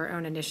with our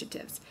own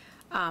initiatives.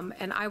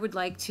 And I would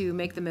like to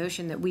make the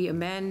motion that we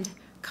amend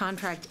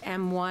Contract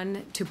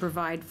M1 to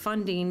provide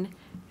funding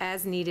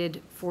as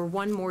needed for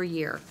one more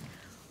year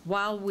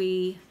while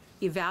we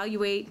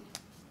evaluate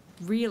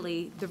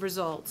really the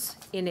results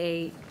in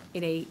a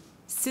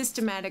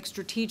systematic,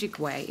 strategic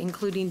way,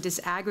 including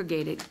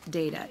disaggregated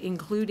data,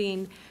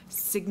 including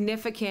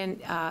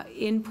significant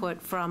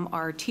input from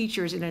our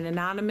teachers in an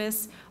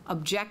anonymous,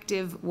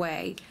 objective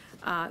way,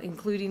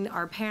 including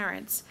our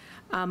parents,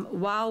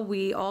 while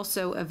we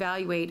also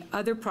evaluate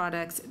other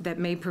products that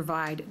may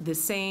provide the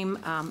same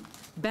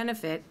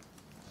benefit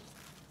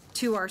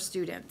to our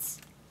students.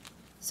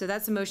 So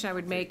that's a motion I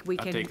would make. We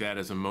can I'll take that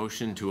as a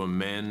motion to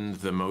amend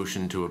the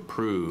motion to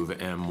approve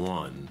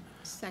M1.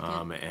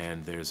 Second.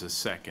 And there's a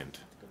second.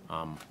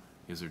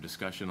 Is there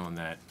discussion on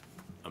that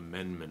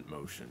amendment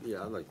motion?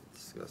 Yeah, I'd like to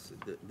discuss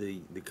it.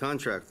 The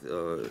contract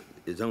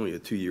is only a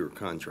 2-year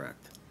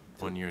contract.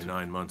 1 year,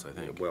 9 months, I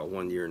think. Well,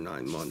 1 year,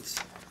 9 months,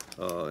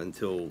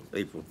 until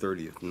April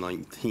 30th,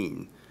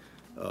 19.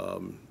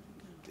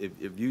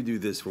 If you do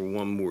this for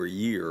one more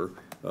year,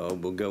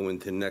 we'll go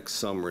into next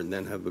summer and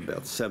then have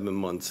about 7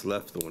 months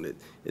left on it.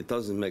 It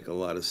doesn't make a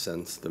lot of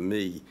sense to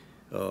me.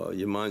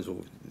 You might as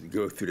well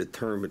go through the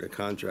term of the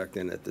contract,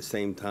 and at the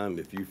same time,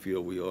 if you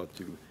feel we ought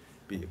to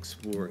be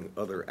exploring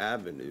other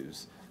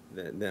avenues,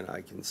 then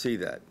I can see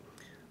that.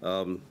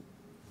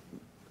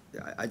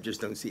 I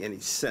just don't see any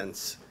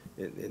sense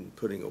in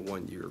putting a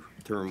one-year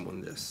term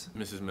on this.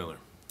 Mrs. Miller.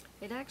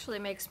 It actually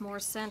makes more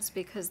sense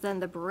because then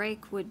the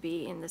break would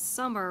be in the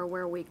summer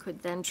where we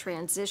could then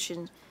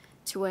transition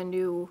to a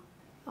new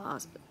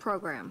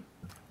program.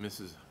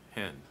 Mrs.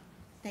 Henn.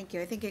 Thank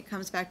you. I think it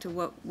comes back to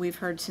what we've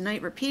heard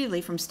tonight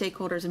repeatedly from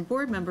stakeholders and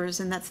board members,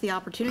 and that's the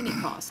opportunity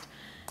cost.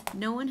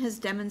 No one has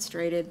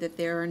demonstrated that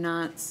there are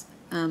not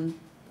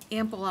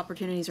ample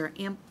opportunities or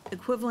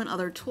equivalent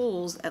other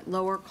tools at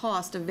lower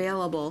cost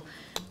available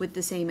with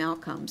the same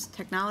outcomes.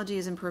 Technology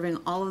is improving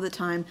all of the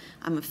time.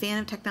 I'm a fan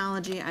of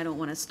technology. I don't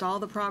want to stall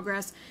the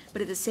progress,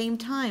 but at the same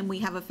time, we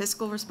have a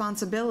fiscal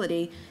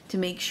responsibility to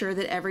make sure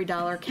that every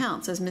dollar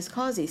counts, as Ms.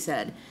 Causey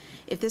said.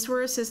 If this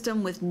were a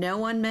system with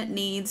no unmet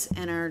needs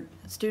and our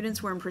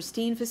students were in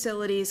pristine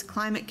facilities,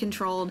 climate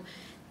controlled,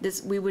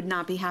 we would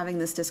not be having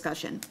this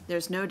discussion.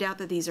 There's no doubt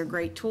that these are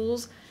great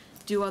tools.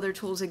 Do other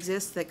tools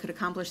exist that could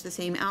accomplish the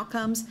same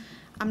outcomes?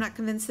 I'm not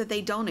convinced that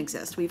they don't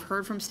exist. We've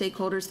heard from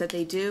stakeholders that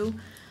they do.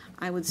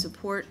 I would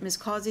support Ms.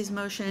 Causey's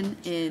motion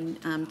in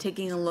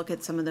taking a look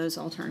at some of those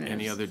alternatives.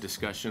 Any other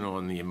discussion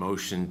on the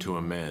motion to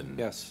amend?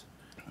 Yes.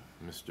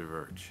 Mr.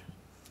 Verch.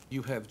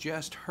 You have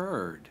just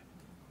heard,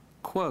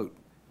 quote,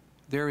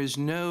 "There is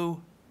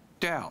no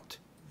doubt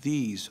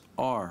these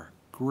are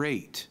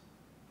great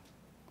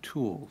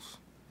tools,"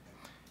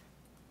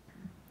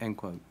 end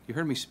quote. You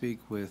heard me speak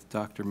with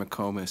Dr.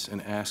 McComas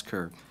and ask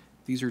her,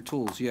 these are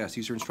tools, yes.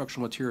 These are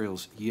instructional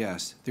materials,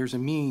 yes. There's a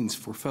means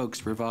for folks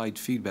to provide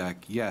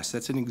feedback, yes.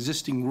 That's an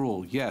existing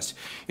rule, yes.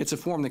 It's a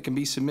form that can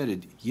be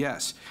submitted,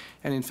 yes.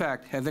 And in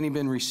fact, have any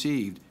been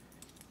received?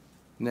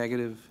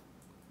 Negative.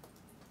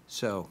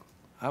 So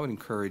I would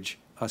encourage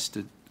us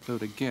to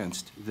vote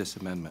against this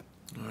amendment.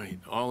 All right,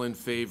 all in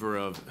favor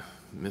of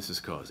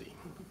Mrs. Causey?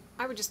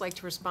 I would just like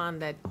to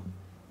respond that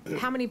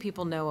how many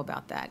people know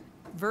about that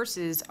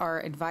versus our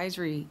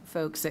advisory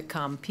folks that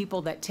come,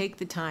 people that take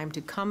the time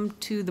to come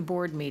to the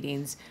board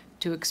meetings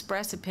to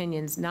express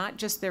opinions, not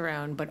just their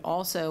own, but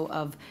also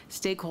of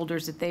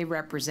stakeholders that they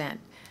represent.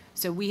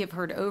 So we have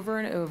heard over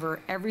and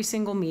over every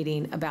single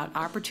meeting about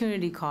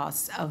opportunity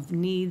costs of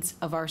needs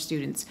of our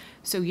students.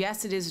 So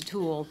yes, it is a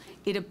tool.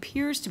 It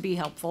appears to be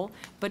helpful,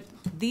 but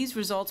these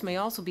results may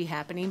also be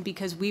happening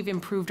because we've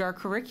improved our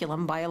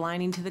curriculum by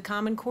aligning to the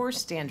Common Core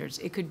standards.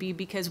 It could be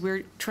because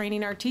we're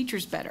training our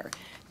teachers better.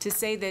 To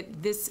say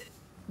that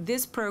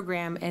this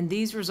program and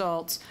these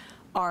results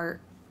are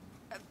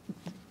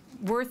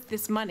worth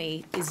this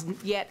money is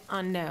yet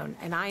unknown.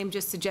 And I am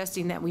just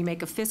suggesting that we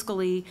make a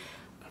fiscally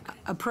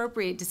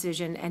appropriate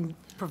decision and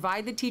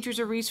provide the teachers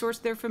a resource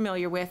they're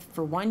familiar with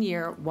for 1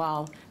 year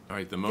while All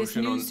right, the this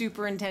motion new on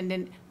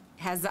superintendent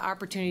has the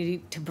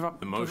opportunity to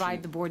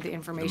provide the board the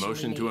information The we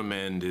motion need. to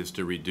amend is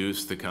to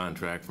reduce the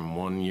contract from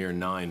 1 year,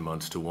 9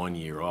 months to 1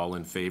 year. All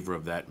in favor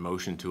of that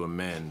motion to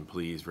amend,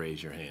 please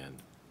raise your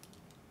hand.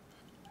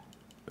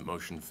 The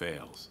motion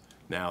fails.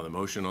 Now, the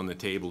motion on the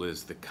table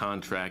is the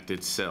contract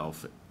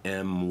itself,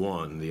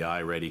 M1, the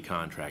iReady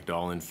contract.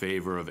 All in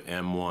favor of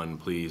M1,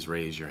 please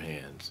raise your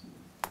hands.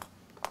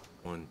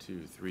 1,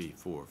 2, 3,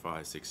 4,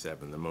 5, 6,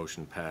 7. The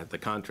motion passed. The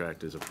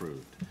contract is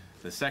approved.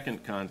 The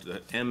second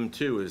contract,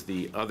 M2, is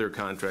the other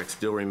contract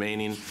still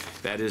remaining.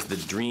 That is the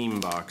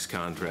Dreambox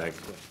contract.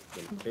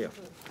 Yeah.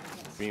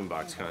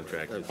 Dreambox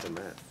contract. That's the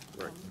math,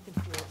 right.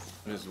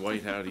 Ms.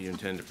 White, how do you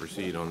intend to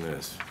proceed on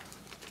this?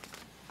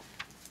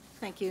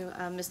 Thank you,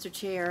 Mr.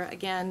 Chair.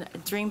 Again,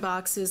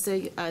 Dreambox is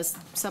a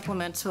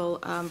supplemental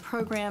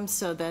program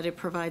so that it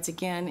provides,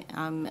 again,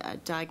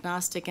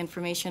 diagnostic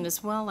information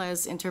as well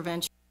as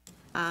intervention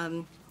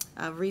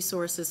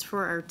resources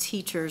for our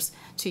teachers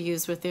to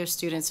use with their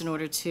students in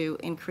order to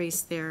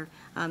increase their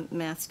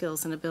math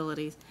skills and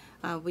abilities.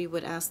 We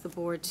would ask the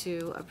board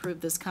to approve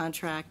this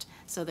contract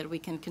so that we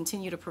can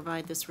continue to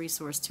provide this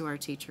resource to our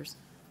teachers.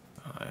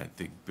 At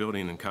the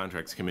Building and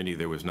Contracts Committee,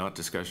 there was not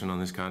discussion on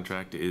this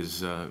contract.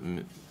 Is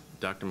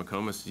Dr.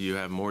 McComas, do you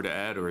have more to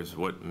add, or is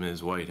what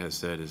Ms. White has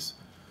said is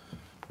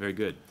very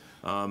good?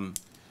 All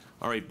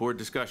right, board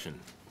discussion.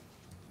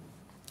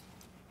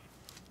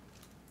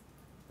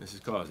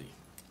 Mrs. Causey.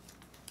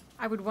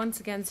 I would once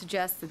again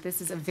suggest that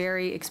this is a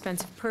very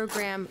expensive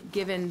program,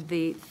 given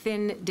the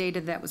thin data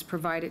that was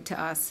provided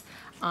to us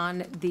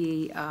on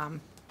the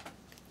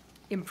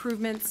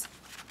improvements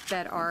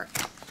that are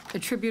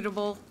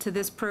attributable to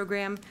this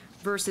program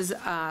versus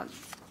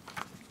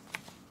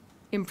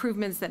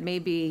improvements that may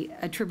be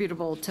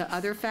attributable to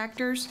other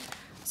factors.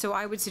 So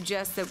I would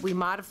suggest that we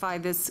modify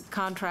this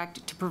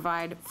contract to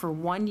provide for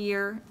 1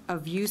 year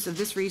of use of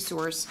this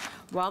resource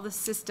while the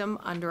system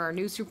under our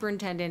new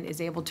superintendent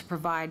is able to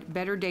provide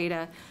better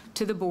data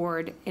to the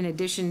board in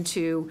addition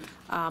to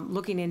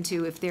looking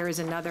into if there is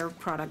another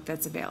product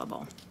that's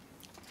available.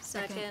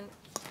 Second.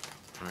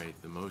 All right,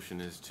 the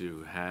motion is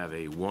to have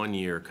a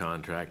one-year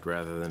contract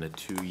rather than a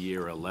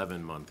two-year,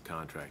 11-month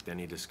contract.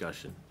 Any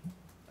discussion?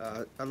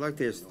 I'd like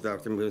to ask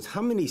Dr. McGinnis,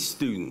 how many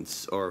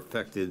students are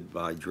affected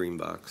by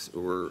Dreambox,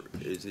 or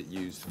is it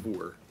used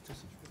for?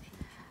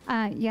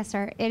 Yes,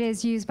 sir. It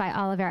is used by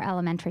all of our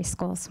elementary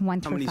schools,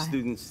 1 How through 5. many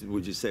students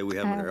would you say we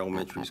have in our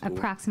elementary school?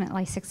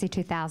 Approximately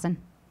 62,000.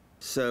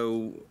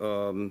 So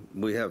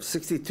we have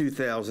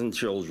 62,000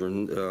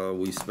 children.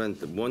 We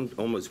spent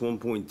almost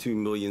 $1.2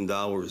 million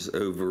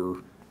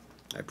over,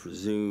 I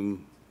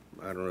presume,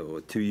 I don't know,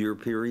 a 2-year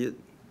period?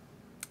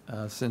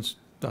 Since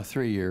a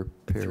 3-year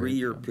period.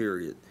 3-year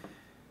period.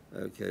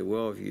 Okay,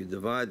 well, if you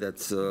divide,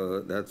 that's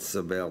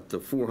about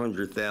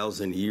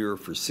 400,000 a year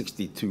for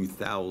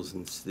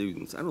 62,000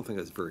 students. I don't think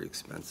that's very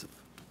expensive.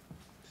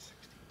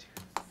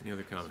 Any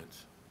other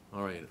comments?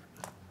 All right.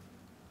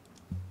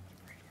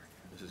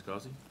 Mrs.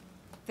 Causey?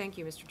 Thank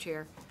you, Mr.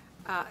 Chair.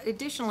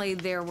 Additionally,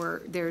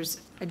 there's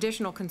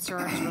additional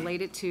concerns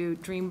related to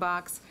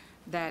Dreambox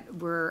that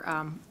were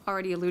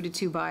already alluded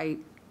to by,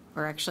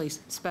 or actually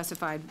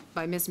specified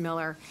by Ms.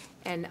 Miller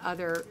and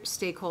other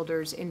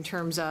stakeholders in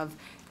terms of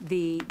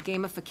the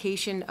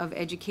gamification of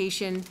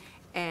education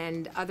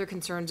and other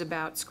concerns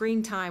about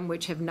screen time,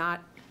 which have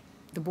not,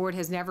 the board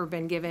has never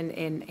been given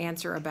an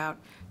answer about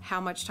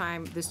how much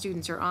time the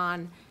students are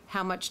on,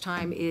 how much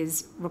time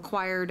is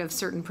required of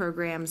certain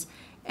programs,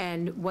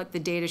 and what the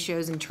data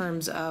shows in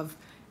terms of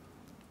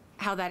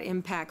how that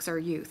impacts our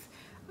youth.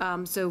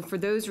 So for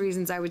those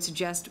reasons, I would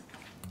suggest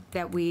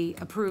that we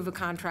approve a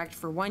contract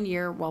for 1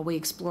 year while we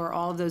explore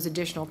all of those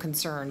additional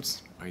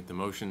concerns. All right, the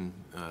motion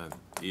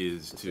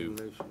is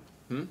to...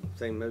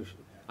 Same motion.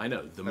 I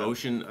know. The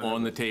motion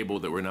on the table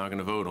that we're not going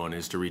to vote on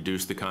is to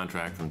reduce the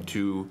contract from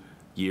 2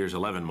 years,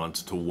 11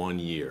 months to 1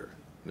 year.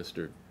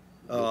 Mr.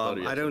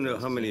 I don't know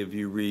how many of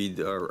you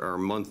read our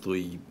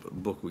monthly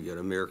book we get,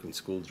 American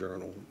School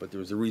Journal, but there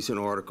was a recent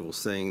article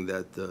saying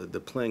that the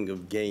playing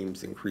of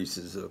games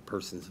increases a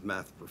person's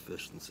math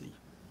proficiency.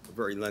 A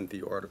very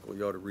lengthy article.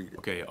 You ought to read it.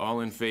 Okay,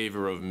 all in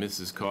favor of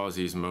Mrs.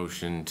 Causey's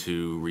motion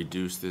to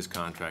reduce this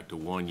contract to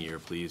 1 year,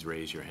 please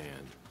raise your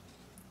hand.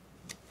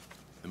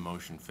 The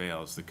motion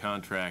fails. The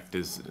contract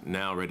is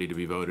now ready to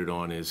be voted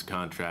on is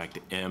contract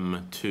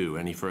M2.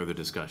 Any further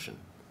discussion?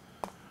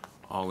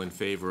 All in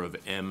favor of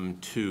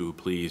M2,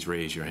 please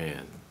raise your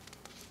hand. 1,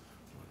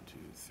 2,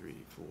 3,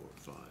 4,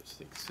 5,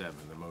 6, 7.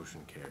 The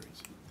motion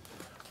carries.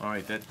 All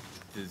right, that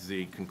is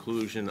the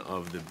conclusion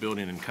of the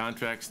building and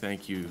contracts.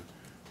 Thank you,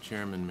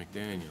 Chairman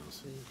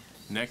McDaniels.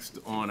 Next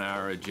on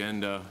our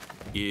agenda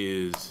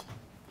is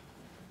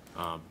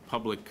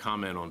public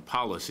comment on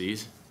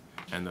policies,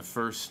 and the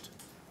first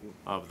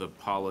of the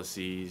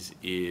policies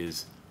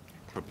is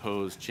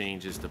proposed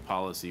changes to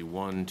policy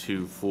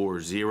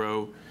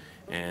 1240,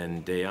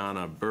 and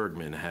Diana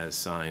Bergman has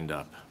signed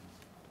up.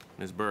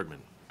 Ms. Bergman.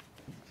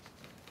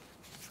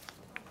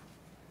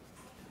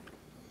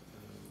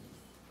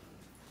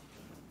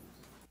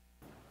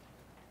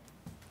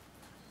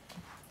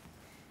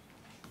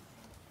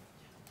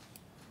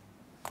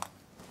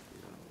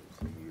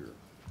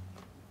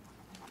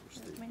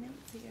 My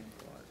notes here.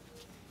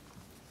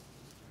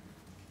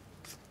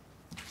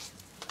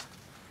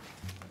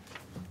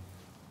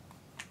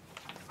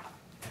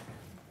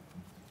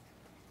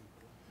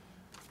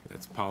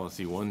 That's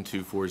policy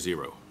 1240.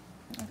 Okay.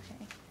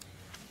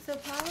 So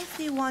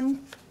policy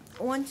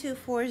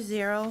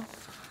 1240,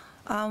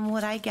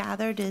 what I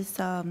gathered is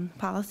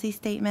policy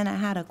statement. I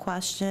had a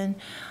question.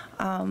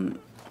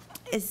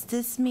 Is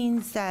this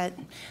means that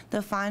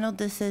the final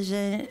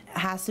decision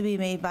has to be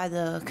made by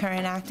the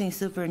current acting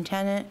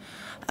superintendent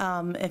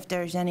if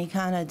there's any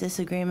kind of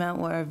disagreement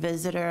where a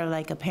visitor,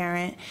 like a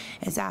parent,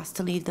 is asked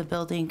to leave the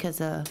building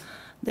because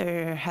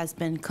there has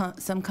been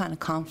some kind of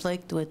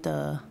conflict with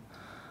an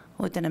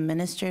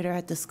administrator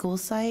at the school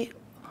site?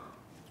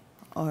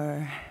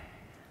 Or,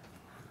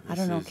 I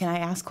don't know, can I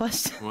ask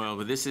questions? Well,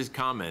 but this is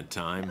comment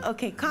time.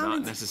 Okay,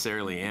 comment. Not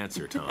necessarily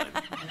answer time.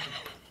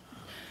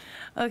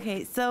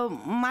 Okay, so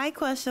my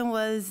question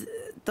was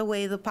the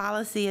way the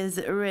policy is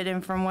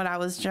written from what I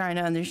was trying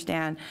to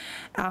understand.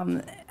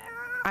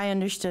 I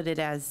understood it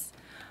as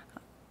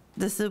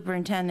the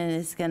superintendent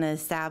is going to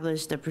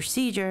establish the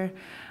procedure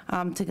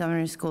to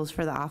govern schools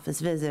for the office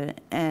visit,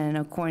 and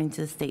according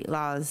to state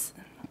laws,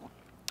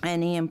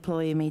 any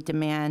employee may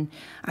demand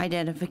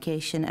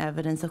identification,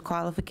 evidence of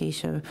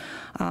qualification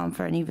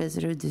for any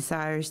visitor who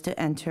desires to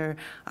enter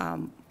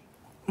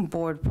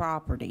board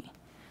property.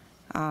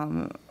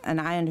 And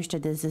I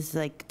understood this is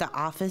like the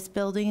office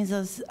buildings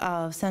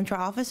of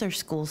central office or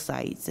school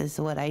sites is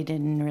what I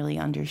didn't really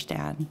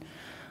understand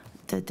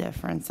the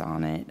difference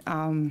on it.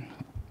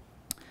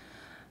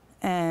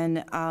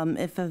 And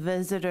if a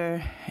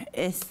visitor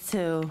is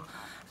to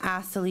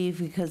ask to leave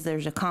because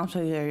there's a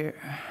conflict or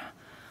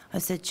a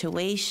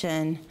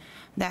situation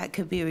that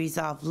could be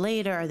resolved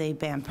later, are they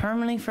banned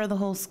permanently for the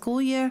whole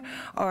school year,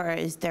 or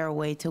is there a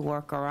way to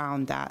work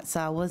around that? So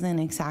I wasn't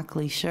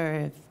exactly sure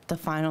if the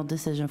final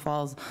decision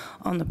falls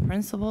on the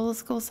principal of the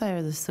school site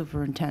or the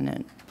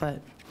superintendent, but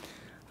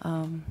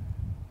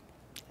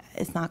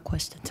it's not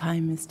question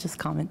time, it's just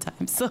comment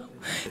time. So,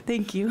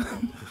 thank you.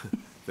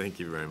 Thank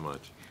you very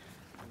much.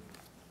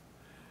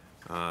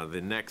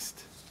 The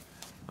next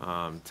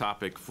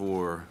topic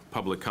for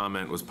public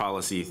comment was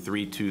policy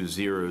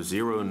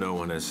 3200. No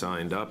one has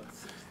signed up.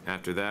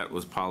 After that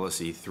was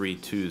policy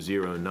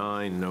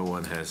 3209. No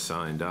one has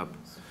signed up.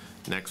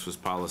 Next was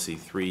policy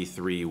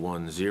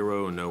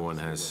 3310. No one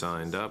has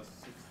signed up.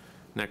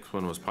 Next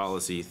one was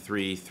policy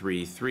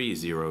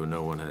 3330.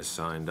 No one has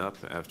signed up.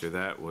 After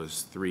that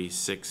was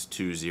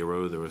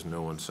 3620. There was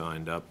no one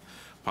signed up.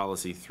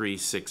 Policy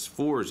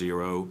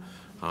 3640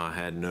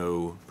 had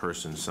no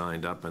person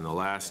signed up. And the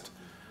last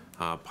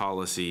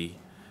policy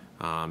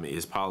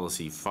is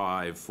policy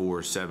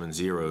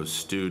 5470,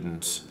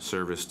 students,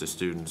 service to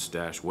students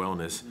 --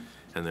 wellness.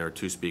 And there are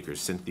two speakers.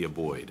 Cynthia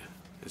Boyd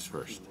is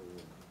first.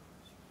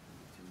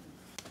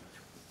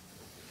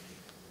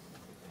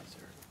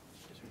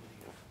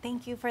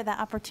 Thank you for the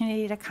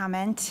opportunity to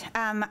comment.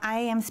 I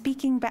am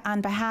speaking on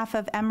behalf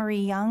of Emery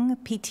Young,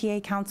 PTA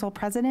Council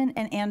President,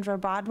 and Andrew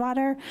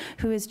Broadwater,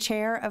 who is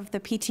Chair of the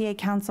PTA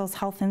Council's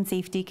Health and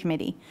Safety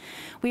Committee.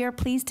 We are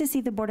pleased to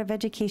see the Board of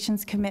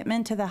Education's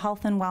commitment to the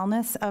health and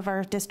wellness of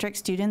our district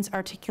students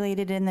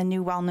articulated in the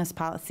new wellness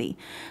policy.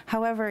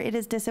 However, it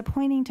is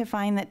disappointing to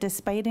find that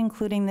despite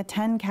including the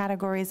 10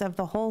 categories of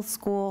the whole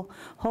school,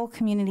 whole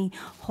community,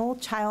 whole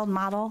child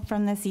model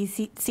from the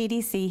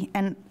CDC,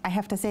 and I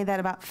have to say that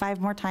about 5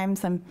 more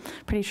times, I'm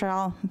pretty sure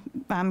I'll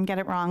get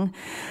it wrong.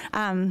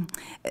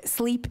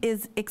 Sleep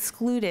is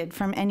excluded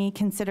from any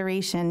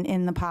consideration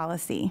in the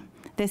policy.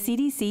 The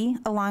CDC,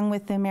 along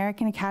with the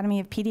American Academy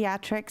of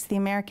Pediatrics, the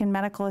American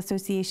Medical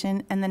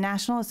Association, and the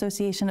National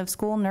Association of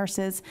School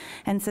Nurses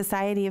and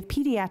Society of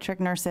Pediatric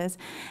Nurses,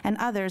 and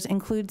others,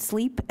 include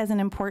sleep as an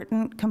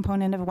important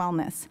component of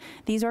wellness.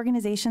 These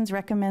organizations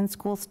recommend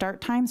school start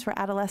times for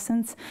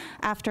adolescents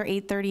after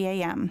 8:30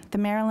 a.m. The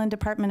Maryland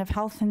Department of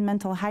Health and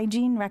Mental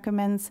Hygiene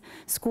recommends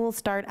school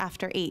start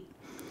after 8.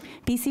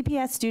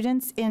 BCPS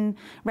students in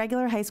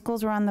regular high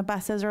schools were on the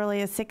bus as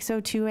early as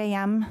 6:02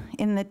 a.m.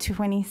 in the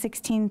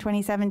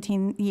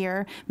 2016-2017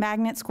 year.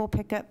 Magnet school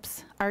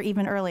pickups are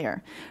even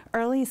earlier.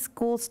 Early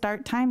school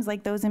start times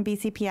like those in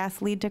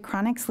BCPS lead to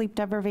chronic sleep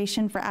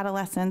deprivation for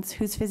adolescents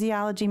whose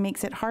physiology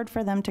makes it hard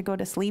for them to go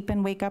to sleep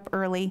and wake up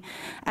early,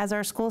 as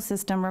our school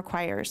system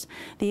requires.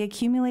 The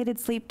accumulated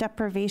sleep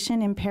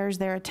deprivation impairs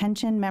their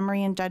attention,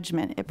 memory, and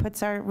judgment. It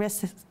puts our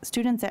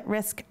students at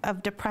risk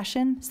of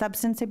depression,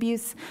 substance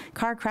abuse,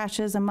 car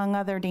crashes, among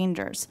other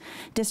dangers.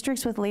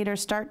 Districts with later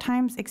start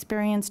times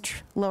experience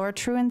lower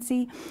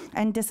truancy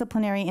and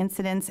disciplinary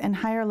incidents and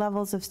higher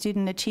levels of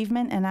student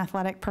achievement and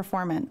athletic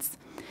performance.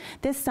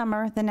 This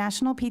summer, the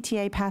National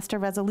PTA passed a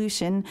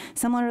resolution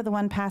similar to the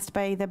one passed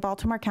by the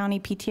Baltimore County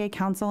PTA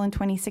Council in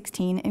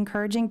 2016,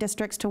 encouraging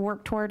districts to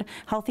work toward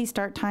healthy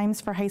start times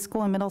for high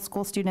school and middle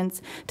school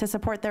students to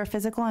support their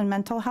physical and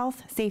mental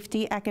health,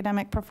 safety,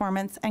 academic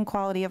performance, and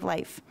quality of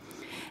life.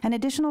 An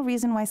additional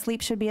reason why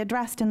sleep should be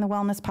addressed in the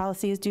wellness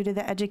policy is due to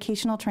the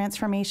educational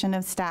transformation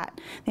of STAT.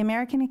 The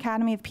American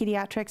Academy of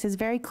Pediatrics is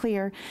very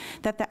clear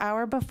that the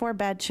hour before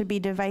bed should be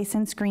device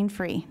and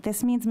screen-free.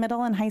 This means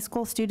middle and high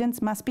school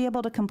students must be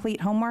able to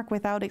complete homework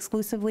without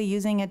exclusively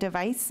using a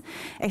device,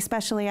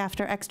 especially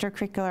after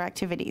extracurricular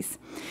activities.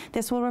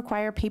 This will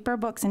require paper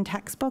books and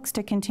textbooks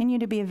to continue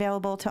to be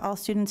available to all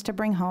students to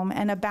bring home,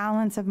 and a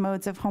balance of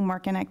modes of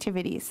homework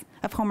activities.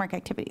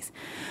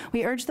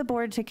 We urge the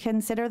board to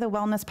consider the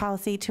wellness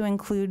policy to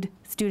include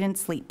student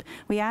sleep.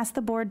 We ask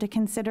the board to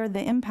consider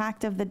the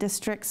impact of the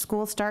district's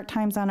school start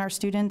times on our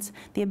students,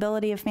 the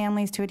ability of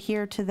families to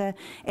adhere to the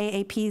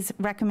AAP's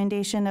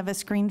recommendation of a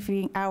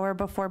screen-free hour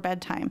before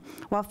bedtime.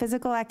 While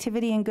physical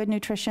activity and good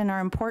nutrition are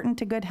important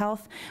to good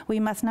health, we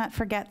must not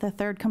forget the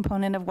third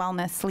component of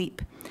wellness,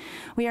 sleep.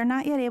 We are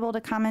not yet able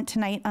to comment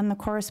tonight on the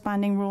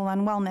corresponding rule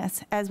on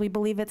wellness, as we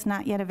believe it's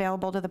not yet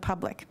available to the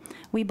public.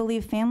 We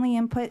believe family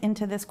input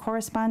into this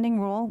corresponding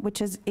rule,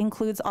 which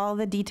includes all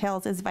the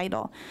details, is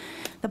vital.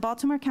 The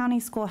Baltimore County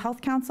School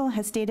Health Council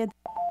has stated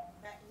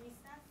that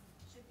recess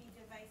should be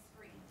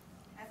device-free.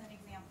 As an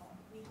example,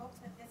 we hope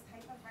that this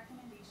type of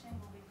recommendation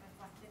will be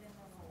reflected in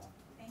the rule.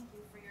 Thank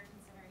you for your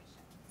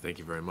consideration. Thank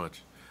you very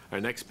much.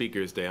 Our next speaker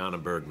is Diana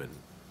Bergman.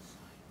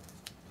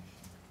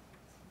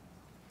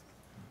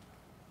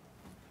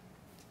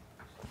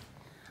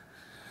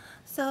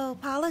 So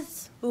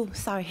policy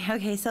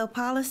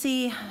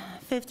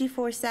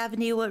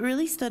 5470, what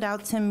really stood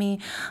out to me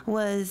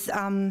was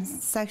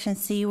section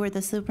C, where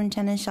the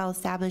superintendent shall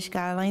establish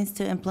guidelines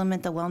to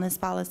implement the wellness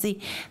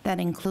policy that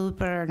include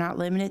but are not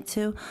limited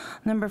to.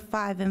 Number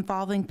 5,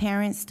 involving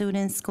parents,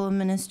 students, school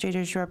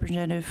administrators,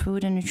 representative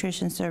food and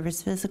nutrition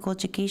service, physical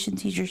education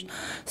teachers,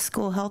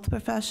 school health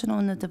professional,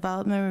 in the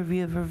development,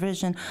 review, and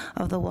revision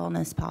of the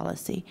wellness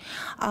policy.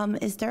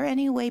 Is there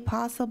any way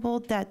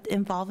possible that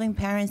involving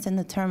parents in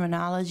the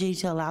terminology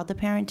to allow the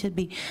parent to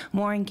be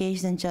more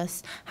engaged than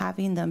just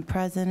having them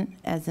present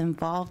as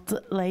involved,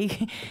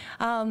 like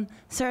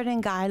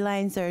certain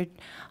guidelines or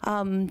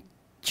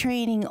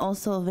training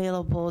also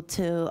available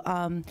to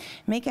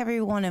make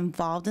everyone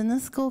involved in the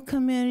school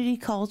community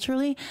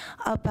culturally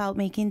about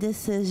making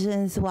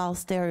decisions while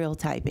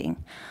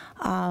stereotyping.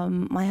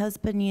 My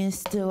husband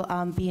used to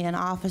be an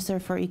officer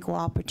for equal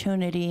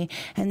opportunity,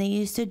 and they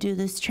used to do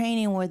this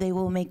training where they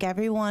will make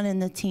everyone in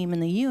the team in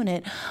the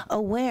unit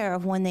aware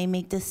of when they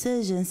make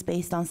decisions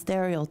based on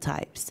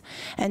stereotypes.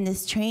 And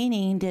this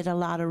training did a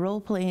lot of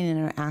role-playing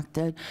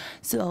interactive,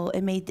 so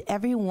it made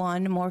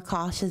everyone more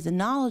cautious and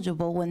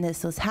knowledgeable when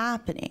this was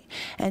happening.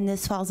 And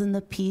this falls in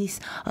the piece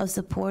of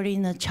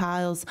supporting the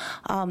child's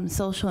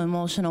social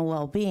emotional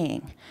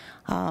well-being.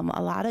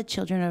 A lot of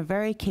children are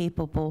very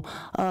capable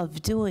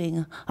of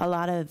doing a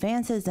lot of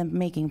advances and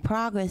making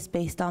progress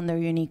based on their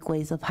unique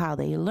ways of how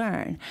they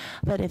learn.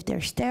 But if they're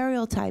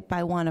stereotyped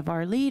by one of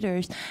our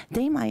leaders,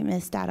 they might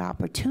miss that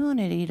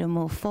opportunity to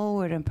move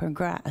forward and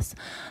progress.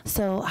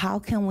 So how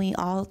can we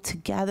all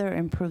together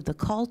improve the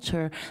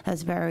culture?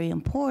 That's very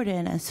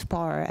important as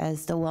far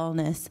as the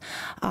wellness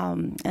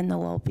and the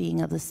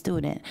well-being of the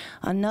student.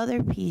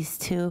 Another piece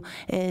too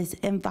is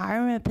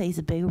environment plays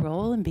a big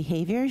role in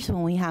behaviors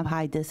when we have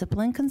high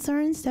discipline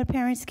concerns that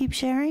parents keep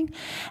sharing.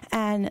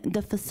 And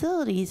the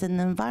facilities and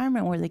the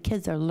environment where the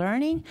kids are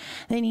learning,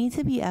 they need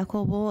to be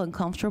equitable and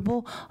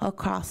comfortable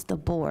across the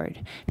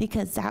board,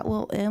 because that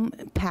will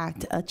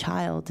impact a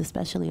child,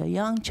 especially a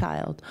young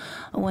child,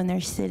 when they're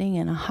sitting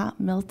in a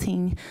hot,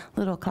 melting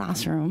little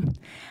classroom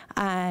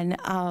and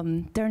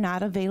they're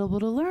not available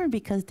to learn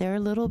because they're a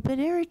little bit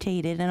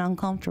irritated and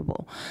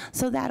uncomfortable.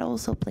 So that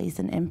also plays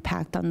an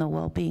impact on the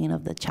well-being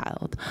of the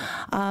child.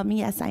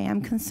 Yes, I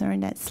am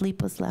concerned that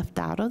sleep was left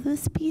out of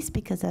this piece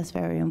because that's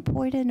very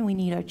important. We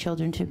need our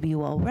children to be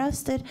well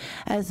rested,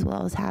 as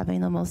well as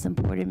having the most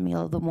important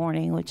meal of the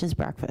morning, which is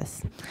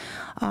breakfast.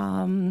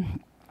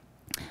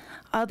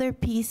 Other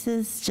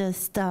pieces,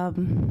 just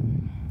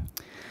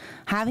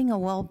having a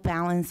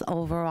well-balanced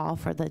overall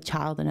for the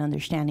child and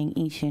understanding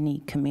each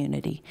unique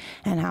community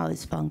and how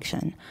it's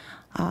function.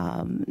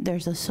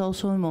 There's a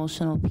social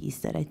emotional piece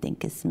that I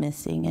think is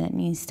missing, and it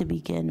needs to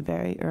begin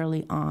very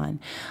early on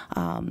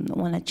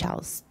when a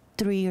child's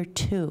 3 or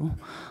 2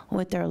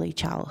 with early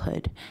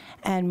childhood,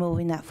 and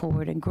moving that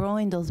forward and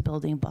growing those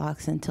building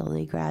blocks until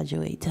they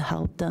graduate to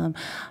help them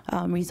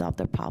resolve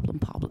their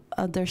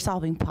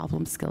solving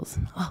problem skills.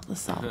 Oh, the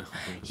solve.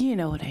 You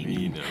know what I mean.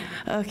 You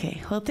know.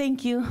 Okay, well,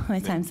 thank you. My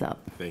time's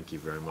up. Thank you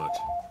very much.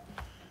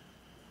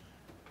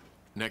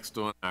 Next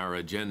on our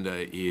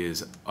agenda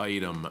is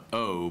item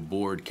O,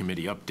 board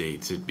committee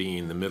updates. It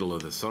being the middle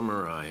of the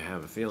summer, I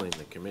have a feeling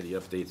the committee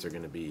updates are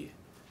going to be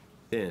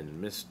thin.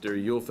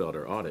 Mr.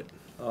 Uhlfelder, audit.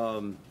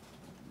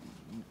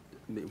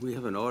 We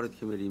have an audit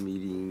committee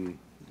meeting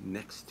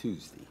next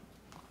Tuesday.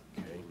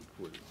 Okay.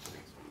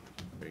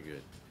 Very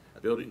good.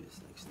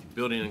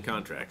 Building and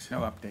contracts. No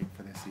update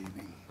for this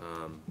evening.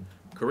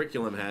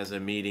 Curriculum has a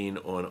meeting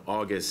on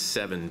August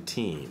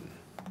 17.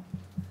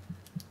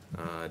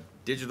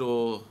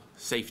 Digital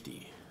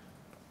safety.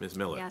 Ms.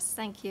 Miller. Yes,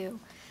 thank you.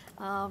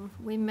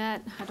 We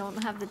met, I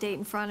don't have the date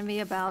in front of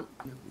me, about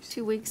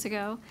 2 weeks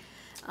ago.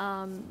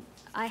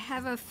 I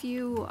have a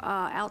few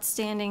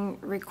outstanding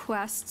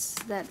requests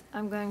that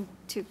I'm going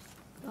to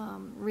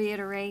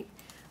reiterate.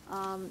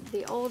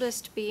 The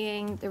oldest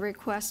being the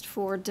request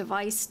for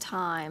device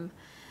time.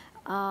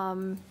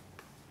 I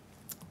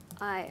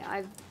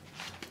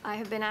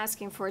have been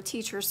asking for a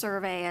teacher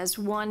survey as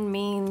one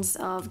means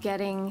of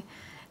getting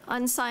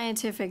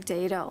unscientific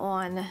data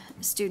on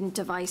student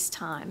device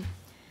time.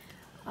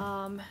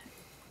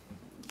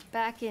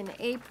 Back in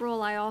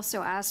April, I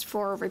also asked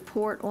for a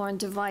report on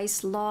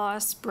device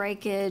loss,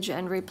 breakage,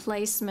 and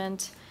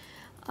replacement.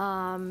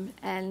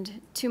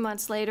 And 2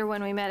 months later,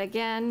 when we met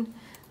again,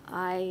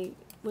 I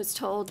was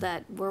told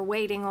that we're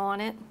waiting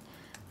on it.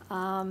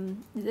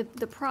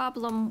 The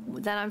problem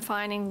that I'm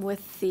finding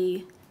with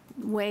the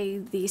way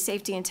the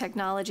Safety and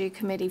Technology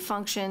Committee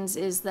functions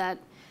is that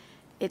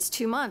it's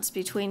 2 months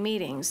between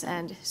meetings,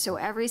 and so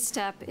every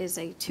step is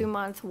a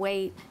 2-month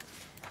wait,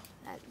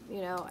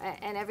 you know,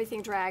 and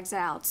everything drags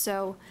out.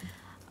 So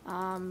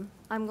I'm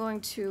going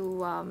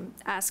to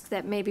ask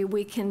that maybe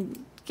we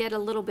can get a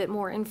little bit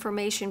more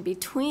information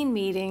between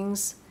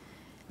meetings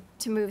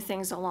to move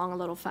things along a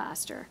little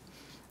faster.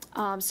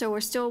 So we're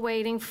still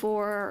waiting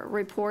for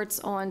reports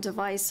on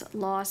device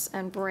loss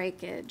and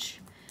breakage.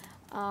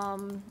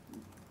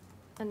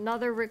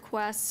 Another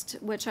request,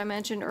 which I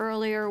mentioned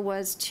earlier,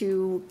 was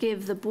to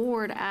give the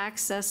board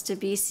access to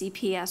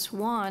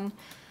BCPS-1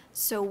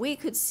 so we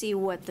could see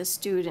what the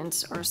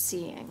students are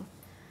seeing.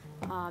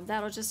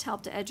 That'll just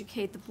help to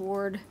educate the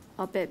board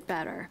a bit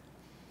better.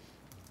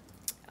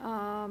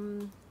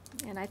 And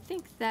I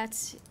think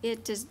that's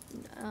it.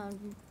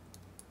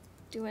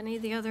 Do any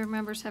of the other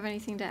members have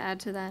anything to add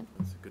to that?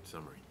 That's a good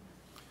summary.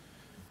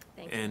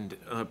 Thank you. And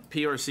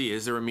PRC,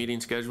 is there a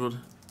meeting scheduled?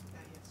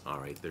 All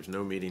right, there's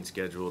no meeting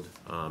scheduled,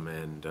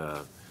 and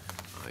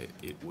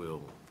it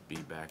will be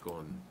back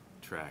on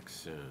track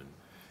soon.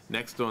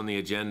 Next on the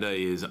agenda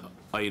is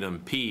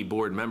item P,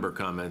 board member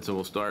comments, and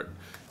we'll start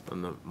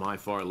on my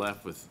far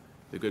left with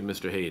the good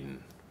Mr.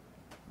 Hayden.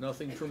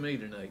 Nothing from me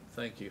tonight,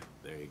 thank you.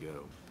 There you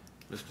go.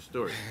 Mr.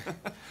 Story.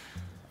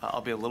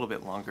 I'll be a little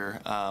bit longer,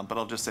 but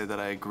I'll just say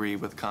that I agree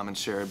with comments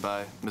shared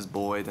by Ms.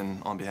 Boyd,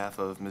 and on behalf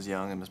of Ms.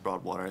 Young and Ms.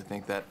 Broadwater, I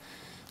think that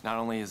not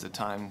only is it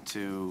time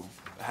to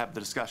have the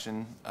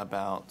discussion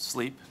about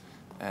sleep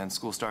and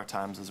school start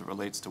times as it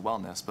relates to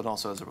wellness, but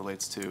also as it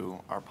relates to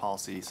our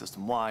policy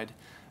system-wide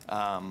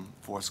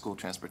for school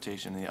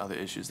transportation and the other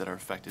issues that are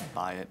affected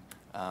by it,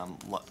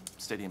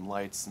 stadium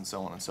lights and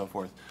so on and so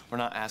forth. We're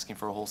not asking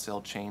for a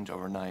wholesale change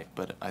overnight,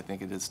 but I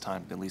think it is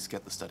time to at least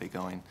get the study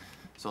going.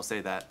 So I'll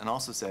say that, and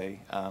also say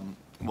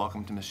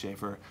welcome to Ms.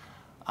 Schaefer.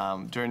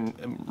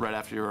 Right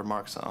after your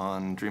remarks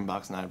on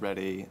Dreambox and I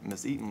Ready,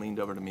 Ms. Eaton leaned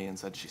over to me and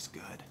said she's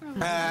good.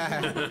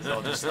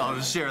 So I'll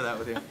just share that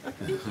with you.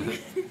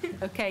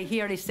 Okay, he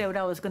already said what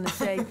I was going to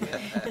say.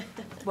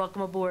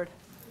 Welcome aboard.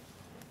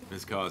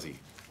 Ms. Causey.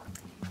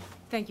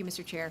 Thank you,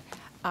 Mr. Chair.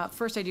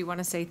 First, I do want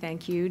to say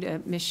thank you to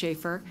Ms.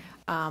 Schaefer.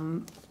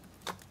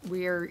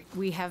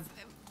 We have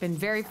been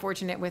very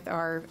fortunate with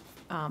our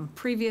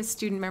previous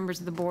student members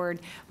of the board,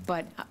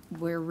 but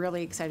we're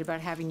really excited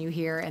about having you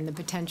here and the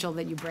potential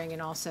that you bring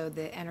and also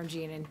the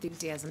energy and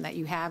enthusiasm that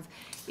you have.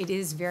 It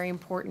is very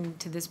important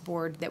to this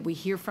board that we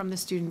hear from the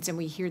students and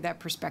we hear that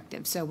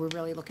perspective, so we're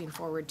really looking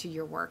forward to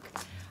your work.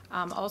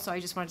 Also, I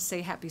just wanted to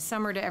say happy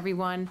summer to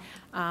everyone,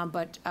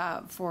 but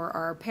for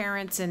our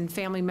parents and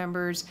family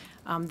members,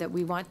 that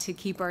we want to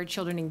keep our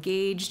children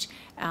engaged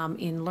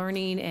in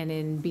learning and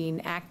in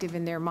being active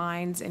in their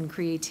minds and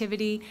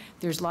creativity.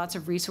 There's lots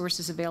of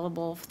resources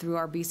available through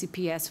our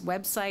BCPS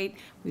website.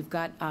 We've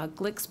got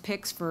Glix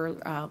Picks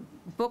for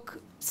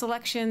book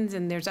selections,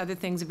 and there's other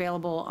things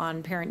available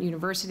on Parent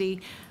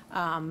University.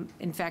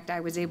 In fact, I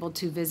was able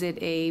to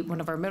visit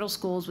one of our middle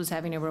schools was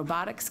having a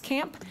robotics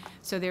camp,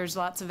 so there's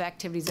lots of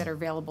activities that are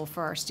available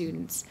for our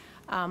students.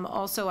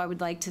 Also, I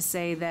would like to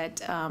say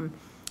that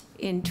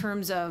in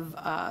terms of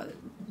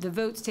the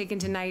votes taken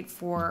tonight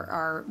for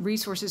our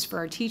resources for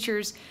our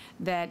teachers,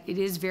 that it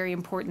is very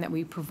important that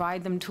we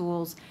provide them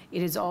tools.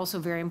 It is also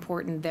very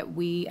important that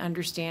we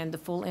understand the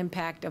full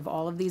impact of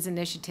all of these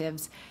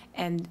initiatives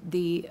and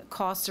the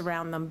costs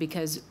around them,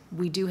 because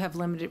we do have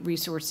limited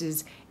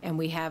resources and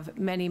we have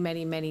many,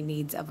 many, many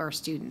needs of our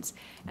students.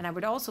 And I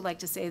would also like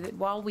to say that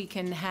while we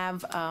can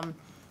have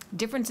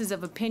differences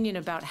of opinion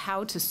about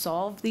how to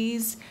solve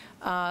these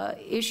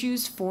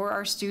issues for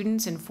our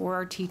students and for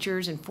our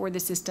teachers and for the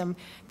system,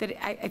 that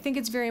I think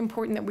it's very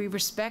important that we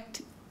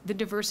respect the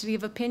diversity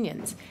of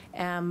opinions,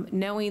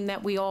 knowing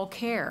that we all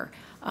care.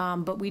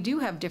 But we do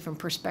have different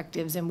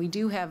perspectives and we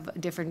do have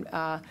different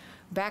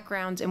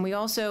backgrounds, and we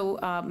also,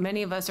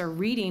 many of us are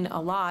reading a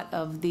lot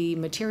of the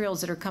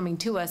materials that are coming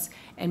to us,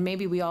 and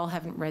maybe we all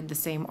haven't read the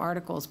same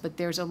articles, but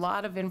there's a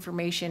lot of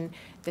information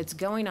that's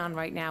going on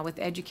right now with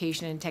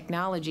education and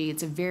technology.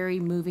 It's a very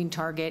moving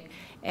target,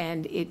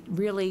 and it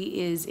really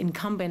is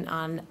incumbent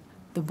on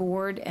the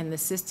board and the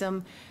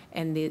system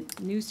and the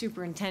new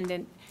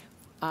superintendent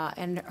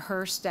and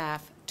her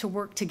staff to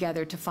work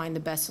together to find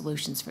the best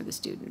solutions for the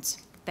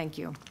students. Thank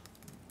you.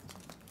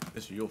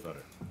 Mr.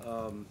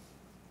 Uhlfelder.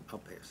 I'll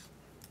pass.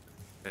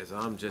 As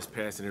I'm just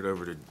passing it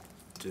over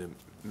to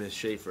Ms.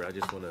 Schaefer, I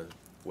just want to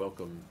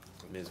welcome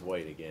Ms.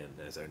 White again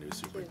as our new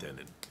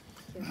superintendent.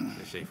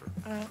 Ms. Schaefer.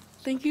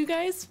 Thank you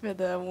guys for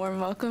the warm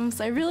welcomes.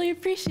 I really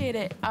appreciate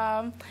it.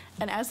 And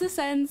as this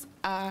ends,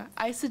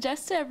 I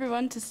suggest to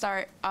everyone to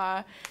start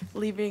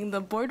leaving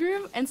the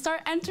boardroom and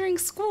start entering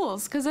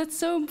schools, because it's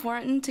so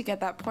important to get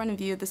that point of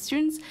view of the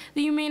students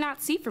that you may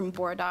not see from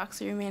board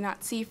docs or you may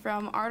not see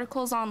from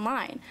articles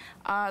online.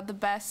 The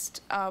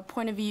best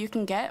point of view you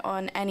can get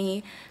on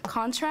any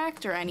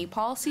contract or any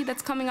policy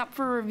that's coming up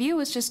for review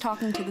is just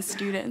talking to the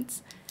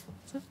students.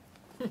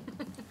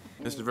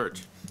 Mr.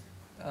 Virch.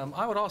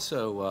 I would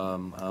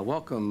also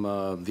welcome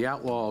the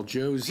outlaw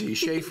Josie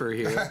Schaefer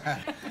here.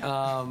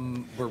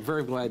 We're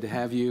very glad to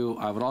have you.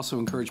 I would also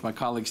encourage my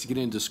colleagues to get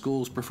into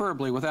schools,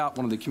 preferably without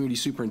one of the community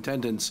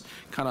superintendents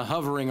kind of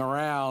hovering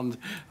around,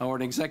 or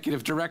an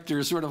executive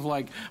director sort of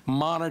like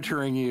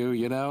monitoring you,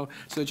 you know,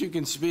 so that you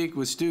can speak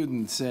with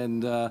students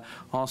and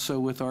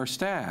also with our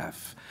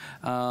staff.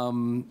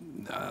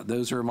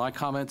 Those are my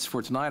comments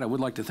for tonight. I would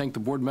like to thank the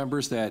board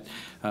members that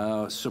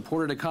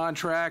supported a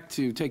contract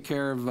to take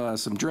care of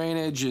some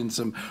drainage and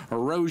some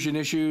erosion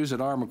issues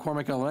at our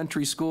McCormick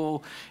Elementary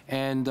School.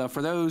 And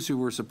for those who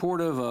were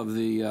supportive of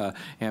the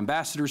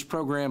Ambassadors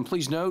Program,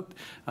 please note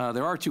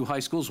there are 2 high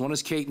schools. One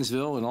is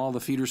Catonsville, and all the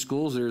feeder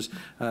schools. There's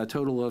a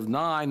total of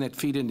 9 that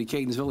feed into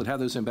Catonsville that have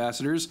those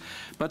ambassadors.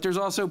 But there's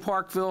also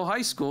Parkville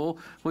High School,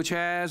 which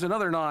has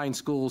another 9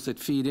 schools that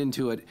feed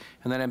into it.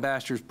 And that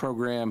Ambassadors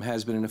Program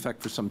has been in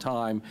effect for some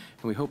time,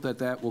 and we hope that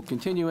that will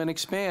continue and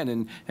expand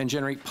and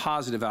generate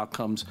positive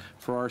outcomes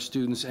for our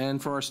students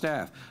and for our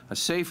staff. A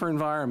safer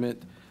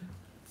environment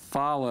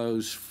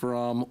follows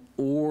from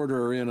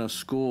order in a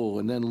school,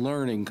 and then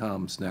learning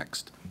comes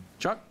next.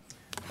 Chuck?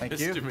 Thank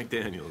you. Mr.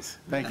 McDaniels.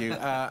 Thank you.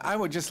 I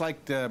would just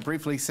like to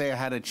briefly say I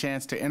had a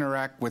chance to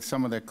interact with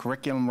some of the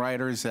curriculum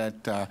writers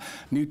at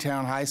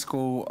Newtown High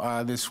School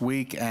this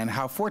week, and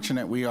how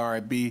fortunate we are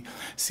at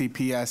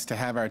BCPS to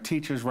have our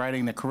teachers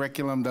writing the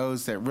curriculum,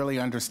 those that really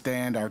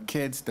understand our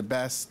kids the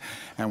best,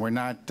 and we're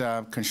not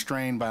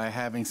constrained by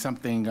having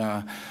something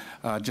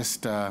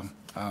just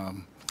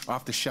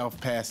off the shelf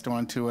passed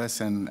on to us,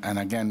 and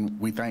again,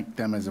 we thank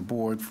them as a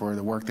board for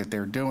the work that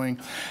they're doing.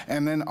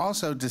 And then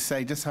also to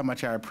say just how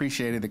much I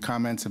appreciated the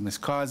comments of Ms.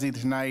 Causey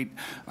tonight,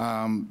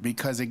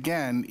 because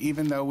again,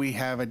 even though we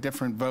have a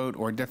different vote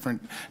or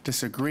different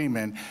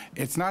disagreement,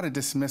 it's not a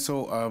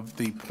dismissal of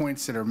the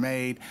points that are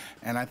made,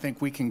 and I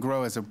think we can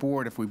grow as a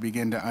board if we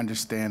begin to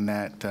understand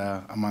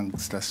that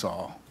amongst us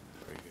all.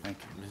 Thank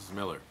you. Mrs.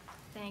 Miller.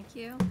 Thank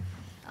you.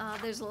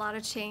 There's a lot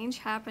of change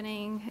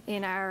happening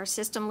in our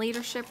system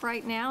leadership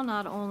right now,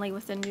 not only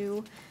with the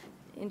new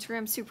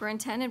interim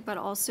superintendent, but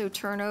also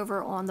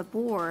turnover on the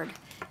board.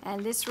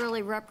 And this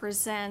really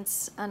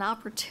represents an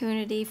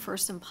opportunity for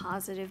some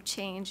positive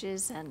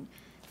changes and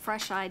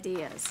fresh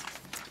ideas.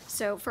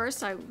 So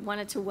first, I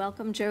wanted to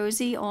welcome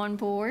Josie on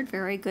board.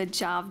 Very good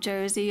job,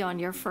 Josie, on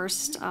your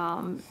first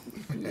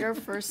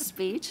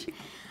speech.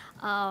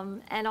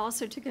 And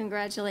also to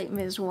congratulate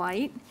Ms.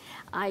 White.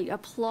 I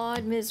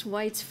applaud Ms.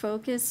 White's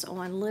focus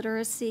on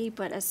literacy,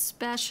 but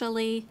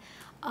especially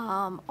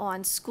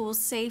on school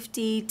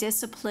safety,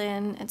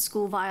 discipline, and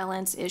school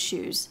violence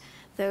issues.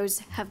 Those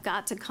have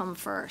got to come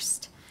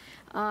first.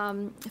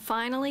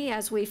 Finally,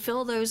 as we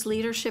fill those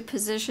leadership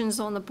positions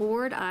on the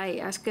board,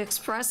 I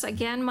express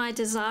again my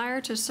desire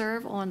to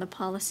serve on the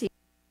policy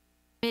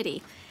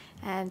committee.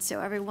 And so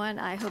everyone,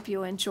 I hope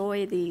you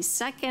enjoy the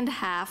second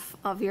half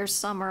of your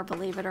summer.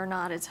 Believe it or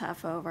not, it's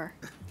half over.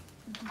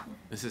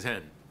 Mrs.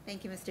 Henn.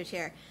 Thank you, Mr.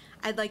 Chair.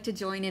 I'd like to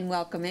join in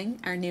welcoming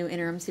our new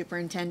interim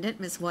superintendent,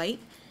 Ms. White.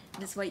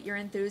 Ms. White, your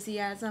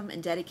enthusiasm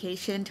and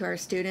dedication to our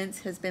students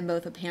has been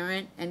both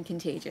apparent and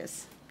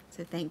contagious.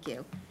 So thank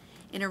you.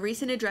 In a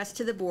recent address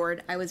to the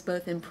board, I was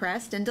both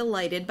impressed and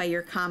delighted by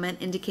your comment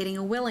indicating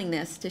a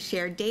willingness to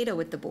share data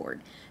with the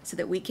board so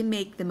that we can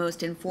make the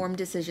most informed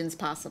decisions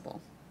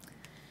possible.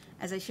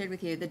 As I shared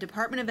with you, the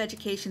Department of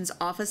Education's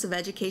Office of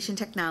Education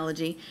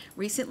Technology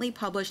recently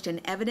published an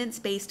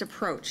evidence-based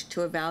approach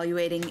to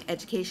evaluating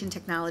education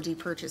technology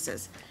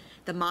purchases.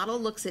 The model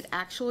looks at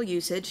actual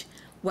usage,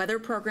 whether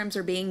programs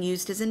are being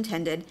used as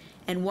intended,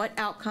 and what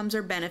outcomes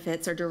or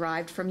benefits are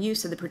derived from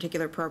use of the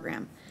particular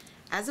program.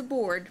 As a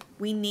board,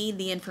 we need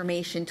the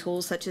information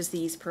tools such as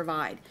these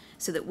provide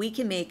so that we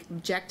can make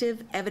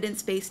objective,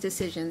 evidence-based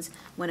decisions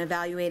when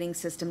evaluating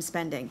system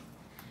spending.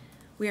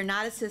 We are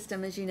not a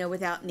system, as you know,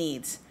 without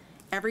needs.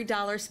 Every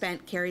dollar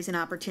spent carries an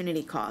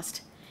opportunity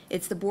cost.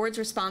 It's the board's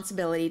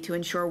responsibility to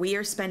ensure we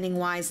are spending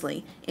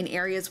wisely in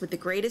areas with the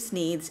greatest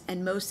needs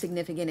and most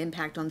significant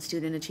impact on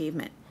student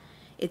achievement.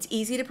 It's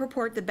easy to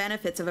purport the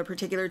benefits of a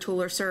particular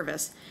tool or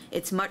service.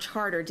 It's much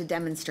harder to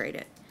demonstrate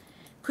it.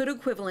 Could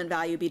equivalent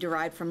value be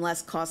derived from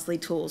less costly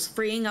tools,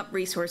 freeing up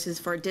resources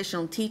for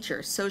additional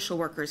teachers, social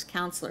workers,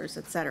 counselors,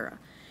 etc.?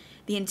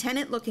 The intent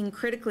in looking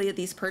critically at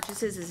these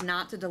purchases is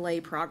not to delay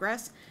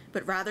progress,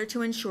 but rather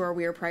to ensure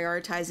we are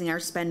prioritizing our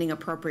spending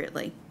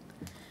appropriately.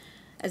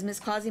 As Ms.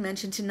 Causey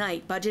mentioned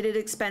tonight, budgeted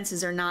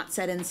expenses are not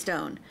set in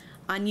stone.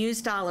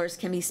 Unused dollars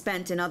can be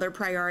spent in other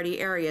priority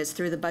areas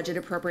through the budget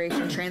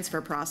appropriation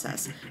transfer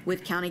process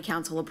with County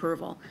Council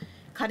approval.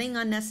 Cutting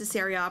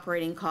unnecessary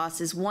operating costs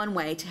is one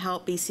way to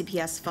help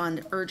BCPS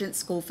fund urgent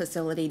school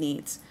facility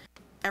needs.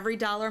 Every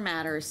dollar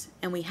matters,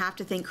 and we have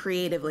to think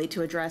creatively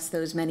to address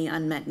those many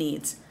unmet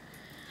needs.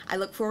 I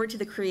look forward to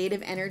the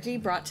creative energy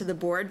brought to the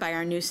board by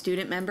our new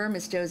student member,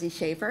 Ms. Josie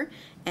Schaefer,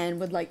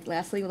 and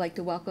lastly would like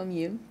to welcome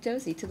you,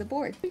 Josie, to the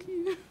board.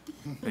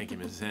 Thank you,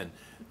 Mrs. Henn.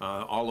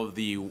 All of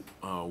the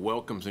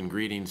welcomes and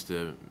greetings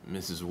to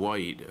Mrs.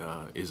 White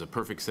is a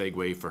perfect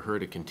segue for her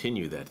to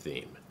continue that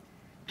theme.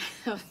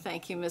 Oh,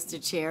 thank you,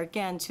 Mr. Chair.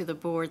 Again, to the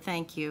board,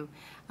 thank you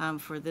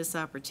for this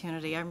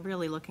opportunity. I'm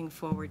really looking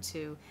forward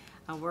to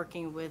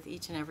working with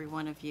each and every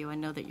one of you. I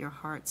know that your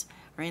hearts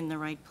are in the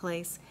right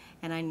place,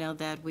 and I know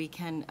that we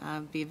can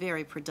be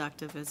very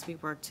productive as we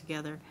work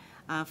together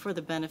for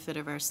the benefit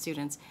of our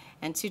students.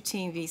 And to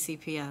Team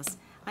BCPS,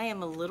 I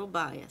am a little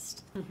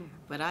biased,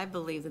 but I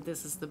believe that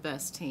this is the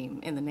best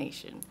team in the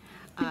nation.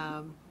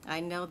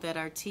 I know that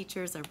our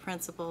teachers, our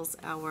principals,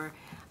 our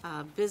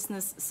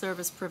business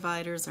service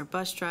providers, our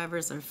bus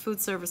drivers, our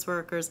food service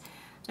workers,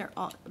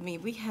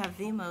 we have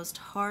the most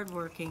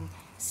hardworking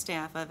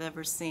staff I've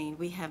ever seen.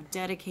 We have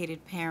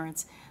dedicated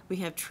parents, we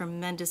have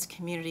tremendous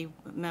community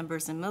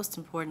members, and most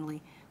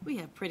importantly, we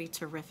have pretty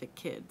terrific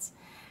kids.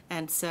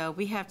 And so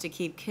we have to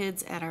keep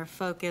kids at our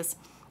focus.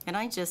 And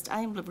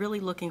I'm really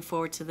looking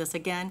forward to this.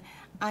 Again,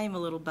 I am a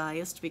little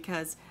biased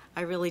because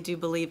I really do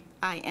believe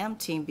I am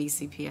Team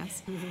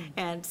BCPS.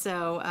 And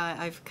so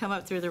I've come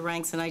up through the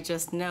ranks, and I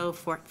just know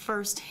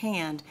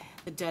firsthand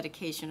the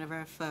dedication of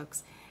our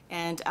folks.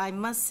 And I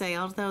must say,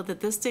 although that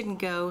this didn't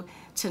go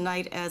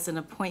tonight as an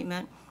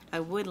appointment, I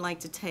would like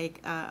to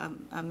take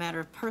a matter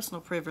of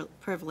personal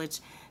privilege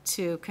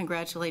to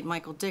congratulate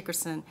Michael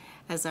Dickerson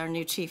as our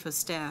new Chief of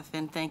Staff,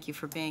 and thank you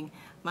for being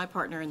my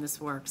partner in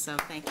this work, so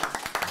thank you.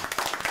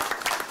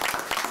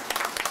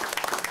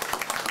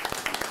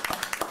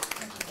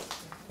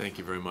 Thank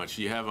you very much.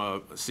 You have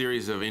a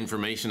series of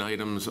information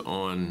items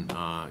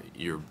on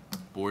your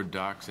board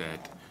docs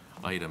at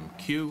item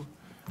Q.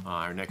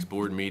 Our next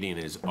board meeting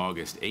is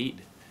August 8,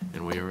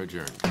 and we are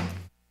adjourned.